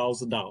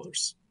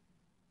 $700,000.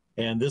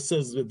 And this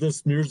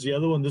mirrors the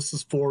other one. This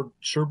is for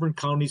Sherburne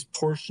County's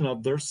portion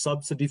of their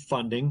subsidy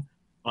funding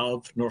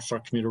of North Star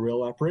commuter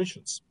rail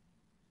operations.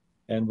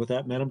 And with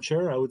that, Madam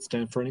Chair, I would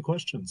stand for any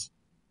questions.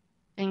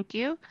 Thank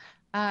you.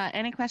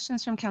 Any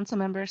questions from council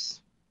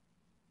members?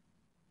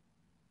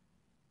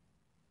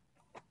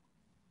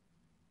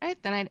 All right,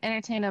 then I'd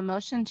entertain a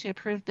motion to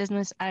approve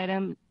business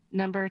item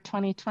number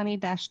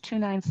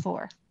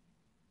 2020-294.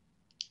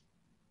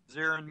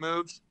 Zarin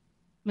moves.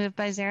 Moved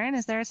by Zarin.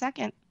 Is there a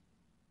second?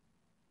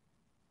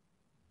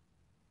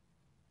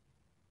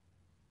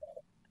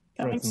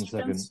 Fredson,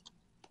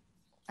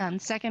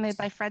 second. Seconded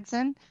by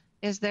Fredson.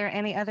 Is there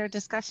any other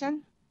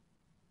discussion?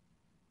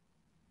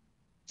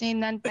 Seeing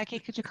none, Becky,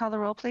 could you call the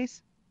roll,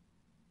 please?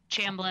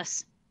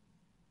 Chambliss.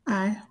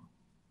 Aye.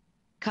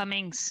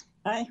 Cummings.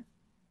 Aye.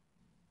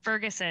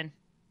 Ferguson.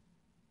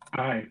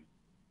 Aye.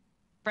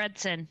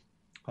 Fredson.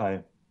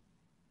 Aye.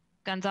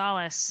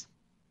 Gonzalez.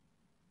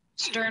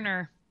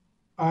 Sterner.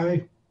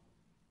 Aye.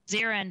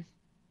 Zarin.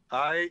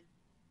 Aye.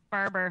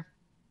 Barber.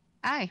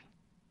 Aye.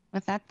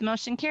 With that, the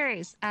motion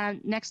carries.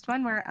 Next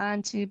one, we're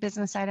on to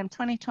business item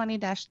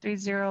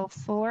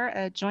 2020-304,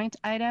 a joint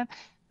item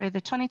for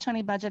the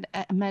 2020 budget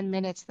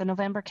amendment. It's the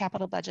November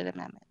capital budget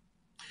amendment.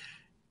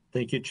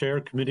 Thank you, Chair,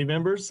 committee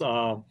members.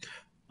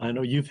 I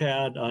know you've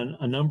had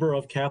a number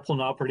of capital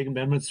and operating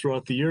amendments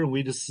throughout the year, and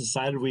we just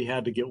decided we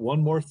had to get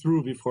one more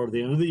through before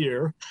the end of the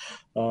year.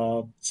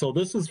 So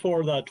this is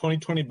for the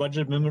 2020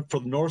 budget amendment for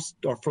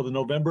the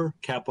November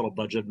capital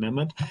budget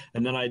amendment,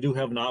 and then I do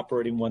have an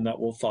operating one that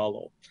will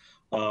follow.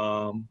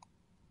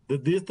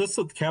 This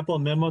capital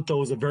amendment,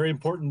 though, is a very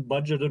important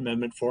budget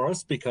amendment for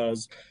us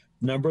because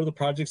a number of the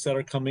projects that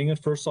are coming in,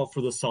 first off, for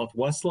the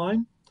Southwest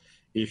line.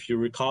 If you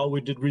recall, we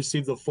did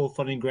receive the full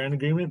funding grant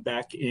agreement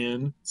back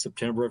in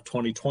September of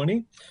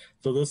 2020.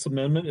 So this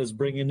amendment is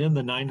bringing in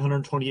the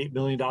 $928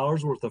 million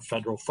worth of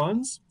federal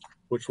funds,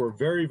 which we're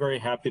very, very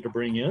happy to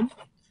bring in.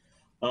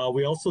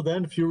 We also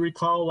then, if you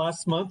recall,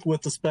 last month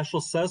with the special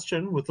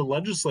session with the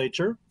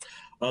legislature,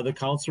 the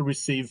council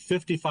received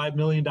 $55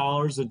 million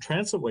in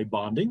transitway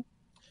bonding.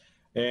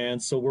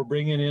 And so we're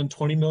bringing in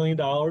 $20 million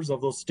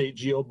of those state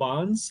GO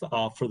bonds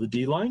for the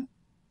D line,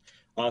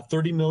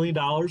 $30 million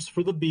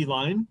for the B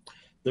line.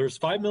 There's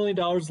 $5 million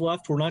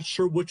left. We're not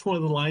sure which one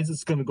of the lines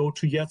it's going to go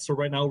to yet. So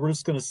right now we're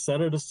just going to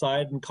set it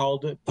aside and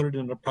put it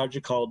in a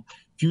project called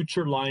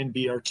Future Line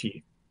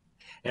BRT.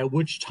 At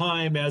which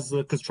time, as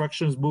the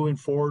construction is moving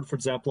forward, for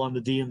example, on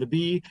the D and the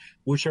B,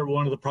 whichever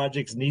one of the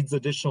projects needs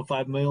additional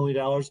 $5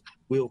 million,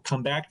 we'll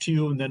come back to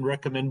you and then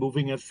recommend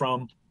moving it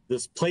from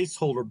this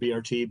placeholder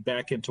BRT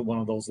back into one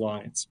of those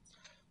lines.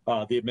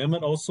 The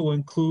amendment also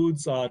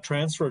includes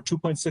transfer of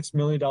 $2.6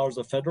 million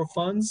of federal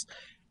funds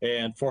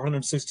and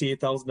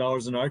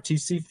 $468,000 in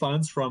RTC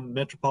funds from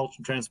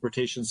Metropolitan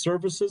Transportation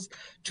Services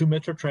to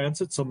Metro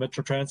Transit, so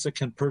Metro Transit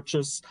can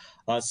purchase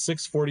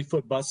 6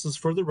 40-foot buses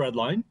for the Red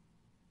Line.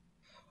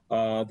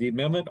 The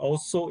amendment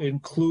also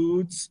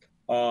includes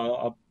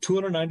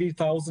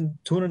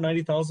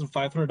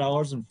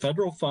 $290,500 in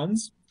federal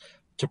funds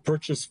to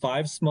purchase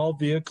 5 small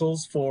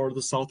vehicles for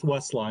the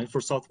Southwest line,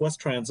 for Southwest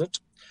Transit.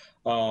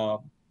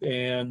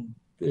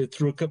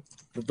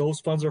 Those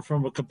funds are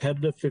from a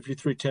competitive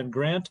 5310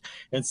 grant,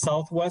 and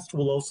Southwest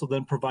will also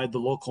then provide the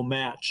local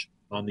match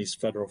on these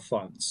federal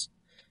funds.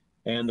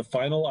 And the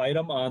final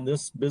item on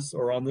this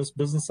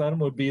business item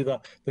would be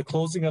the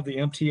closing of the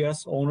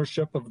MTS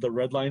ownership of the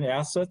Red Line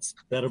assets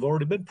that have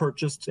already been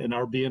purchased and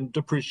are being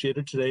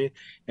depreciated today,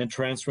 and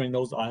transferring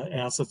those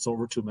assets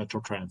over to Metro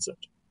Transit.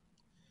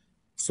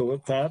 So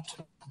with that,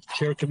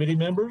 Chair, committee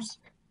members,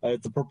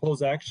 the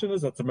proposed action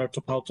is that the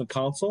Metropolitan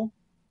Council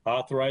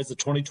authorize the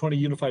 2020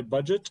 unified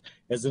budget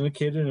as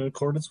indicated in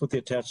accordance with the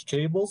attached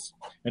tables,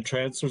 and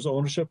transfers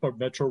ownership of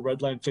Metro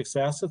Red Line fixed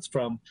assets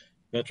from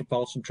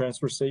Metropolitan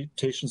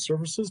Transportation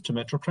Services to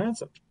Metro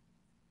Transit.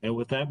 And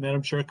with that,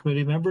 Madam Chair,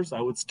 committee members, I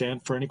would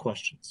stand for any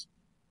questions.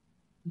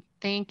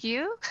 Thank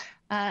you.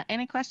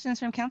 Any questions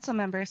from council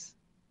members?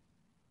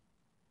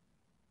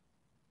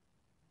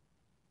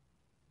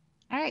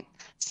 All right,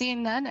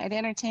 seeing none, I'd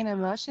entertain a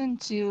motion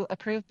to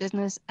approve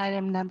business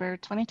item number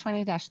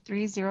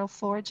 2020-304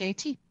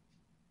 JT.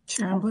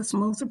 Chambliss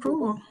moves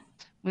approval.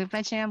 Moved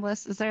by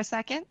Chambliss. Is there a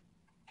second?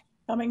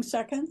 Cummings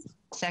second.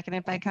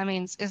 Seconded by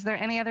Cummings. Is there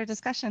any other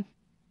discussion?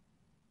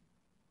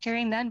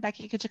 Hearing none,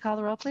 Becky, could you call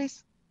the roll,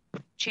 please?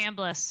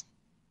 Chambliss.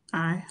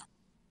 Aye.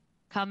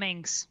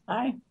 Cummings.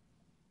 Aye.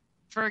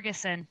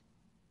 Ferguson.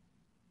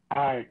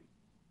 Aye.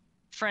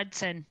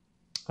 Fredson.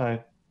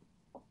 Aye.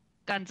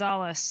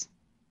 Gonzalez.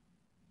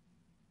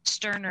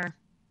 Sterner.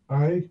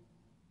 Aye.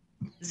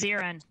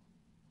 Zirin.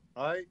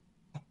 Aye.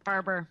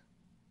 Barber.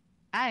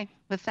 Aye.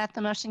 With that,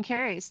 the motion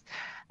carries.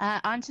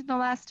 On to the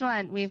last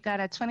one. We've got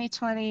a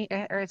 2020,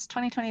 or it's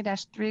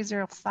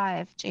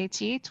 2020-305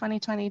 JT,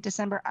 2020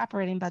 December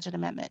operating budget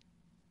amendment.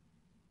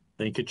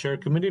 Thank you, Chair,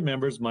 committee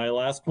members. My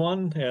last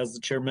one, as the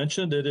Chair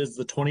mentioned, it is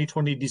the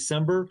 2020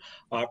 December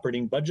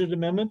operating budget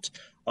amendment.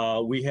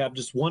 We have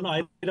just one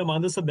item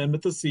on this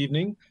amendment this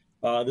evening.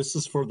 This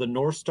is for the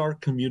North Star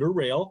commuter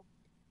rail.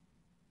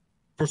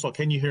 First of all,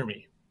 can you hear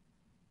me?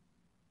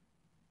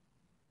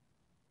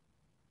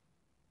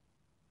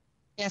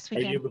 Yes,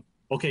 we can.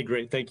 Okay,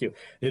 great. Thank you.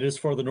 It is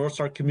for the North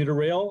Star commuter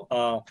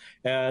rail.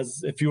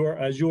 As you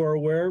are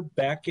aware,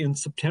 back in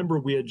September,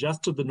 we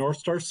adjusted the North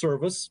Star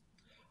service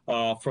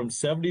from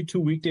 72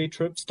 weekday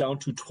trips down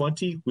to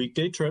 20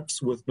 weekday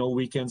trips with no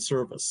weekend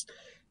service.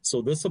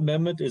 So this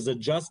amendment is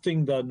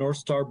adjusting the North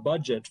Star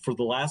budget for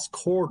the last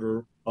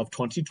quarter of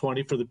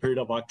 2020 for the period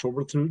of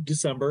October through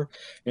December,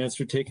 and it's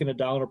taking it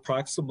down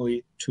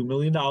approximately $2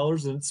 million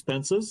in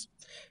expenses.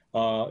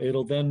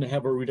 It'll then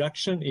have a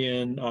reduction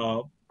in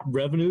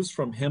revenues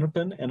from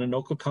Hennepin and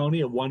Anoka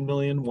County of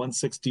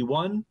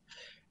 $1,161,000,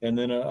 and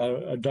then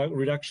a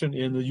reduction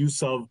in the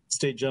use of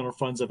state general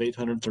funds of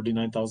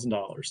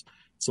 $839,000.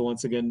 So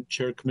once again,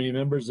 Chair, committee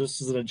members, this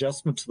is an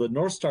adjustment to the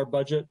North Star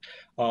budget,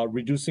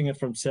 reducing it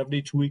from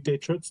 72 weekday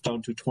trips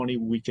down to 20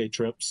 weekday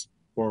trips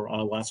for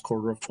last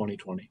quarter of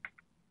 2020.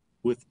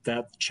 With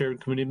that, Chair and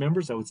committee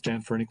members, I would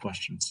stand for any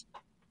questions.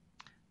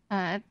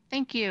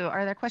 Thank you.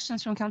 Are there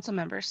questions from council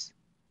members?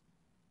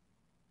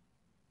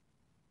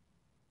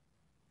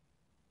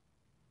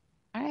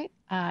 All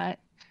right.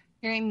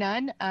 Hearing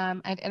none,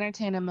 I'd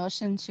entertain a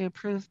motion to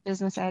approve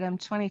business item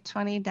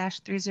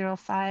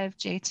 2020-305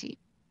 JT.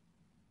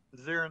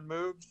 Zirin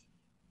moves.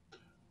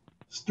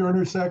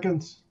 Sterner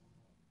seconds.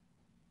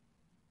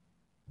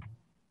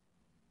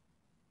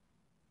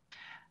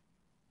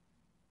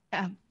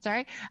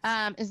 Sorry.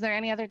 Is there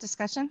any other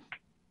discussion?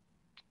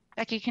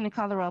 Becky, can you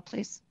call the roll,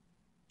 please?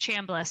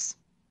 Chambliss.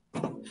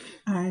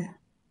 Aye.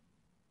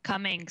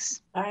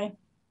 Cummings. Aye.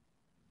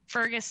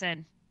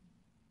 Ferguson.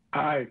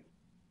 Aye.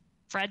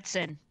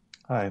 Fredson.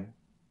 Aye.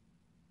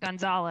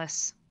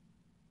 Gonzalez.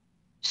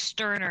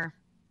 Sterner.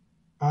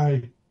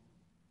 Aye.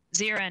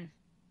 Zirin.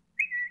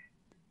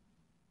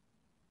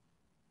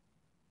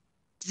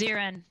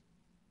 Zirin.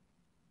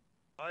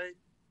 Aye.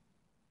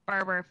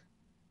 Barber.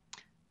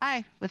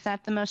 Aye. With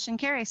that, the motion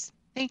carries.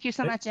 Thank you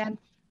so much, Ed.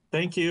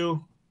 Thank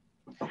you.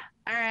 All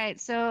right.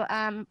 So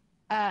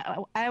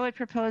I would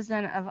propose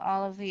then of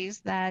all of these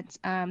that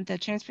the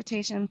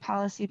transportation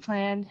policy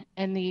plan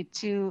and the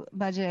 2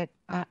 budget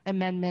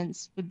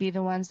amendments would be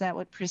the ones that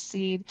would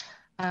precede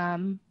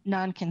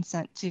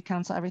non-consent to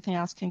council. Everything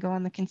else can go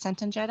on the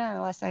consent agenda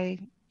unless I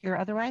hear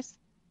otherwise.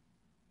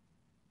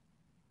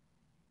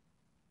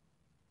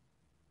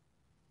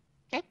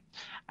 Okay.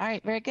 All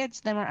right. Very good.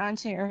 So then we're on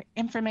to your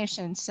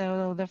information.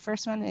 So the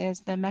first one is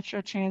the Metro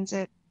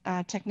Transit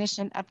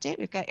technician update.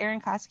 We've got Aaron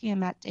Koski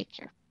and Matt Dake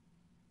here.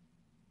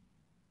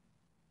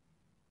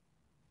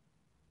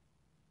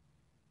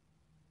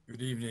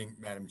 Good evening,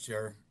 Madam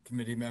Chair,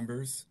 committee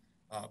members.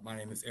 My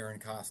name is Aaron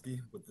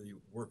Koski with the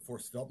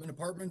Workforce Development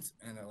Department,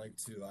 and I'd like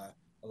to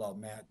allow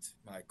Matt,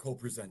 my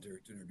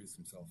co-presenter, to introduce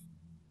himself.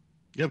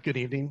 Yep, good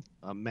evening.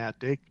 I'm Matt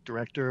Dake,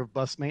 Director of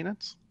Bus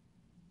Maintenance.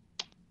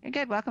 You're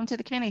good. Welcome to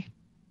the committee.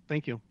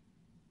 Thank you.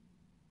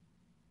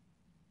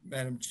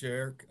 Madam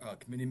Chair,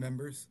 committee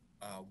members,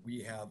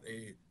 we have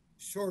a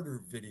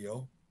shorter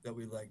video that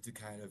we'd like to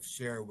kind of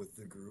share with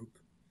the group,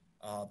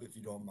 if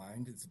you don't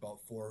mind. It's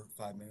about 4 or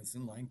 5 minutes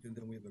in length, and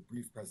then we have a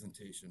brief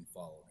presentation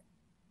following.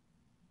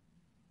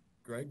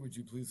 Greg, would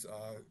you please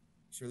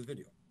share the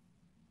video?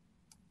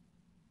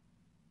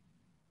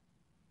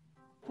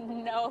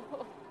 No,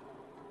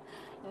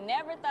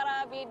 never thought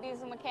I'd be a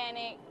diesel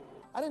mechanic.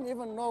 I didn't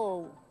even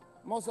know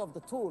most of the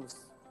tools.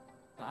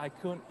 I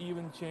couldn't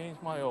even change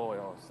my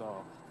oil,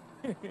 so.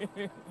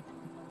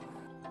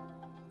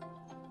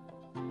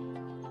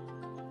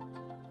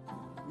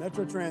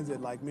 Metro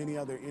Transit, like many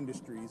other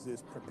industries,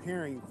 is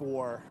preparing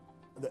for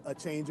a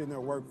change in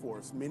their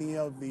workforce. Many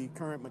of the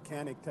current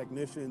mechanic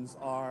technicians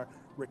are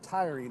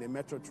retiring, and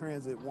Metro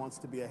Transit wants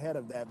to be ahead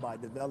of that by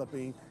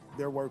developing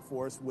their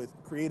workforce with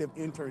creative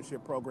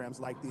internship programs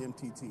like the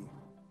MTT.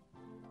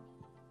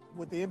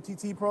 With the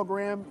MTT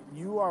program,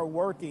 you are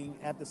working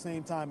at the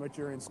same time that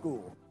you're in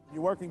school.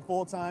 You're working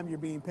full-time, you're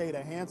being paid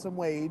a handsome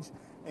wage,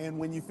 and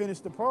when you finish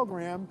the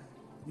program,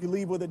 you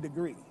leave with a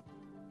degree.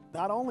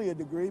 Not only a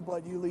degree,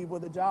 but you leave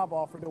with a job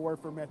offer to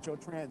work for Metro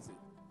Transit.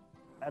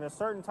 At a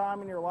certain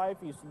time in your life,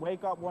 you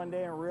wake up one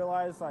day and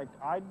realize, like,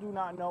 I do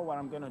not know what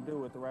I'm going to do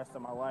with the rest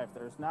of my life.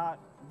 There's not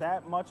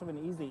that much of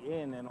an easy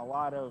in a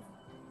lot of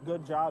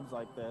good jobs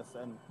like this,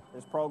 and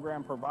this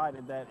program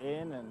provided that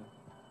in and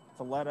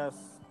to let us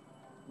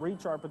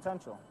reach our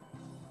potential.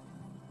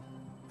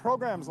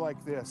 Programs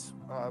like this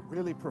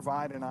really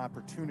provide an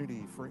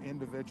opportunity for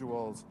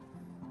individuals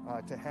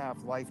to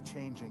have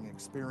life-changing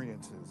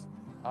experiences.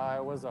 I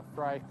was a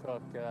fry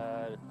cook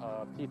at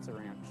a pizza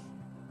ranch.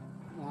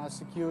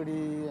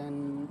 Security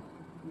and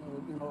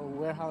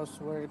warehouse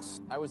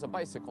works. I was a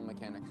bicycle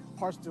mechanic.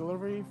 Parts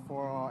delivery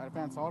for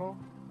Advanced Auto.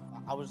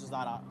 I was just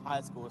out of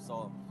high school,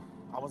 so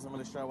I wasn't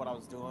really sure what I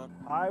was doing.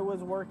 I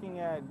was working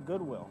at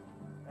Goodwill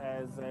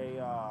as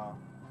a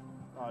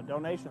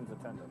donations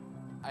attendant.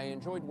 I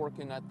enjoyed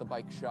working at the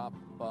bike shop,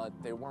 but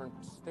they weren't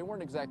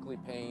exactly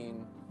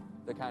paying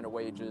the kind of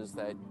wages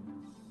that,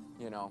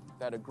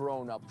 that a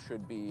grown-up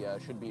should be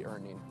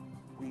earning.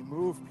 We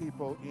move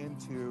people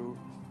into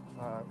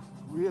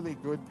really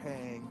good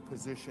paying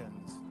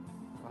positions,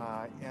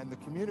 and the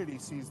community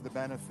sees the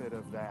benefit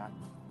of that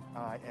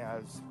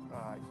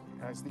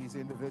as these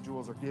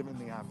individuals are given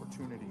the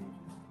opportunity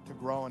to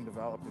grow and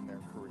develop in their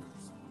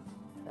careers.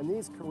 And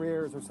these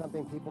careers are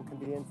something people can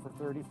be in for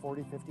 30,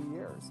 40, 50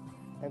 years.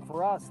 And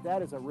for us,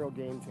 that is a real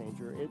game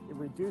changer. It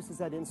reduces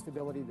that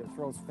instability that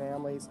throws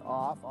families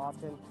off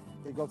often.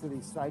 They go through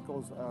these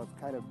cycles of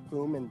kind of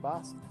boom and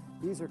bust.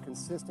 These are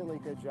consistently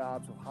good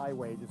jobs with high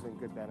wages and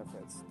good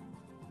benefits.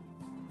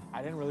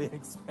 I didn't really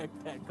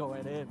expect that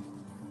going in.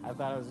 I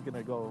thought I was going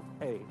to go,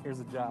 hey, here's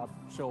a job,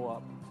 show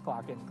up,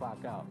 clock in,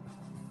 clock out.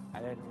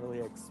 I didn't really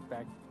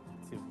expect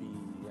to be,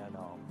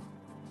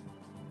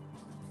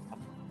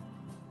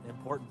 an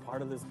important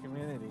part of this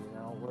community.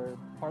 We're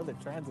part of the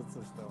transit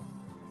system.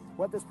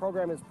 What this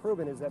program has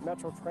proven is that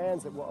Metro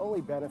Transit will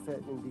only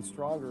benefit and be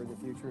stronger in the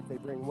future if they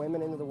bring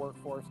women into the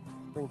workforce,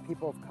 bring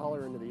people of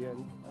color into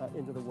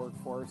the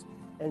workforce,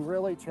 and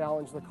really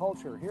challenge the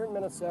culture. Here in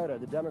Minnesota,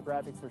 the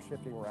demographics are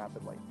shifting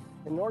rapidly.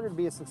 In order to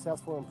be a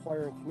successful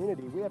employer and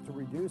community, we have to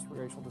reduce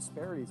racial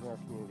disparities in our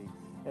community.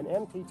 And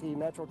MTT,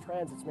 Metro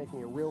Transit's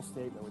making a real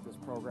statement with this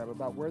program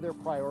about where their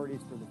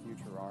priorities for the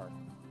future are.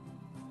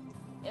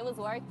 It was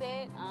worth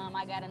it.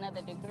 I got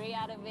another degree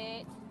out of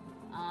it.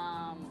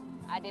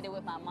 I did it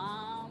with my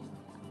mom.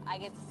 I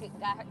got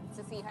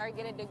to see her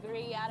get a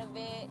degree out of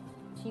it.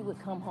 She would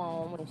come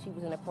home when she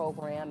was in a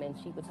program and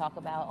she would talk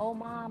about, oh,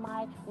 Mom,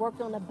 I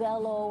worked on a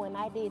bellow and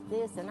I did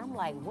this. And I'm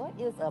like, what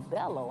is a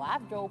bellow?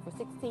 I've drove for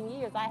 16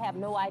 years. I have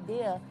no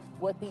idea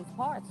what these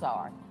parts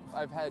are.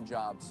 I've had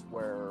jobs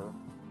where,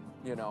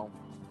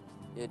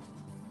 it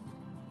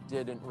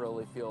didn't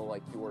really feel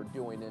like you were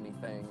doing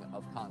anything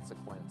of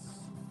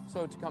consequence.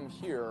 So to come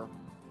here,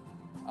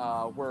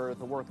 where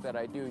the work that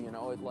I do,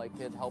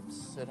 it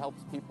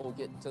helps people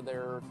get to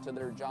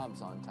their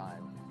jobs on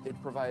time. It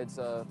provides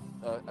a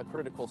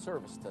critical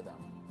service to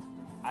them.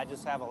 I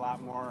just have a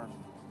lot more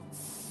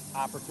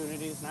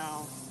opportunities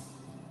now.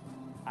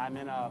 I'm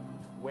in a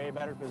way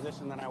better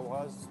position than I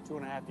was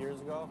 2.5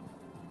 years ago.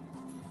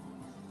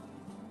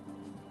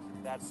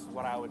 That's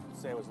what I would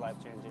say was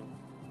life-changing.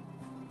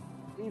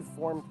 We've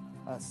formed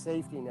a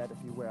safety net,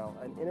 if you will,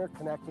 an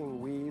interconnecting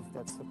weave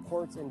that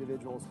supports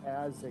individuals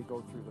as they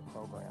go through the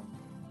program.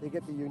 They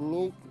get the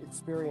unique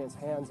experience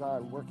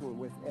hands-on working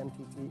with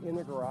MTT in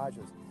their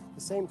garages. At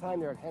the same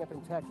time, they're at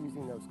Hennepin Tech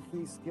using those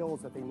key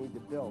skills that they need to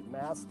build,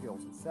 math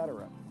skills,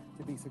 etc.,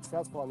 to be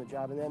successful on the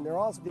job. And then they're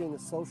also getting the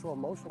social,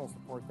 emotional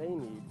support they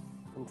need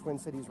from Twin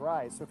Cities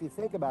Rise. So if you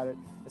think about it,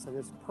 it's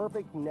this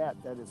perfect net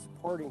that is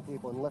supporting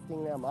people and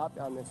lifting them up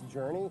on this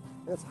journey.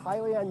 And it's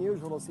highly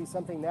unusual to see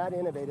something that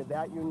innovative,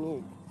 that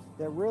unique,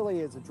 that really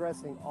is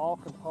addressing all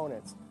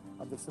components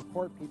of the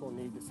support people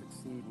need to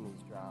succeed in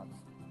these jobs.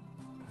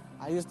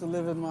 I used to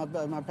live in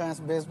my parents'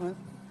 basement.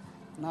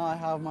 Now I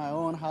have my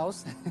own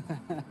house.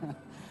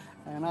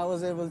 And I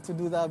was able to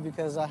do that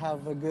because I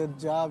have a good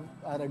job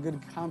at a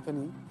good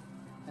company,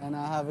 and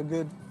I have a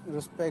good,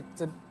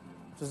 respected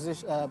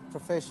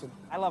profession.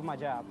 I love my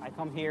job. I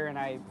come here and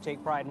I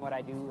take pride in what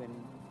I do,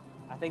 and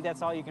I think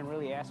that's all you can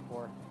really ask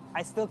for.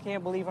 I still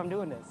can't believe I'm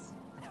doing this.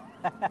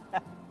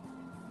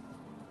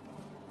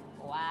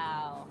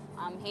 Wow,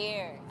 I'm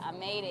here. I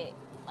made it.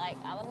 Like,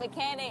 I'm a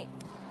mechanic.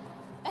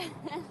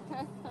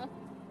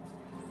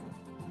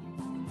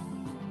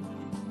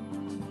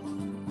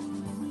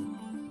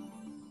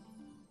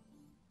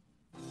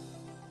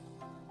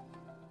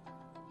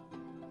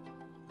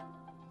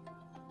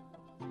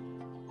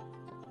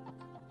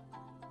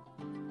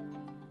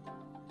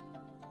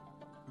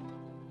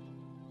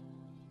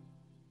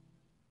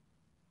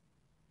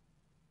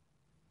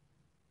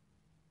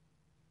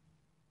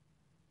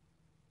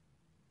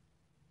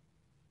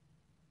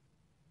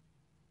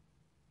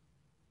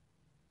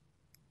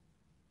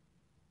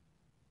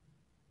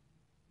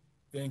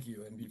 Thank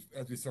you. And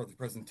as we start the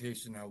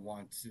presentation, I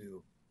want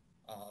to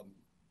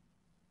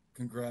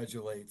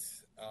congratulate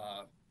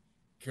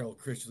Carol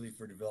Critchley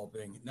for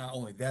developing not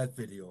only that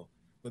video,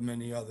 but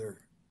many other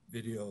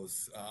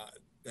videos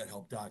that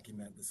help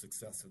document the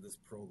success of this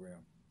program.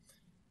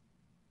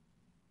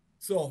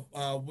 So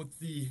with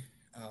the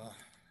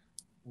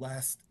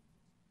last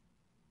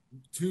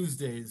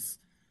Tuesday's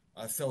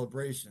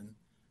celebration,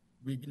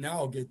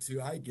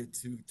 I get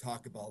to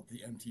talk about the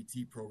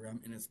MTT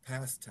program in its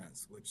past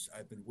tense, which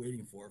I've been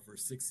waiting for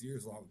 6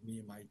 years along with me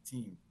and my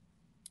team.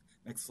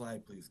 Next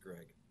slide, please,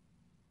 Greg.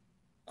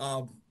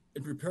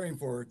 In preparing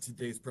for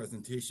today's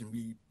presentation,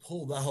 we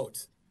pulled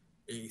out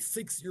a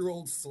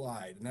 6-year-old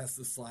slide, and that's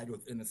the slide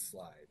within a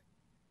slide.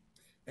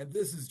 And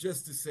this is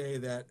just to say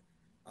that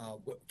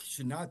what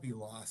should not be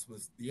lost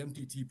was the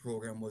MTT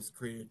program was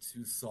created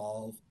to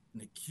solve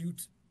an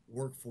acute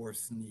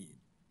workforce need,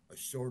 a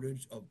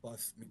shortage of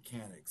bus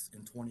mechanics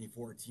in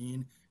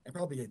 2014, and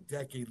probably a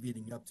decade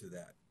leading up to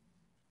that.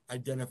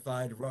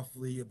 Identified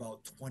roughly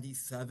about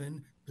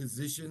 27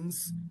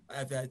 positions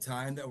at that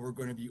time that were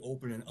going to be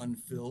open and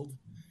unfilled,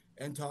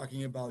 and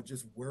talking about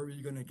just where are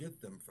you going to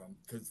get them from,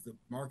 because the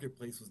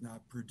marketplace was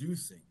not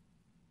producing.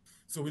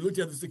 So we looked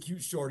at this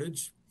acute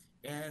shortage,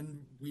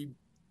 and we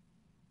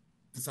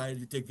decided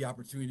to take the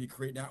opportunity to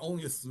create not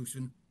only a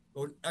solution,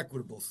 but an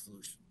equitable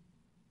solution.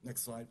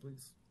 Next slide,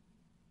 please.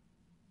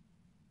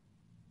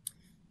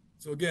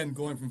 So again,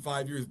 going from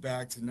 5 years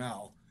back to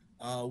now,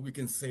 we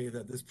can say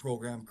that this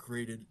program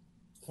created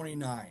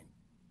 29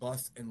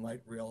 bus and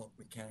light rail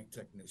mechanic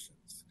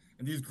technicians.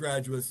 And these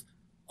graduates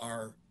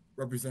are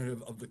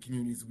representative of the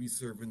communities we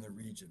serve in the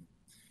region.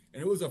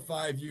 And it was a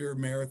 5-year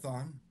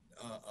marathon,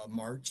 a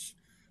march,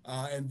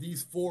 and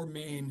these 4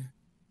 main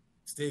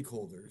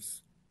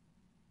stakeholders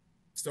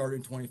started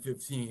in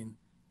 2015,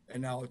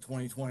 and now in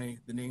 2020,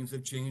 the names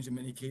have changed in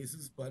many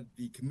cases, but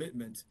the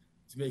commitment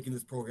to making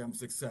this program a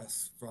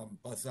success, from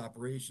bus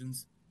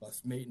operations,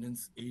 bus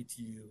maintenance,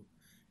 ATU,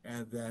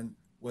 and then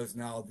was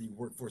now the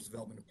Workforce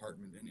Development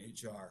Department in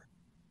HR,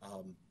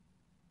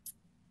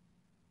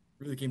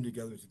 really came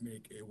together to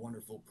make a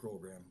wonderful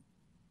program.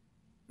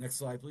 Next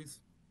slide, please.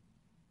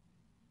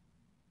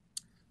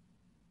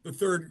 The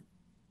third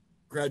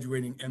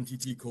graduating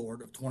MTT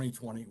cohort of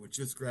 2020, which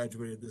just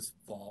graduated this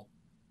fall,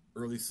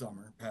 early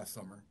summer, past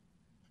summer,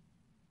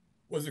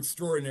 was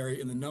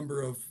extraordinary in the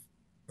number of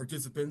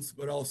participants,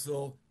 but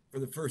also for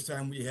the first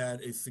time we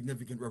had a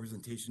significant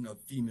representation of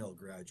female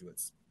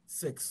graduates.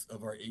 6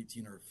 of our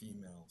 18 are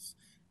females.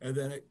 And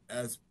then,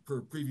 as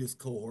per previous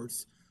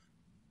cohorts,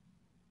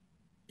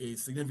 a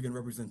significant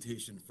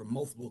representation from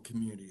multiple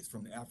communities,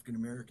 from the African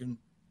American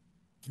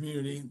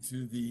community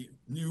to the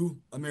new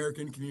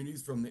American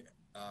communities from the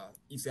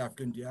East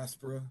African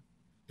diaspora,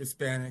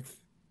 Hispanic,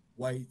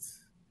 white,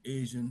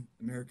 Asian,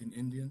 American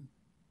Indian.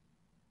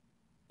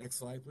 Next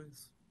slide,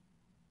 please.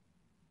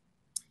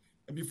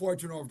 And before I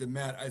turn over to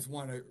Matt, I just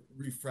want to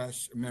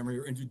refresh memory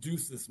or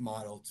introduce this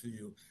model to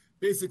you.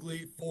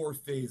 Basically 4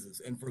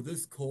 phases. And for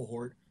this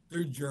cohort,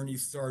 their journey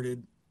started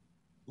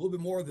a little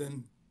bit more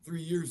than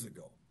 3 years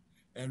ago.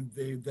 And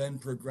they then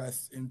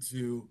progressed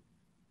into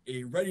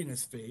a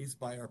readiness phase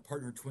by our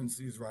partner Twin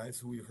Cities Rise,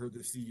 who we heard the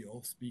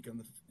CEO speak in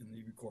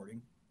the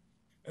recording.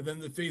 And then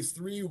the phase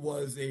 3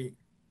 was a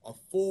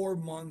 4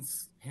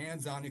 months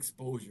hands-on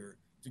exposure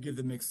to get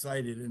them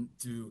excited and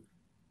to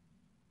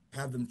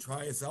have them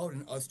try us out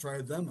and us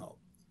try them out.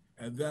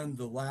 And then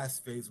the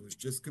last phase was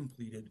just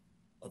completed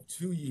of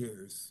 2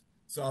 years,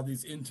 saw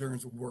these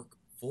interns work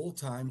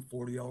full-time,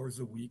 40 hours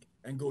a week,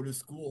 and go to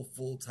school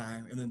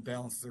full-time and then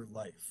balance their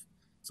life.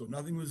 So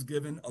nothing was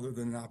given other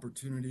than an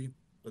opportunity,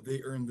 but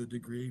they earned the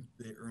degree,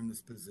 they earned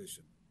this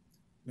position.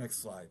 Next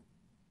slide.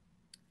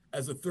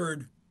 As a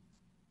third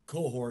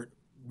cohort,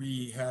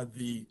 we had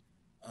the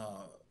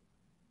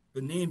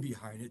name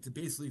behind it to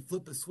basically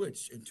flip a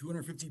switch, and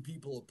 250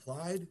 people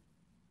applied,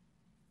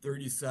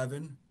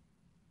 37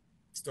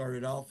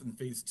 started off in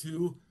phase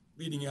 2,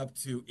 leading up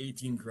to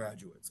 18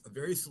 graduates. A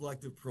very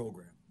selective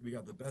program. We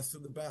got the best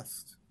of the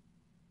best,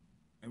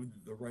 and we did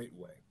it the right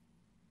way.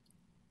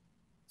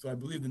 So I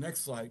believe the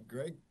next slide,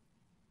 Greg,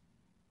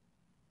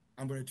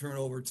 I'm going to turn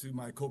over to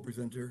my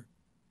co-presenter,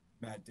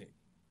 Matt Dake.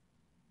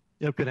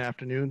 Yep, good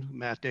afternoon.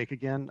 Matt Dake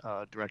again,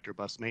 Director of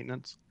Bus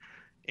Maintenance.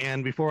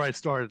 And before I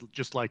start, I'd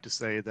just like to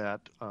say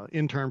that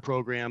intern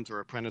programs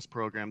or apprentice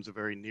programs are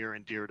very near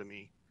and dear to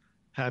me.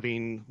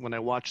 When I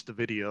watched the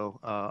video,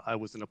 I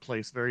was in a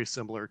place very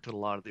similar to a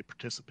lot of the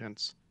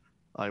participants.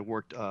 I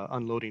worked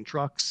unloading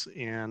trucks,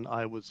 and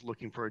I was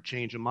looking for a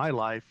change in my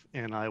life,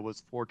 and I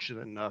was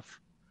fortunate enough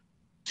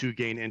to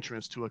gain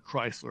entrance to a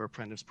Chrysler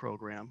apprentice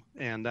program.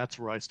 And that's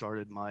where I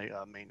started my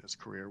maintenance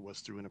career,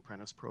 was through an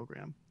apprentice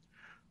program.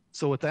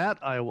 So with that,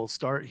 I will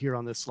start here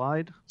on this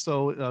slide.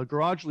 So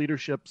garage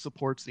leadership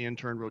supports the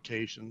intern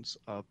rotations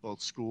of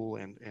both school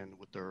and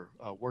with their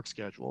work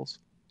schedules.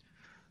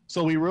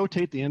 So we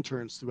rotate the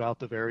interns throughout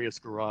the various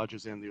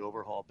garages in the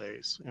overhaul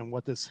base. And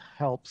what this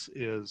helps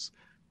is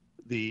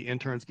the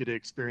interns get to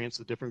experience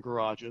the different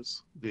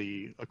garages,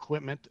 the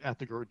equipment at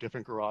the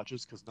different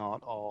garages, because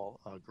not all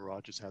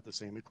garages have the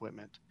same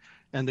equipment.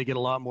 And they get a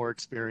lot more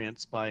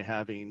experience by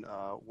having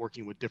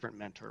working with different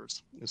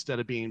mentors. Instead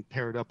of being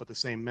paired up with the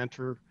same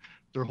mentor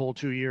their whole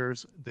 2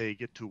 years, they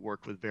get to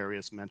work with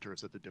various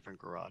mentors at the different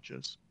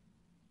garages.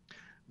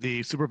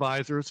 The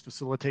supervisors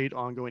facilitate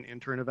ongoing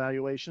intern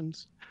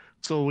evaluations.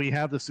 So we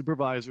have the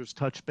supervisors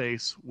touch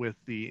base with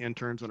the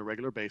interns on a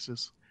regular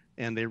basis,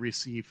 and they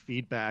receive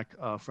feedback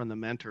from the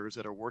mentors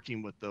that are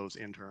working with those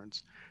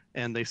interns.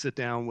 And they sit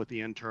down with the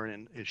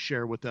intern and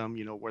share with them,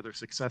 where their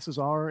successes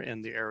are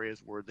and the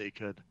areas where they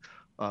could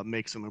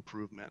make some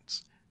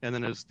improvements. And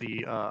then as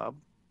the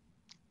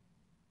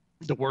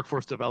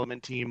workforce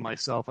development team,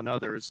 myself and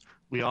others,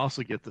 we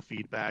also get the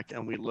feedback,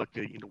 and we look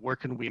at, where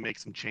can we make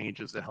some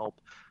changes to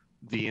help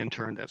the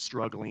intern that's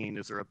struggling?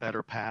 Is there a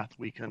better path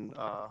we can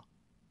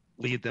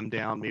lead them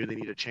down? Maybe they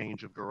need a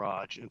change of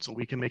garage. And so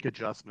we can make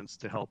adjustments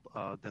to help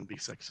them be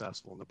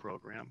successful in the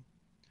program.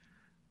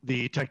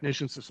 The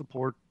technicians to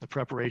support the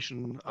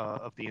preparation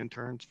of the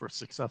interns for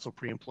successful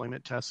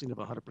pre-employment testing of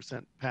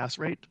 100% pass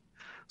rate.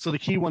 So the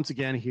key once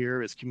again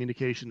here is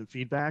communication and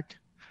feedback.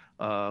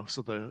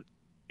 So the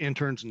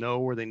interns know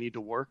where they need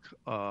to work,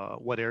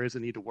 what areas they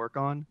need to work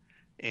on.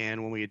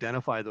 And when we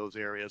identify those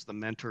areas, the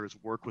mentors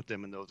work with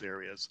them in those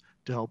areas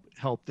to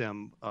help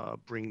them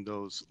bring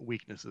those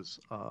weaknesses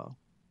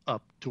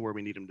up to where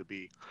we need them to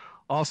be.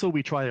 Also,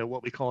 we try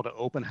what we call an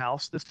open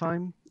house this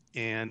time,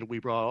 and we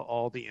brought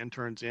all the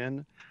interns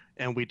in,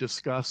 and we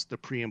discussed the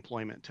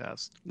pre-employment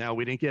test. Now,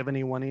 we didn't give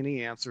anyone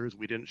any answers.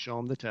 We didn't show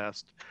them the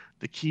test.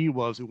 The key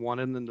was we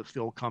wanted them to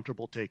feel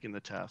comfortable taking the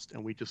test,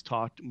 and we just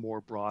talked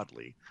more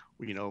broadly,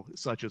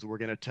 such as we're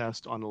going to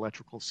test on the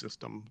electrical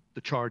system,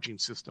 the charging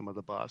system of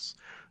the bus,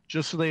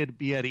 just so they'd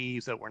be at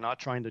ease that we're not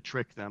trying to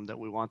trick them, that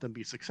we want them to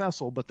be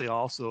successful, but they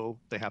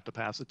have to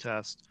pass a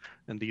test,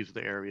 and these are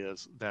the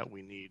areas that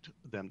we need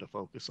them to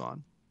focus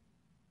on.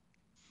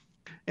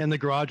 And the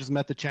garage has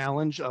met the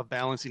challenge of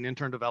balancing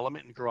intern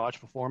development and garage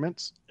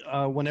performance.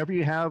 Whenever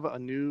you have a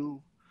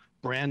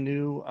brand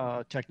new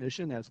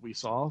technician, as we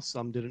saw,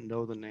 some didn't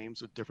know the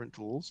names of different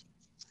tools.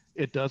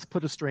 It does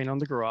put a strain on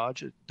the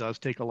garage. It does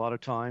take a lot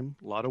of time,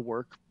 a lot of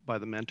work by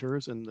the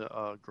mentors and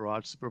the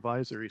garage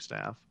supervisory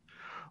staff.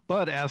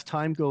 But as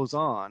time goes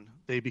on,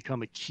 they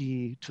become a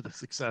key to the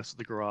success of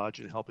the garage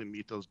and helping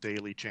meet those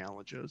daily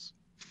challenges.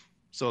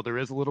 So there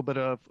is a little bit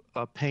of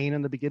pain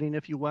in the beginning,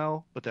 if you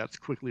will, but that's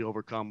quickly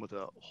overcome with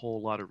a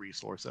whole lot of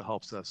resource that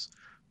helps us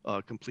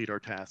complete our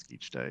task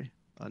each day.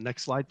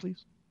 Next slide,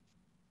 please.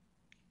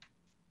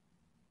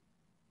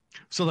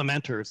 So the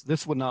mentors,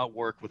 this would not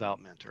work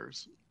without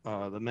mentors.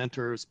 The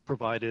mentors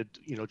provided,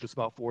 just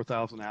about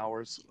 4,000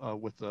 hours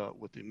with the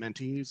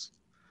mentees.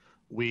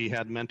 We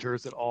had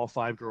mentors at all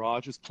 5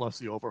 garages plus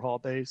the overhaul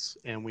base,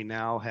 and we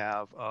now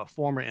have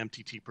former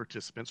MTT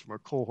participants from our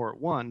cohort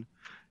 1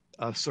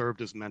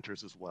 served as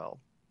mentors as well.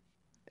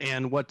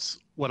 And what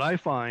I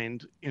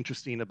find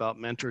interesting about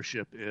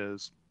mentorship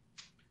is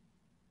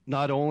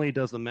not only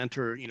does the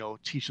mentor,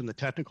 teach them the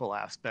technical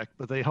aspect,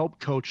 but they help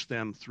coach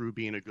them through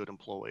being a good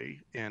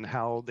employee and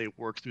how they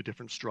work through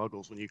different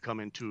struggles when you come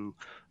into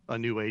a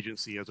new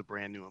agency as a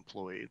brand new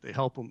employee. They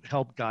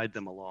help guide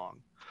them along.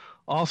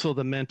 Also,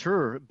 the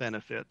mentor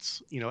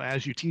benefits,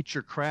 as you teach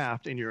your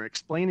craft and you're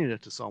explaining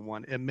it to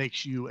someone, it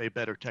makes you a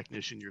better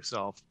technician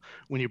yourself.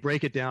 When you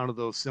break it down to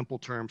those simple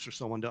terms for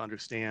someone to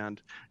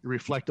understand, you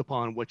reflect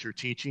upon what you're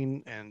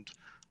teaching and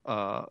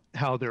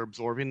how they're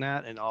absorbing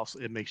that, and also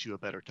it makes you a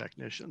better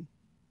technician.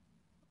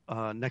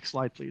 Next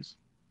slide, please.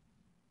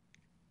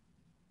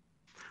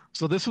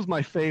 So this was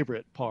my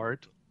favorite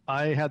part.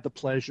 I had the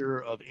pleasure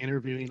of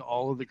interviewing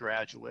all of the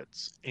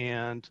graduates,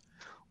 and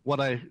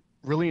what I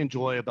really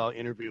enjoy about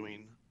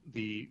interviewing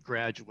the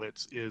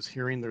graduates is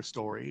hearing their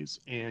stories,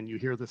 and you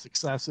hear the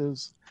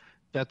successes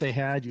that they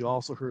had. You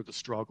also hear the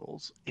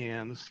struggles,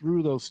 and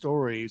through those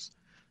stories,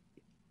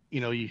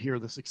 you hear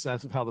the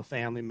success of how the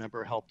family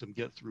member helped them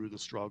get through the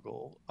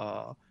struggle,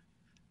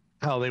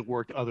 how they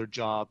worked other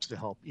jobs to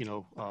help,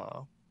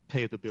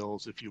 pay the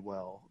bills, if you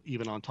will,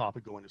 even on top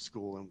of going to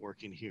school and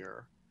working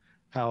here,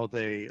 how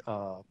they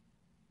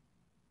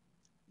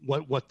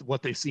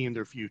what they see in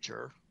their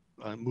future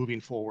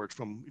moving forward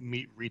from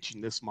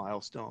reaching this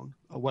milestone.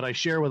 What I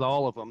share with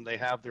all of them, they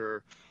have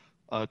their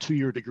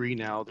 2-year degree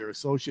now, their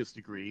associate's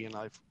degree, and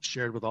I've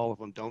shared with all of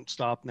them, don't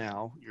stop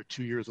now. You're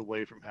 2 years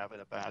away from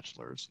having a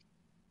bachelor's.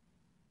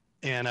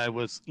 And I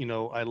was,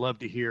 I love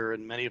to hear,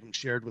 and many of them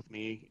shared with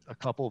me, a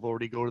couple have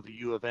already go to the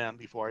U of M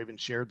before I even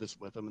shared this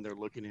with them, and they're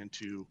looking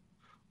into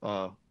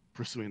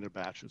pursuing their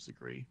bachelor's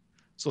degree.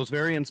 So it's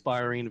very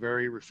inspiring,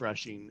 very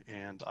refreshing,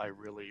 and I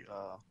really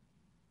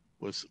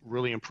was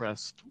really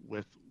impressed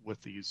with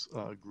these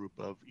group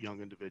of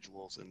young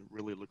individuals, and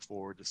really look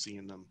forward to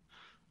seeing them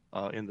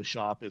in the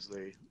shop as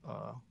they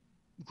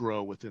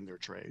grow within their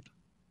trade.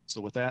 So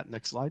with that,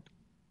 next slide.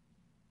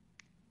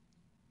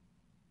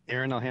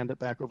 Aaron, I'll hand it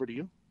back over to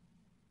you.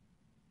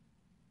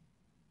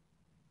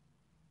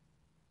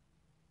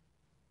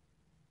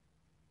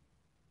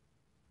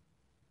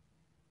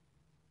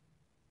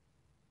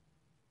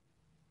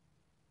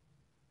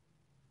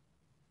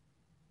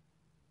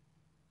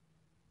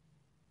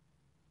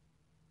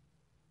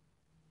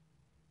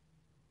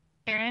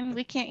 Aaron,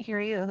 we can't hear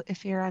you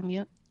if you're on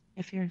mute.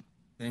 Thank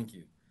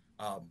you.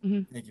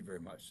 Thank you very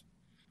much.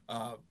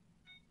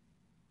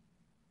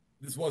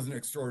 This was an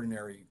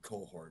extraordinary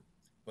cohort,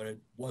 but it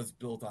was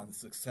built on the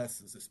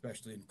successes,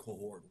 especially in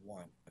cohort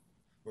 1,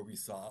 where we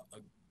saw a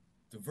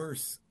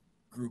diverse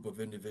group of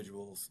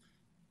individuals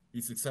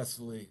be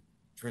successfully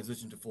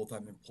transitioned to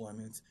full-time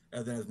employment,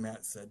 and then, as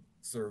Matt said,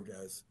 served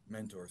as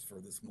mentors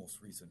for this most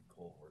recent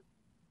cohort.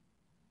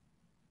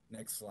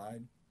 Next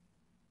slide.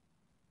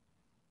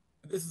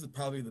 This is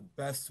probably the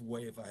best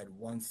way, if I had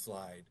one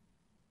slide,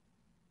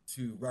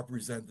 to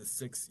represent the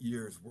 6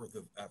 years worth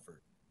of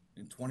effort.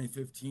 In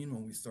 2015,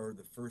 when we started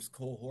the first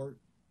cohort,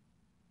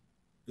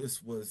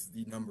 this was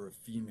the number of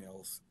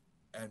females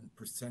and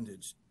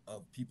percentage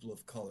of people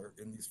of color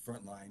in these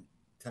frontline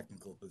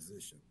technical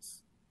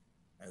positions.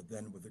 And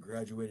then with the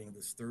graduating of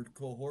this third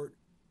cohort,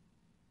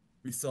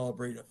 we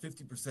celebrate a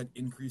 50%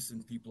 increase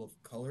in people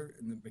of color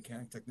in the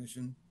mechanic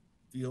technician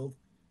field,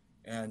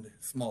 and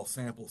small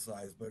sample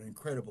size, but an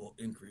incredible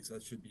increase.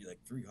 That should be like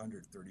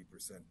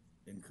 330%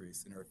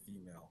 increase in our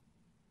female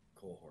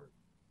cohort.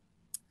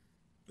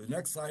 The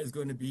next slide is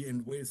going to be,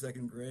 and wait a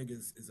second, Greg,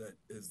 is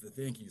the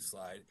thank you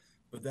slide,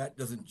 but that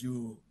doesn't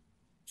do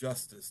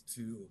justice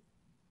to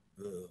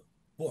the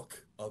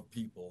book of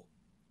people,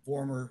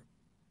 former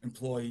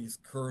employees,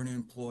 current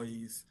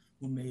employees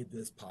who made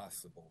this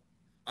possible.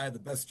 I have the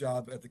best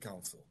job at the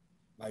council.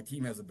 My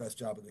team has the best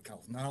job at the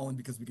council, not only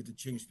because we get to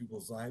change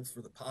people's lives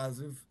for the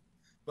positive,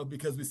 but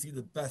because we see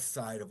the best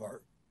side of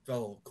our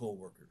fellow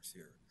co-workers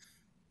here.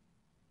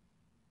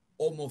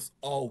 Almost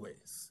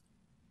always,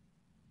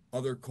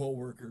 other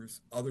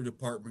co-workers, other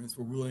departments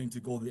were willing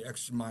to go the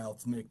extra mile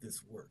to make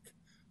this work.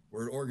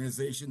 We're an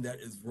organization that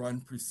is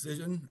run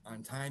precision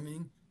on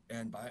timing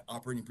and by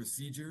operating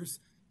procedures,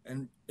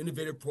 and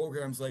innovative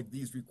programs like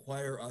these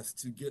require us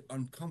to get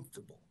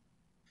uncomfortable.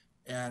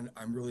 And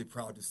I'm really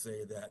proud to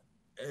say that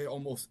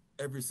almost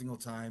every single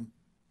time,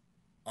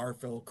 our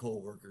fellow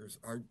co-workers,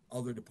 our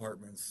other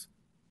departments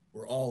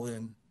were all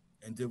in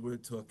and did what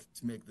it took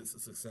to make this a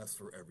success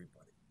for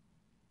everybody.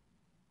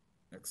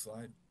 Next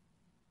slide.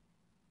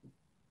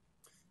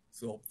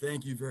 So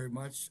thank you very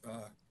much,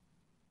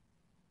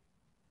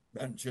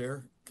 Madam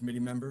Chair, committee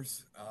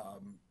members.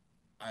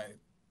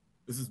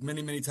 This is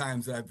many, many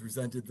times that I've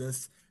presented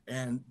this,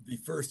 and the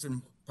first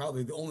and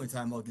probably the only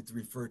time I'll get to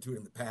refer to it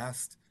in the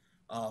past.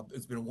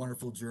 It's been a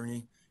wonderful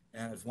journey,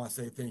 and I just want to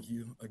say thank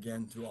you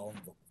again to all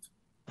involved.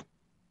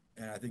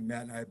 And I think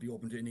Matt and I would be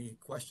open to any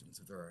questions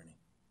if there are any.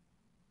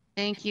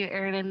 Thank you,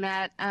 Aaron and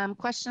Matt.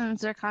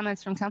 Questions or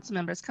comments from council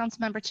members?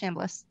 Councilmember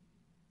Chambliss.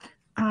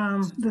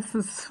 This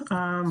is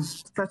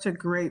such a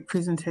great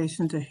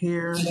presentation to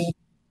hear.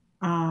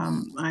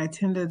 I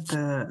attended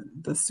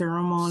the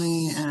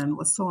ceremony and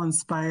was so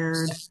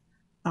inspired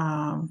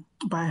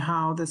by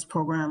how this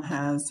program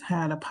has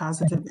had a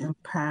positive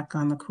impact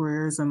on the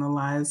careers and the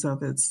lives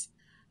of its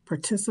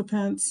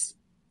participants.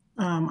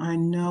 I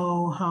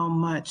know how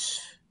much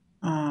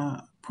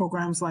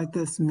programs like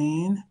this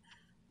mean.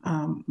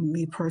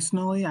 Me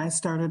personally, I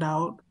started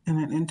out in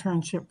an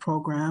internship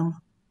program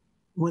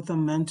with a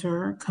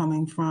mentor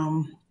coming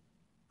from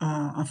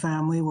a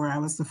family where I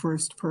was the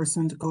first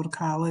person to go to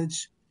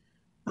college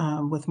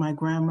with my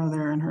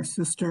grandmother and her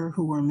sister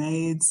who were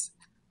maids.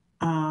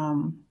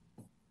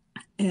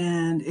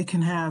 And it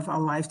can have a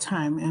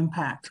lifetime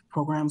impact,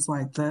 programs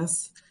like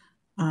this.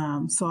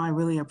 So I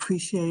really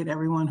appreciate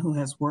everyone who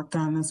has worked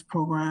on this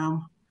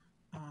program.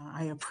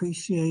 I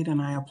appreciate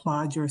and I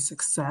applaud your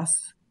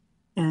success,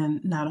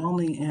 and not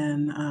only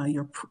in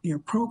your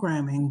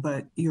programming,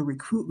 but your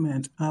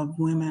recruitment of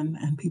women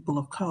and people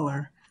of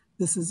color.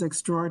 This is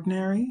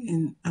extraordinary,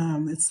 and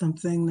it's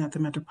something that the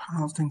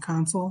Metropolitan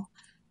Council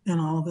and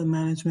all of the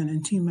management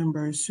and team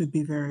members should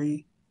be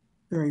very,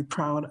 very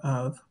proud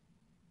of.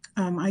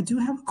 I do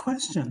have a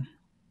question.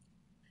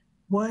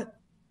 What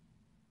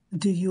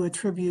do you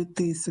attribute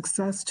the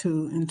success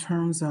to in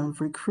terms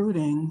of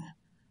recruiting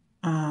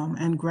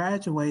and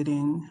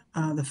graduating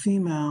the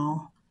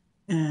female?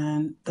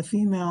 And the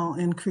female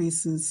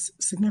increase is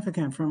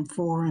significant from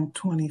 4 in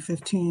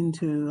 2015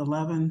 to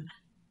 11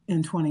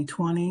 in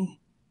 2020.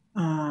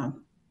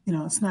 You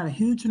know, it's not a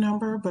huge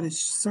number, but it's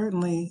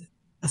certainly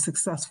a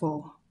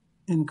successful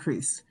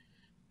increase.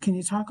 Can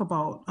you talk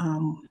about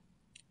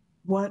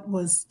what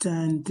was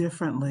done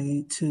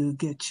differently to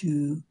get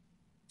you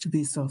to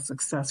be so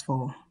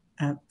successful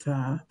at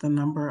the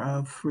number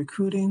of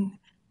recruiting,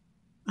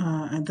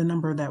 and the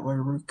number that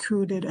were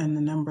recruited and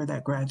the number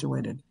that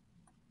graduated?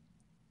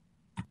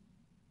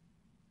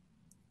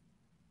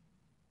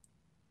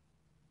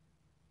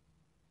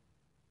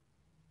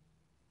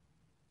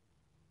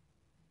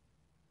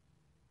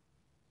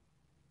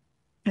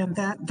 And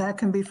that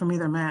can be from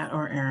either Matt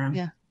or Aaron.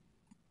 Yeah.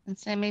 And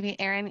so maybe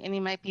Aaron, and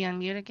you might be on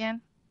mute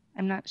again.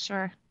 I'm not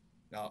sure.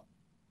 No,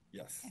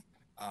 yes.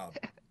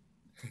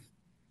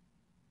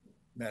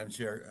 Madam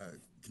Chair,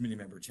 Committee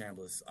Member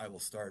Chambliss, I will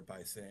start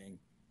by saying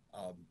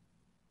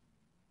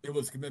it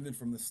was a commitment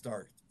from the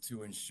start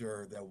to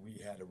ensure that we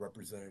had a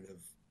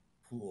representative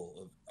pool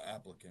of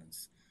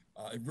applicants.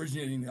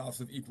 Originating the Office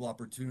of Equal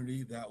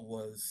Opportunity, that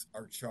was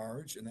our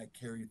charge, and that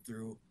carried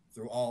through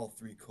all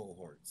 3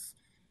 cohorts.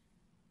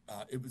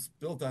 It was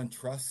built on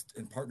trust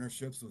and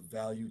partnerships with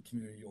valued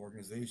community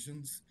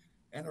organizations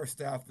and our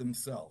staff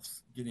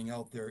themselves, getting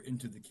out there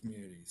into the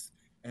communities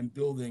and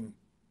building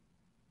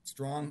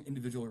strong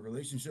individual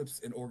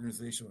relationships and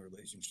organizational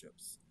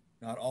relationships.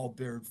 Not all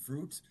bared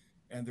fruit,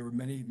 and there were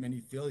many, many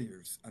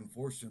failures,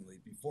 unfortunately,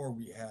 before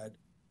we had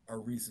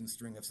our recent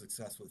string of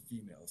success with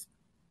females.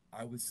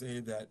 I would say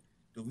that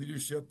the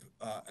leadership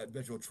at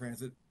Metro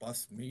Transit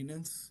bus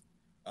maintenance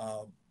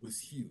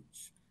was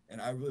huge. And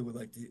I really would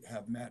like to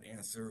have Matt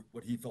answer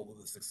what he felt was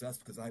a success,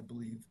 because I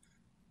believe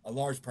a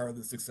large part of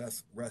the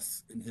success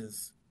rests in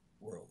his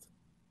world.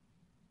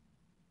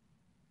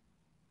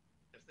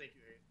 Yes, thank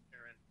you,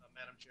 Aaron.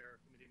 Madam Chair,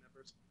 committee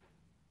members.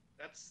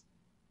 That's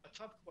a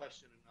tough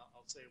question, and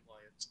I'll say why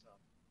it's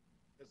tough.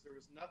 Because there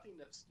was nothing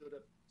that stood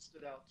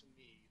out to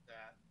me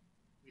that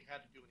we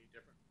had to do any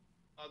different,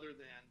 other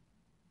than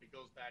it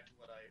goes back to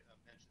what I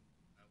mentioned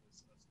when I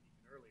was speaking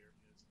earlier,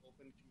 is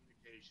open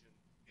communication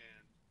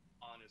and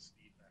honest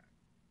feedback.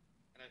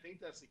 And I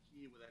think that's the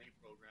key with any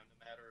program, no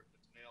matter if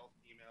it's male,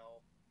 female,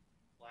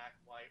 black,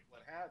 white,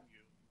 what have you.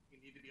 You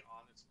need to be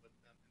honest with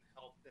them and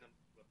help them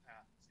to a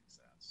path of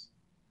success.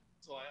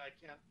 So I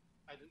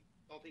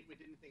don't think we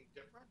did anything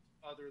different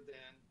other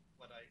than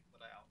what I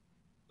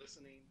outlined,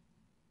 listening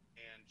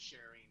and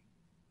sharing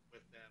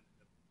with them,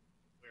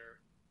 where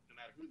no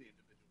matter who the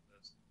individual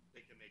is,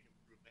 they can make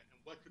improvement.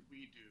 And what could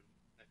we do?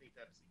 And I think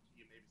that's the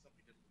key. Maybe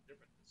something we did a little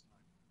different this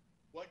time.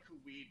 What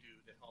could we do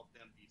to help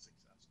them be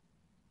successful?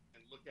 And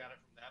look at it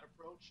from that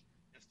approach.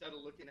 Instead of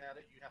looking at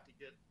it, you have to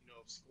get,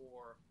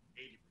 score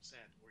 80%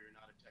 or you're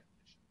not a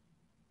technician.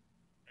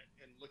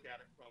 And look at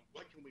it from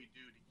what can we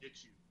do to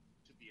get you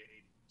to be at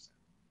 80%?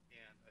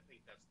 And I think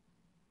that's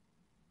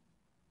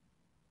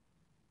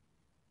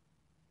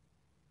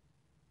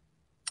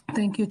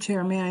Thank you,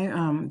 Chair. May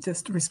I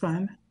just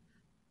respond?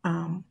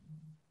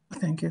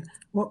 Thank you.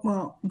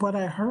 What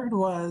I heard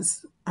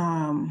was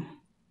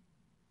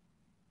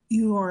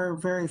you are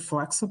very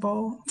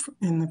flexible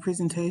in the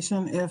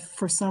presentation. If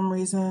for some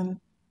reason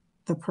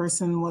the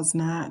person was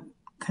not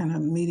kind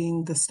of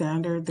meeting the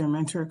standard, their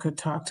mentor could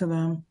talk to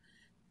them.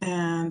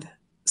 And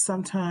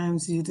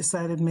sometimes you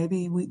decided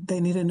maybe they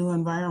need a new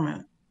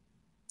environment.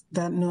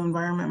 That new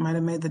environment might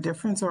have made the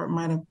difference, or it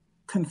might have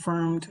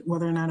confirmed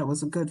whether or not it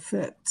was a good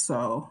fit.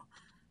 So,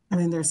 I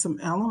mean, there's some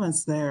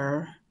elements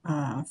there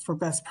for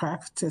best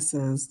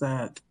practices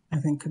that I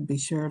think could be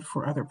shared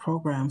for other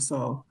programs.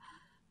 So,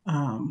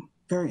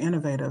 very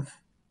innovative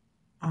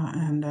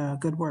and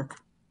good work.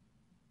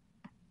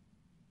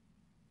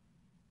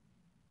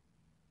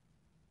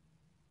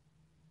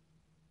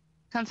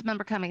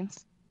 Councilmember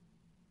Cummings.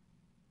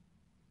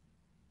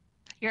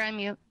 You're on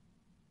mute.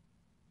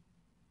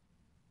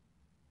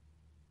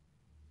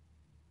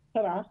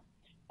 Ta-da.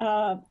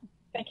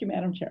 Thank you,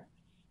 Madam Chair.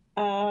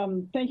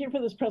 Thank you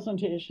for this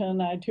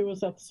presentation. I too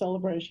was at the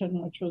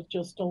celebration, which was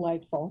just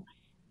delightful.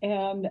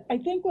 And I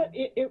think what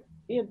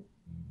it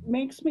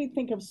makes me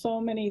think of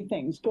so many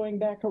things, going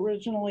back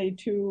originally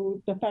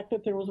to the fact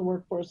that there was a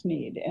workforce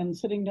need and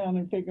sitting down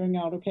and figuring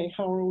out, okay,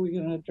 how are we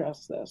going to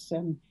address this?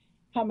 And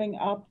coming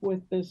up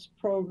with this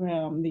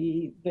program,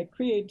 the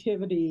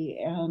creativity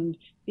and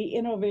the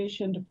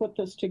innovation to put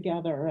this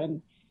together.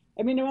 And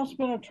I mean, it must have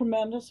been a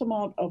tremendous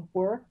amount of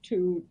work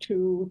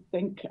to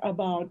think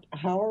about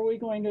how are we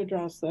going to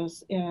address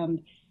this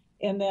and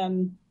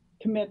then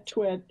commit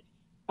to it.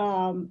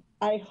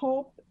 I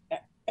hope,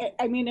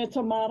 I mean, it's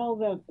a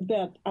model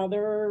that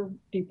other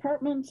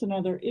departments and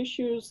other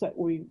issues that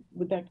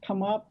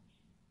come up,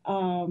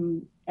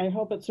 I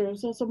hope it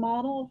serves as a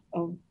model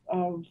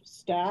of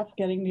staff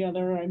getting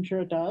together. I'm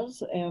sure it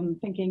does, and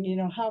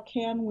thinking, how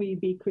can we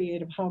be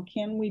creative? How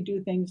can we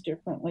do things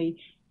differently?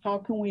 How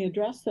can we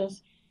address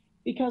this?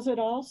 because it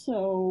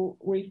also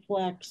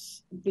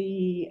reflects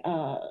the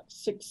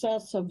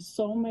success of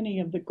so many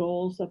of the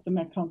goals that the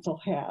Met Council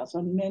has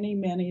on many,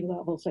 many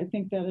levels. I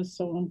think that is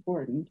so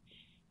important.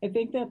 I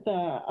think that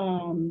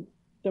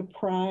the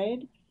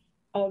pride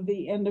of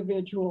the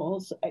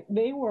individuals,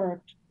 they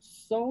worked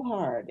so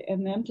hard,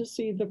 and then to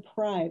see the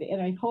pride,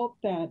 and I hope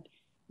that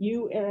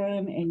you,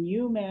 Aaron, and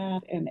you,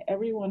 Matt, and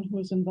everyone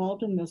who's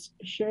involved in this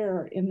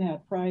share in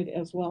that pride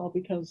as well,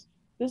 because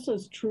this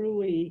is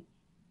truly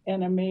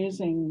an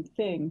amazing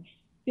thing.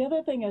 The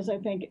other thing is, I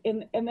think,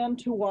 and then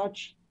to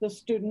watch the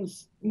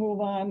students move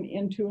on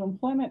into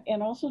employment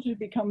and also to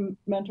become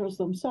mentors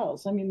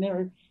themselves. I mean,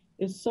 there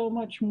is so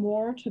much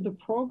more to the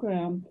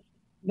program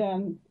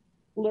than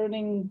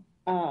learning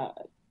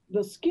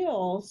the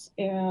skills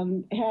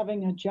and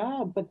having a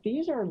job, but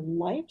these are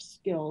life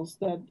skills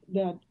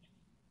that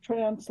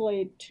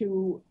translate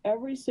to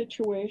every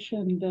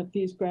situation that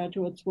these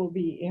graduates will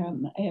be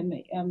in,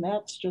 and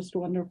that's just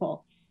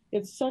wonderful.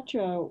 It's such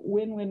a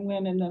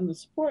win-win-win, and then the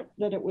support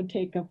that it would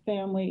take of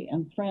family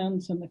and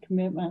friends and the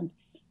commitment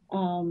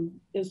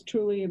is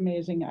truly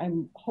amazing.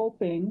 I'm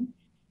hoping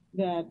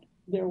that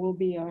there will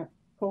be a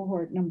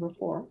cohort number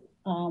 4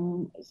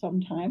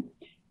 sometime.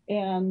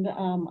 And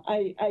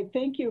I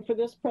thank you for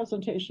this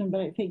presentation,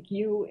 but I thank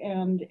you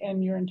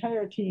and your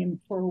entire team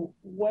for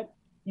what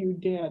you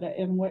did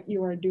and what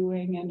you are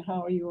doing and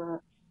how you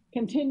are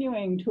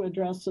continuing to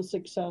address the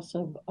success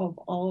of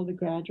all of the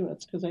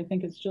graduates, because I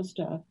think it's just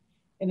an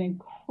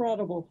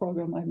incredible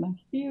program. I'm a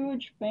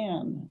huge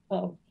fan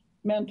of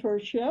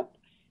mentorship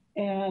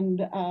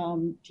and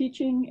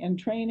teaching and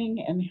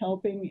training and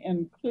helping,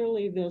 and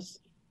clearly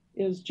this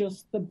is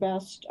just the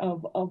best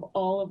of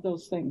all of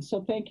those things.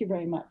 So thank you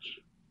very much.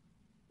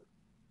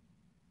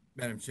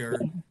 Madam Chair,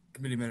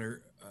 Committee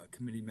Member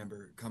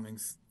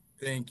Cummings,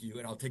 thank you.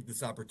 And I'll take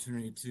this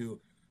opportunity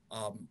to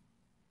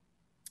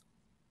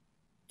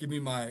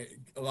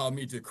allow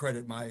me to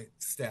credit my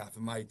staff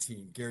and my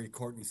team: Gary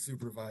Courtney,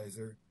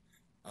 Supervisor,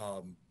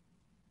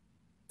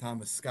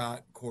 Thomas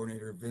Scott,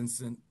 Coordinator,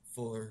 Vincent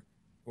Fuller,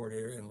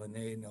 Coordinator, and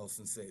Lene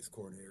Nelson Says,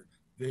 Coordinator.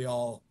 They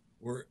all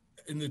were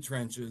in the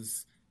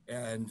trenches,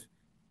 and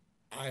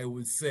I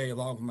would say,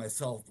 along with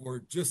myself,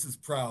 we're just as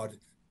proud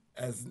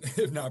as,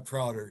 if not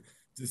prouder,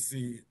 to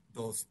see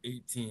those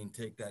 18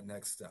 take that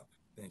next step.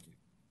 Thank you.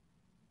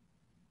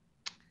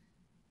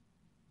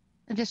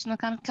 Additional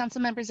council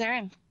members,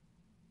 Aaron.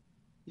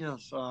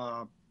 Yes,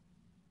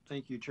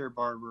 thank you, Chair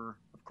Barber.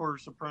 Of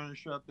course,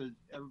 apprenticeship, is,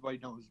 everybody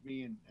knows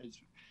me, and it's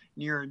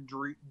near and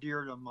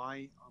dear to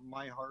my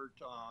heart.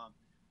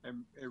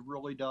 And it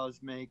really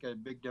does make a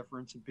big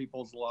difference in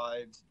people's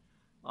lives.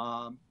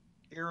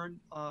 Aaron,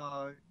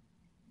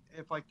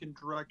 if I can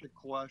direct a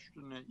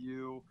question at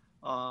you,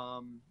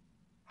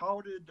 how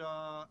did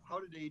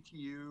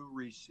ATU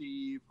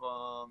receive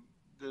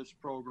this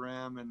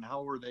program, and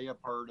how were they a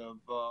part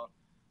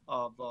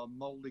of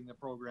molding the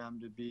program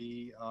to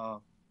be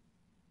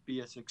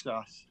a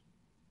success?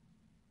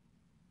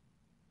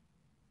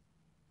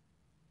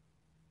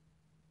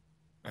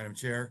 Madam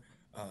Chair,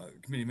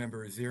 Committee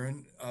Member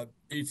Zirin,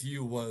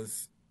 ATU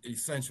was an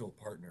essential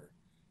partner,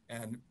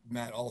 and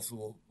Matt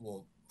also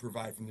will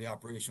provide from the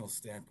operational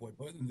standpoint.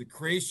 But in the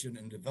creation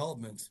and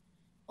development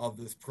of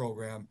this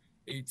program,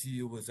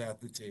 ATU was at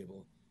the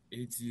table.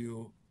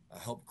 ATU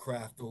helped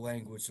craft the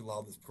language to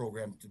allow this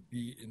program to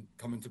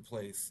come into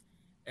place,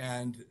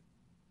 and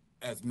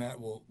as Matt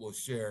will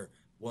share,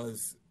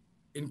 was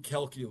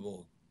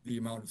incalculable the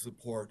amount of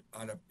support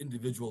on an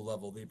individual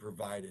level they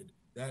provided.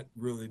 That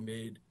really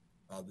made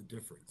the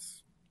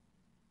difference.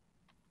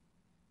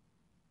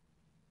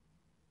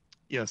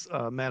 Yes,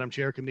 Madam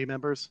Chair, committee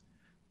members,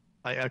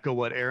 I echo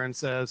what Aaron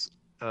says.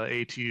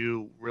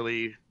 ATU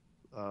really,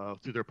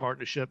 through their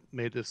partnership,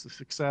 made this a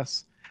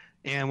success.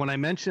 And when I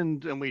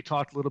mentioned, and we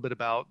talked a little bit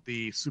about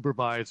the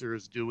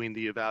supervisors doing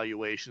the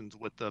evaluations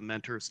with the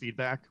mentors'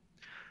 feedback,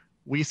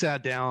 we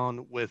sat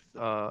down with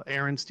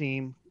Aaron's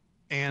team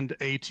and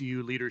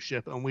ATU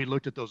leadership, and we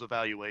looked at those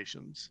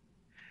evaluations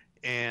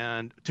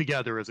and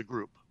together as a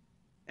group.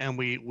 And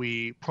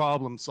we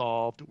problem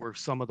solved where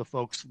some of the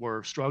folks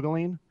were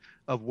struggling,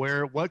 of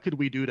what could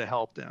we do to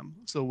help them.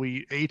 So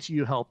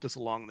ATU helped us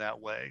along that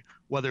way,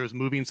 whether it's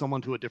moving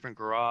someone to a different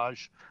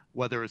garage,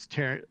 whether it's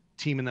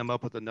teaming them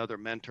up with another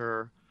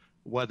mentor,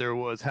 whether it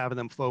was having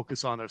them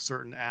focus on a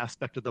certain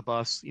aspect of the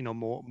bus,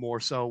 more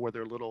so where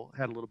they're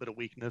had a little bit of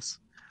weakness,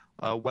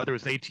 whether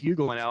it's ATU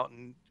going out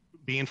and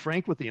being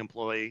frank with the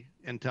employee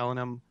and telling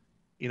them,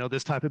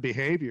 this type of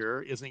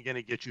behavior isn't going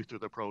to get you through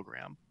the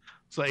program.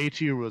 So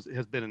ATU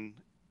has been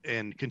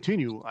and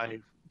continue,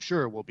 I'm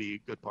sure, will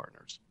be good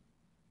partners.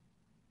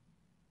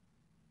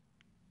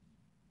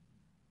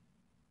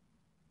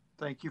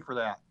 Thank you for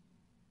that.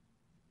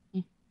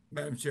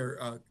 Madam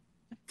Chair,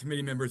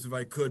 committee members, if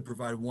I could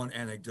provide one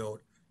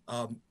anecdote.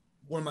 One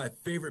of my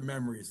favorite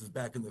memories is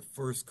back in the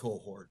first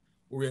cohort,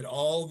 where we had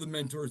all the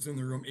mentors in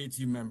the room,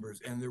 ATU members,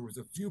 and there was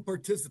a few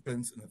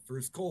participants in the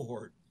first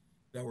cohort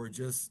that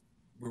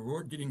we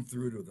weren't getting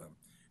through to them.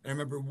 And I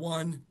remember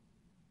one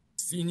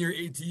senior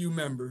ATU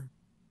member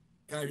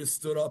kind of just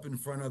stood up in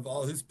front of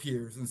all his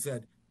peers and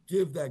said,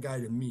 give that guy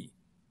to me.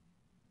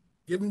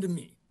 Give him to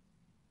me.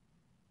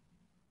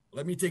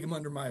 Let me take him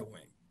under my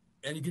wing.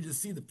 And you could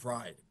just see the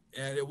pride,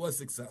 and it was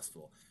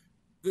successful.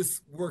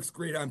 This works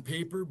great on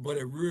paper, but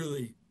it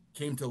really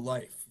came to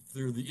life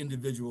through the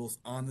individuals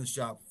on the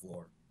shop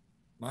floor,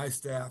 my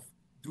staff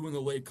doing the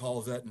late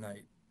calls at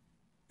night,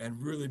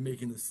 and really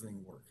making this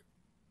thing work.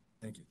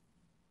 Thank you.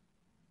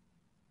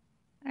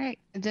 All right,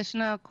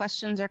 additional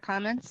questions or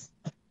comments?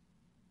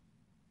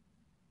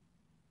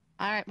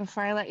 All right,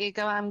 before I let you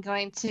go, I'm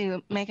going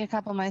to make a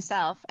couple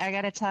myself. I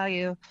got to tell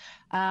you,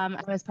 I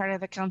was part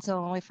of the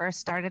council when we first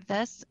started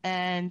this,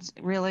 and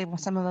really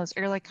some of those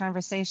early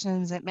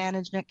conversations at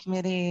management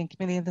committee and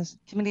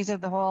committees of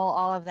the whole,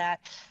 all of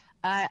that,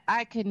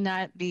 I could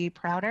not be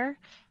prouder.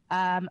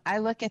 I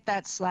look at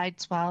that slide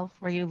 12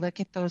 where you look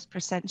at those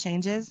percent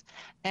changes,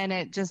 and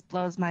it just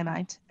blows my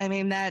mind. I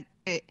mean,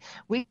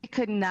 we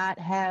could not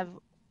have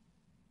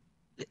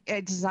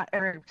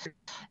or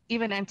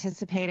even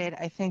anticipated,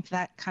 I think,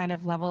 that kind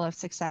of level of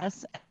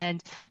success,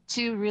 and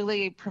to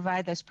really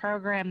provide this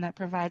program that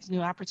provides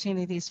new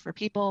opportunities for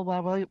people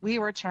while we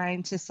were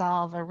trying to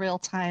solve a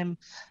real-time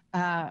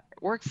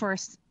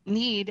workforce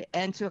need,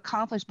 and to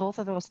accomplish both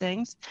of those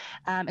things,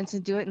 and to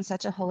do it in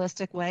such a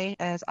holistic way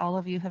as all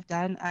of you have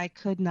done, I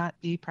could not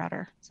be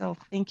prouder. So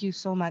thank you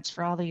so much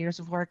for all the years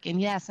of work, and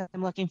yes,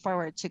 I'm looking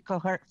forward to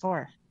cohort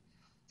 4.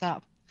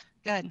 So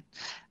good.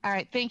 All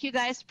right. Thank you,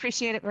 guys.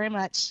 Appreciate it very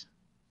much.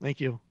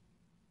 Thank you.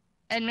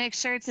 And make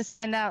sure to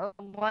send out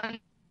one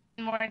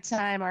more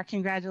time our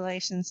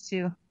congratulations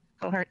to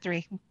cohort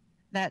 3.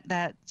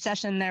 That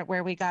session there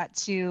where we got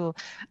to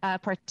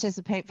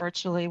participate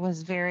virtually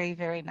was very,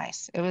 very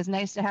nice. It was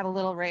nice to have a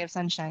little ray of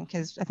sunshine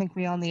because I think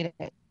we all needed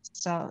it.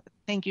 So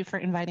thank you for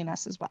inviting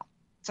us as well.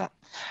 So,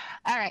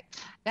 all right.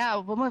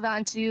 Now we'll move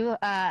on to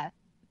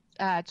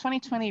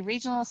 2020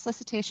 regional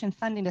solicitation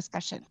funding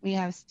discussion. We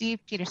have Steve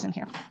Peterson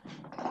here.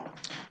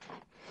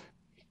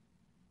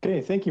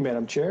 Okay, thank you,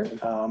 Madam Chair.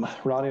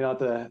 Rounding out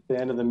the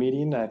end of the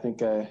meeting, I think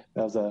that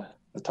was a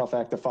tough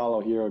act to follow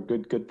here, a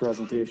good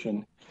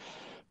presentation.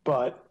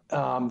 But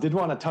did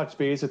want to touch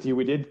base with you.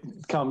 We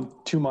did come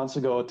 2 months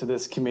ago to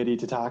this committee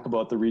to talk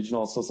about the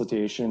regional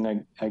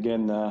solicitation.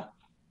 Again,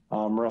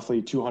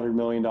 roughly $200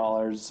 million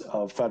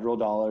of federal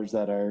dollars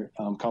that are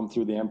come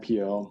through the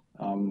MPO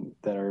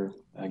that are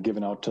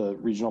given out to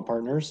regional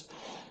partners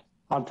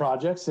on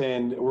projects,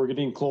 and we're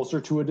getting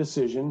closer to a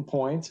decision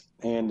point.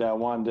 And I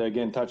wanted to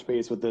again touch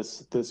base with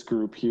this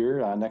group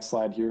here. Next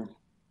slide here,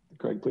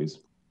 Craig, please.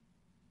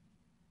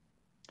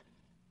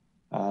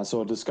 So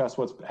we'll discuss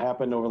what's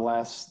happened over the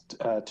last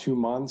 2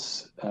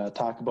 months,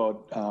 talk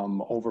about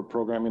over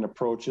programming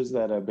approaches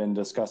that have been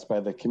discussed by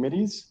the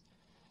committees.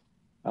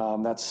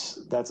 That's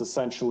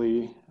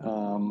essentially,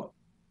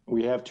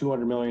 we have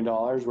 $200 million.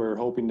 We're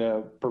hoping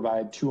to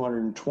provide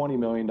 $220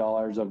 million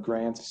of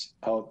grants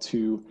out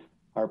to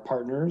our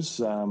partners,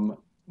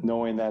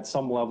 knowing that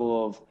some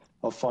level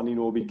of funding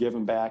will be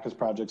given back as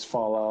projects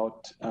fall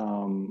out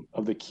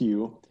of the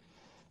queue.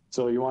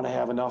 So you want to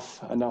have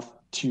enough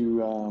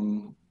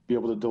to be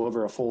able to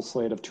deliver a full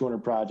slate of 200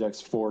 projects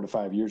 4 to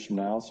 5 years from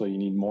now. So you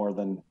need more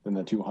than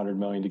the 200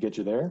 million to get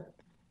you there.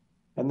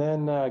 And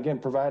then again,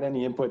 provide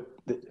any input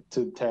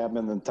to TAB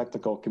and the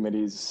technical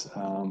committees.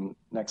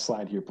 Next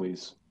slide here,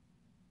 please.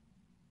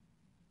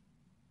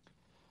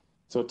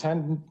 So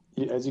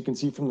as you can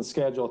see from the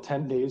schedule,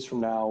 10 days from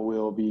now,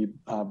 we'll be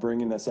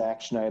bringing this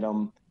action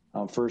item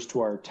first to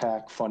our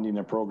TAC funding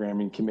and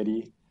programming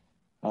committee.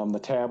 The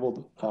TAB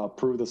will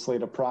approve the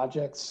slate of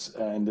projects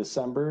in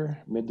December,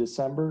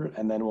 mid-December,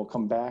 and then we'll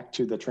come back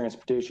to the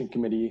transportation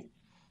committee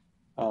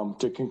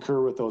to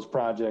concur with those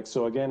projects.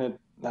 So again,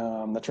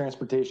 the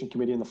transportation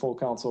committee and the full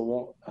council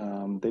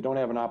won't, they don't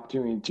have an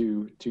opportunity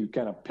to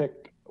kind of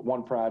pick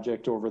one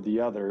project over the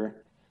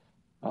other.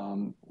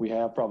 We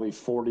have probably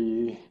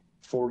 40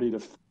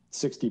 to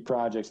 60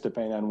 projects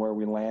depending on where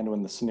we land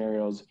in the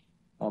scenarios.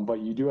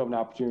 But you do have an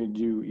opportunity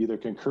to either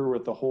concur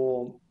with the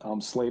whole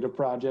slate of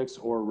projects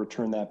or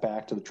return that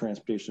back to the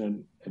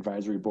Transportation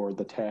Advisory Board,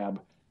 the TAB,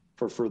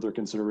 for further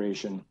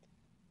consideration.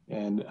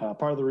 And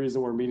part of the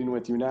reason we're meeting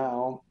with you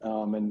now,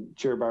 and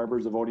Chair Barber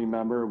is a voting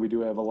member, we do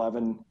have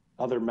 11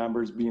 other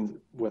members being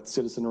with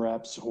citizen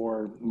reps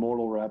or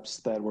modal reps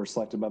that were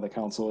selected by the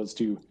council, is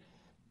to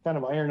kind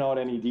of iron out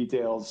any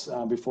details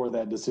before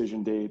that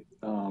decision date,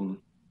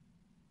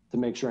 to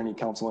make sure any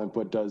council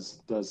input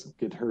does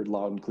get heard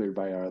loud and clear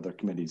by our other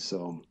committees.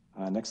 So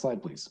next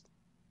slide, please.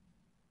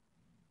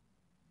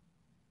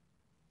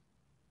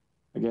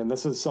 Again,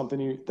 this is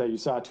something that you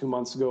saw 2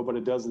 months ago, but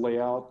it does lay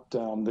out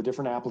the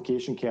different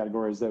application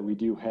categories that we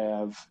do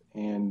have,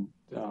 and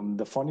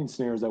the funding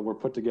scenarios that were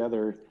put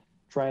together,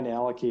 trying to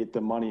allocate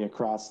the money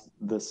across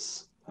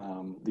these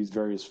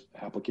various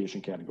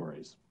application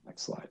categories.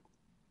 Next slide.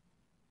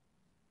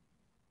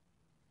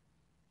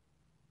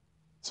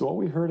 So what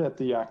we heard at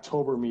the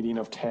October meeting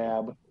of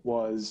TAB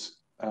was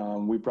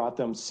we brought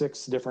them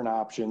 6 different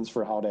options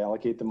for how to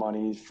allocate the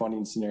money,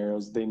 funding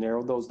scenarios. They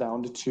narrowed those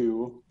down to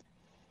 2.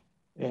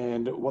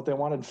 And what they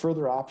wanted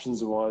further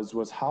options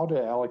was how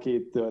to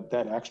allocate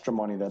that extra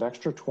money, that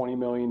extra $20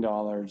 million.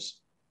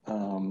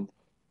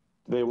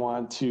 They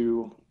want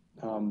to,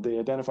 they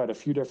identified a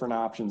few different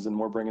options, and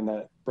we're bringing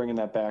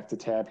that back to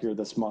TAB here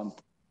this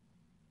month.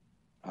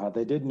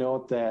 They did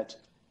note that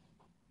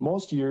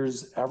most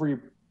years, every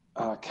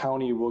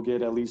county will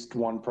get at least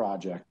one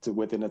project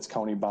within its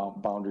county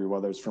boundary,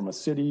 whether it's from a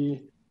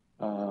city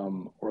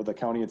or the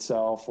county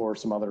itself or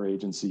some other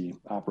agency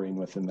operating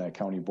within that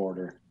county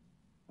border.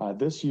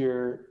 This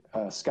year,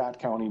 Scott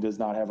County does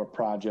not have a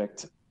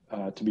project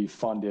to be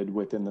funded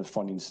within the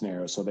funding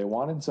scenario. So they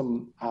wanted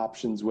some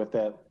options with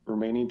that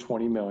remaining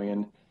 20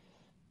 million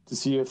to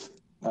see if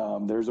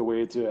there's a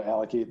way to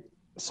allocate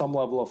some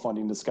level of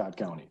funding to Scott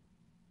County.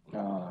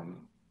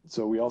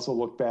 So we also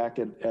look back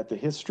at the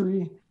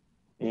history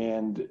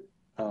and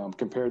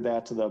compared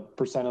that to the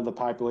percent of the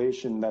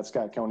population that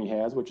Scott County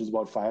has, which is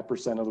about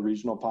 5% of the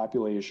regional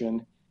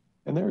population.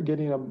 And they're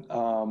getting,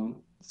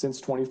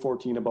 since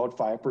 2014, about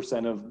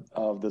 5%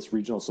 of this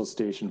regional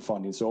solicitation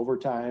funding. So over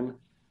time,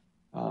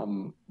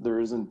 there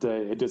isn't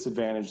a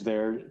disadvantage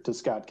there to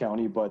Scott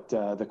County, but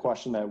the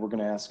question that we're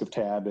going to ask of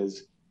TAB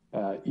is,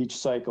 each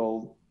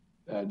cycle,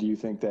 do you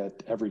think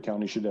that every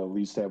county should at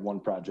least have one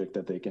project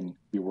that they can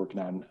be working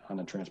on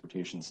a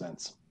transportation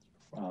sense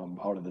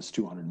out of this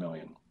 200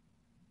 million?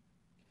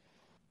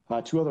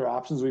 Two other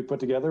options we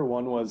put together.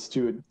 One was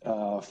to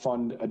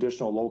fund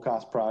additional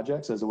low-cost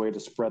projects as a way to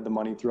spread the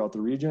money throughout the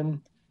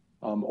region,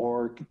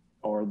 or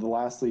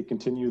lastly,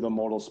 continue the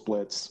modal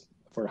splits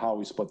for how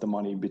we split the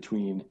money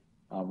between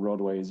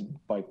roadways,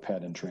 bike,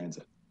 ped, and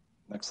transit.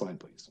 Next slide,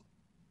 please.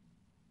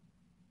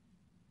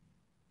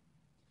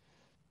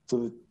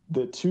 So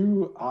the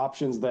two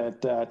options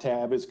that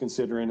TAB is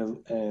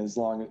considering, as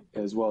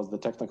well as the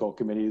technical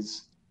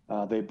committees,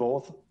 they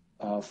both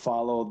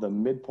follow the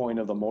midpoint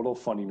of the modal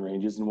funding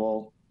ranges,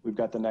 and we've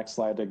got the next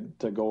slide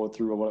to go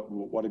through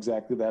what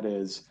exactly that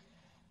is.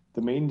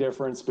 The main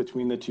difference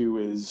between the two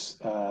is,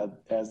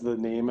 as the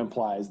name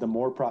implies, the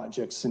more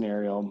project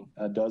scenario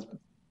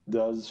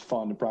does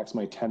fund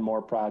approximately 10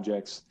 more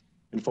projects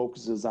and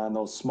focuses on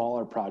those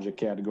smaller project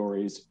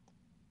categories,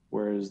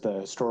 whereas the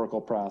historical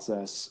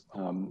process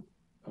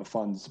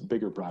funds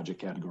bigger project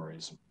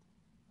categories.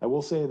 I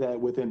will say that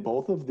within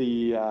both of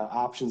the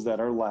options that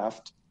are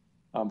left,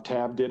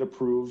 TAB did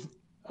approve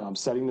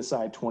setting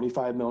aside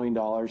 $25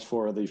 million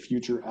for the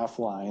future F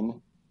line.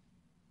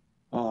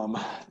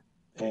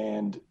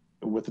 And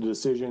with the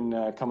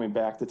decision coming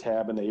back to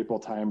TAB in the April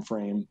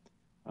timeframe,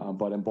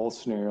 but in both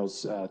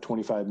scenarios,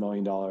 $25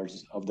 million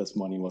of this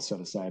money was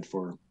set aside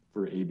for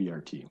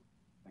ABRT.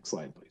 Next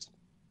slide, please.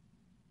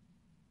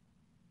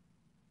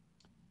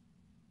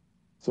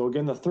 So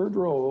again, the third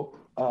row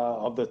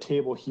of the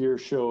table here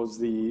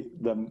shows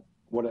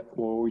what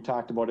we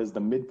talked about is the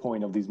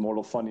midpoint of these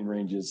modal funding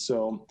ranges.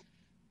 So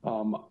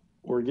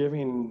we're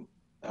giving,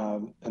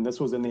 and this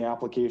was in the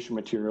application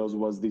materials,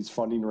 was these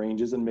funding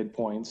ranges and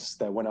midpoints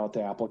that went out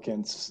to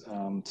applicants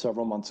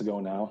several months ago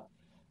now,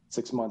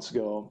 6 months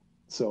ago.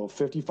 So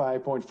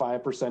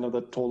 55.5% of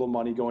the total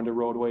money going to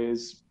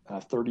roadways,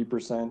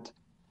 30%,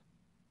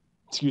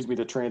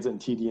 to transit and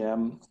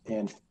TDM,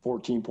 and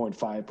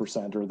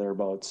 14.5% or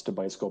thereabouts to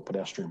bicycle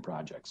pedestrian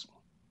projects.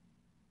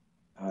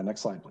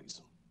 Next slide,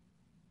 please.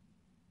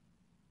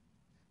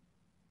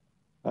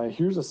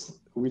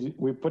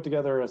 We put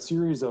together a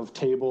series of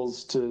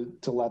tables to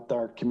let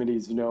our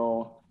committees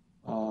know,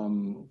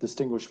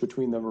 distinguish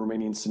between the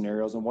remaining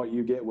scenarios and what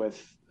you get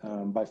with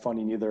by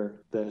funding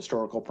either the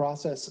historical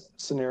process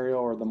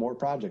scenario or the more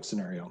project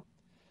scenario.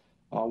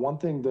 One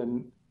thing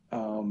to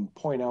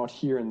point out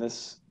here in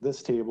this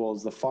table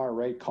is the far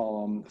right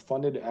column,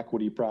 funded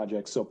equity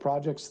projects. So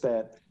projects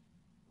that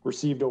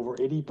received over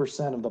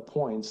 80% of the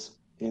points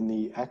in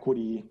the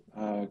equity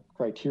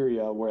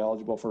criteria were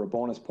eligible for a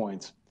bonus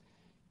points.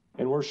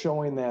 And we're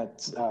showing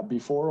that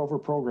before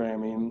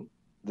overprogramming,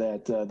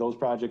 that those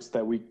projects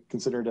that we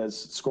considered as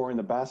scoring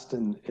the best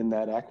in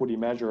that equity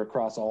measure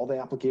across all the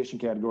application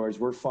categories,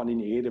 we're funding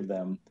 8 of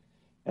them.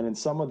 And in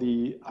some of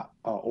the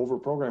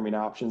overprogramming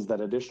options,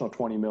 that additional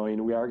 20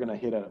 million, we are going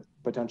to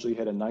potentially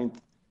hit a 9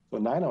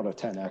 out of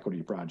 10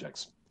 equity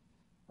projects.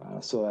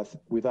 So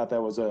we thought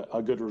that was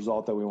a good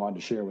result that we wanted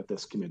to share with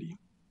this committee.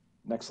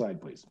 Next slide,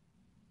 please.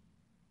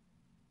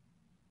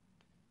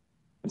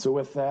 And so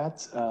with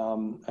that,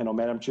 I know,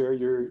 Madam Chair,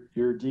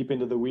 you're deep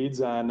into the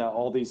weeds on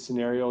all these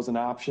scenarios and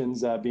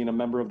options, being a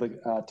member of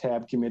the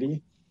TAB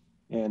committee.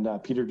 And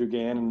Peter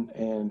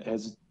Dugan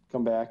has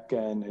come back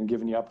and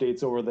given you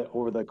updates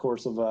over the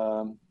course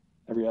of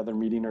every other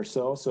meeting or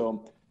so.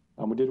 So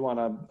we did want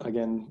to,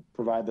 again,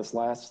 provide this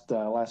last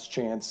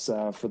chance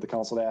for the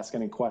council to ask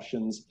any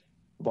questions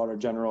about our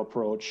general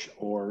approach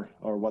or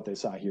what they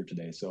saw here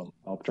today. So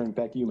I'll turn it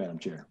back to you, Madam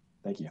Chair.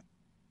 Thank you.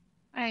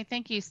 All right,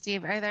 thank you,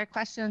 Steve. Are there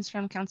questions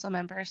from council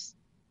members?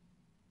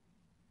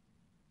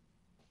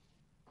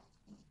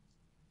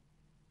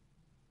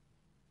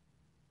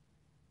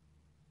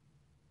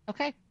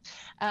 Okay.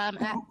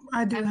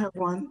 I do have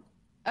one.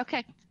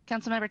 Okay,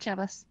 Councilmember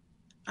Chambliss.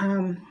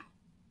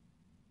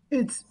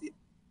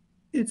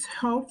 It's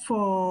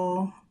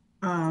helpful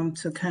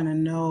to kind of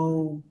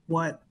know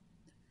what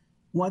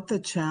the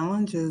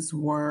challenges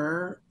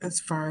were as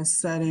far as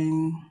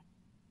setting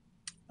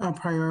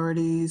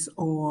priorities,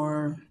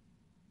 or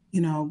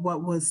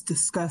what was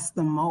discussed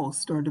the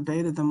most or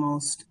debated the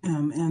most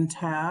in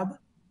TAB,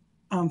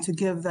 to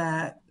give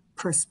that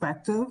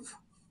perspective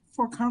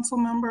for council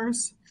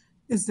members.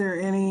 Is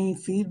there any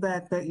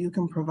feedback that you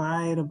can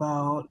provide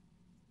about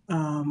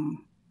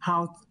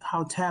how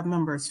TAB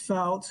members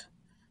felt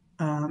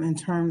in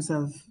terms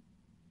of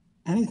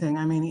anything?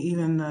 I mean,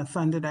 even the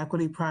funded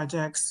equity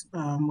projects,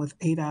 with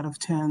 8 out of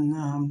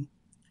 10,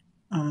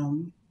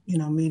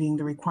 meeting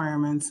the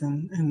requirements,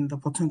 and the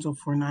potential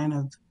for 9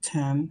 of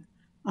 10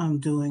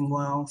 doing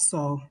well.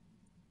 So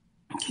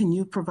can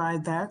you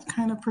provide that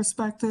kind of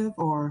perspective,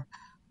 or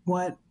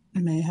what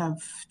may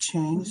have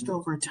changed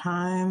over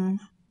time?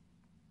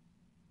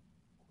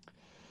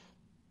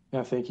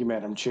 Yeah, thank you,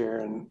 Madam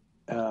Chair and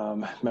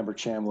Member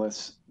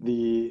Chambliss.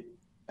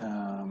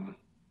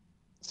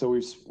 So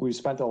we've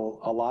spent a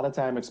lot of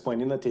time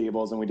explaining the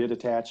tables, and we did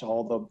attach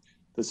all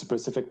the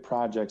specific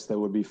projects that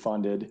would be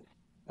funded.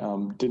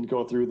 Didn't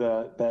go through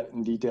that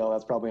in detail.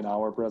 That's probably an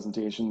hour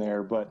presentation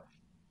there, but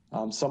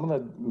some of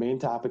the main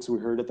topics we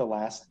heard at the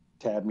last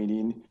TAB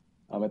meeting,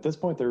 at this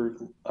point, they're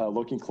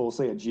looking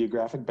closely at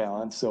geographic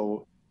balance.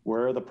 So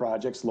where are the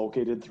projects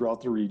located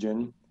throughout the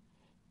region?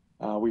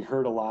 We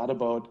heard a lot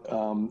about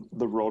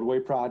the roadway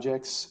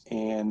projects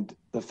and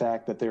the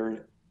fact that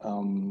they're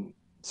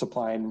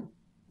supplying,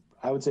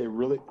 I would say,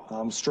 really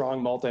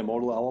strong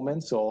multimodal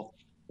elements. So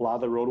a lot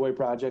of the roadway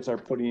projects are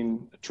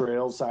putting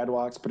trails,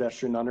 sidewalks,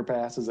 pedestrian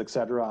underpasses, et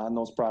cetera, on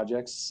those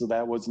projects. So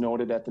that was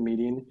noted at the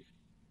meeting.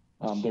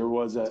 There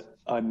was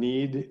a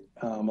need,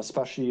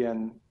 especially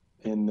in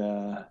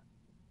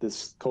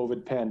this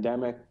COVID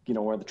pandemic,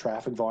 where the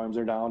traffic volumes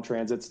are down,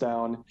 transit's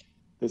down.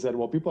 They said,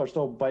 well, people are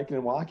still biking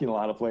and walking a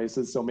lot of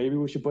places, so maybe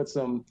we should put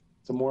some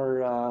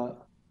more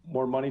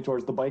money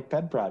towards the bike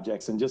ped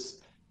projects, and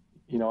just,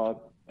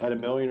 at $1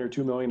 million or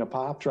 $2 million a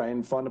pop, try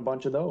and fund a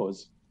bunch of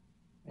those.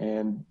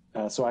 And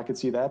so I could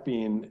see that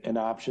being an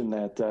option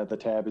that the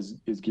TAB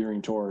is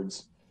gearing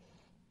towards.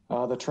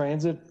 The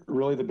transit,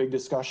 really the big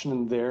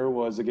discussion there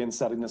was, again,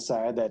 setting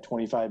aside that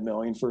 $25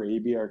 million for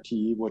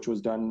ABRT, which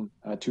was done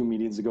 2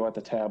 meetings ago at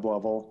the TAB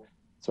level.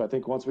 So I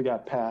think once we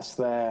got past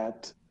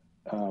that,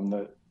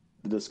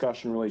 the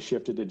discussion really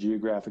shifted to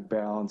geographic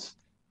balance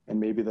and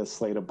maybe the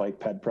slate of bike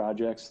ped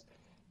projects.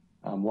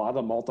 A lot of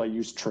the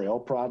multi-use trail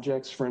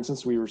projects, for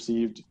instance, we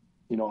received,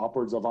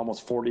 upwards of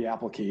almost 40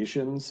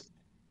 applications,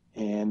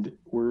 and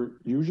we're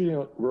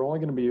only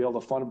going to be able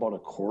to fund about a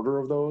quarter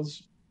of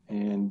those.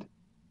 And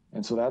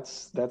so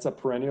that's a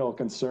perennial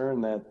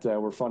concern that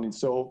we're funding.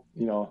 So,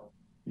 you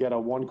got a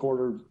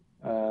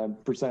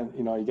 0.25%,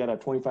 you got a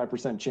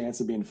 25%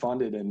 chance of being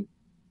funded in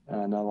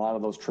a lot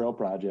of those trail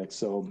projects.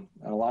 So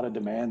a lot of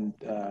demand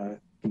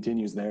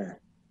continues there.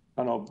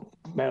 I don't know,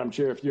 Madam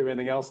Chair, if you have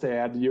anything else to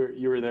add.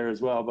 You were there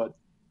as well, but.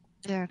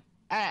 Yeah,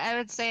 I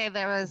would say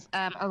there was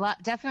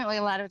definitely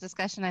a lot of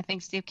discussion. I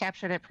think Steve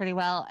captured it pretty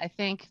well. I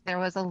think there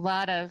was a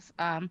lot of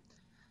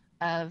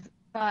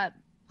thought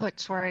put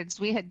towards.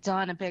 We had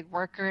done a big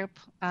work group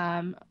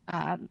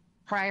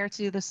prior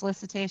to the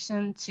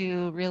solicitation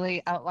to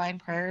really outline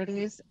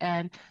priorities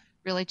and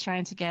really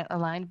trying to get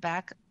aligned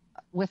back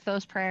with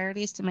those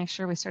priorities to make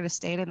sure we sort of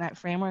stayed in that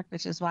framework,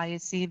 which is why you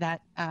see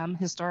that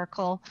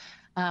historical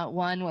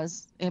one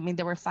was,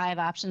 there were 5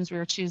 options we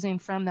were choosing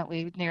from that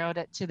we narrowed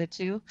it to the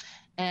 2.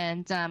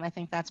 And I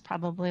think that's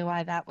probably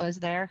why that was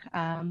there.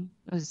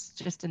 It was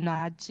just a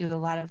nod to a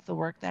lot of the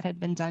work that had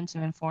been done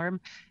to inform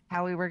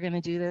how we were going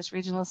to do this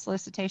regional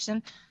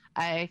solicitation.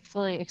 I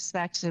fully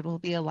expect it will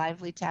be a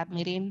lively TAB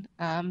meeting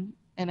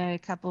in a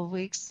couple of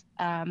weeks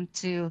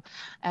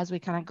as we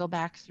kind of go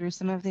back through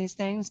some of these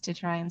things to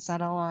try and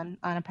settle on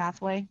a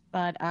pathway.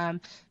 But,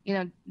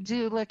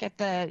 do look at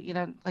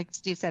the, like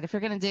Steve said, if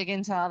you're going to dig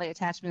into all the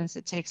attachments,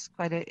 it takes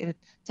it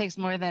takes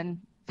more than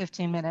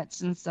 15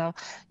 minutes. And so,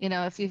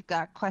 if you've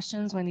got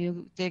questions when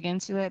you dig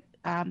into it,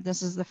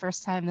 this is the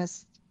first time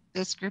this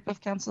group of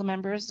council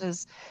members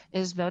is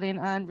voting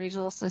on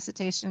regional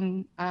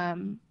solicitation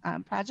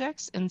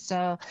projects. And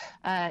so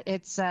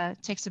it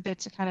takes a bit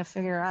to kind of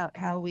figure out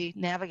how we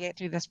navigate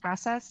through this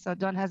process. So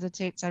don't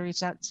hesitate to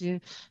reach out to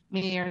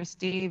me or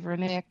Steve or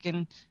Nick,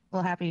 and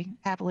we'll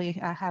happily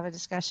have a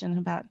discussion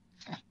about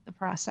the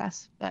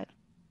process. But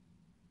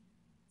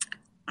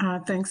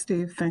thanks,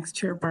 Steve. Thanks,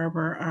 Chair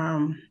Barber.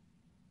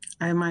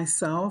 I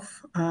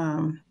myself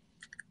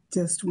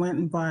just went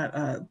and bought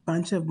a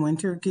bunch of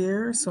winter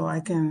gear so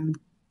I can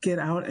get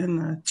out in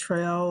the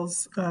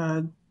trails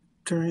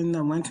during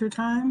the winter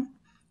time.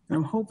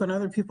 I'm hoping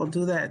other people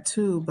do that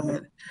too,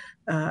 but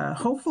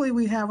hopefully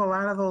we have a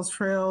lot of those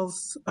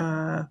trails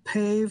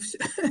paved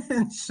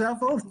and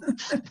shoveled,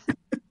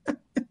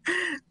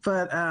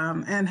 but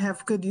and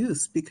have good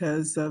use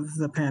because of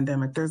the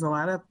pandemic. There's a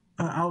lot of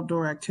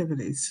outdoor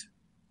activities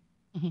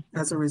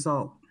as a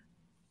result.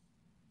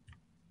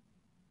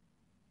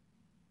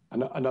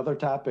 Another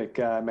topic,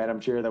 Madam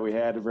Chair, that we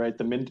had, right?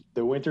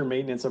 The winter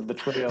maintenance of the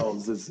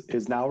trails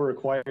is now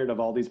required of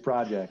all these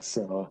projects.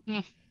 So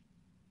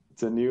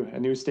it's a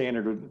new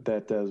standard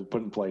that is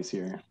put in place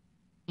here.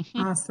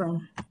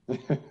 Awesome.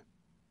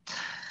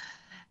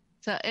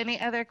 So any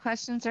other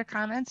questions or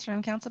comments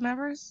from council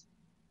members?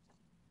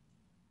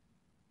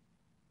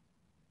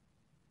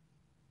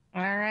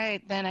 All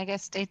right, then I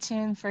guess stay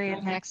tuned for your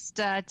next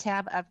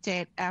tab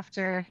update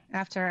after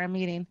our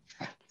meeting.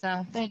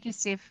 So thank you,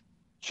 Steve.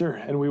 Sure,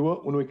 and we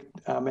will,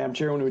 Madam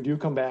Chair, when we do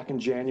come back in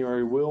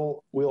January,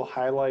 we'll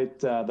highlight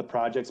the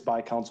projects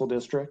by council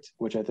district,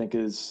 which I think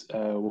is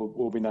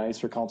will be nice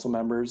for council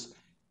members,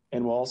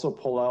 and we'll also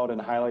pull out and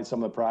highlight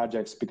some of the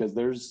projects because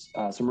there's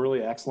some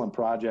really excellent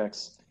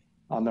projects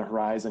on the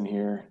horizon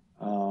here,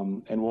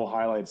 and we'll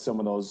highlight some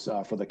of those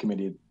for the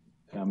committee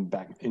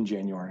back in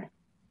January.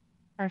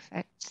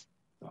 Perfect.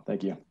 So,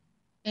 thank you.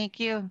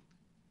 Thank you.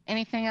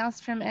 Anything else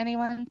from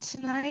anyone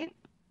tonight?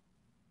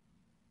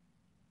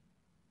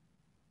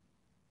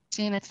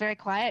 Seeing it's very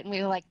quiet and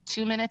we're like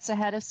 2 minutes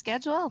ahead of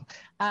schedule,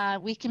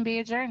 we can be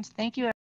adjourned. Thank you.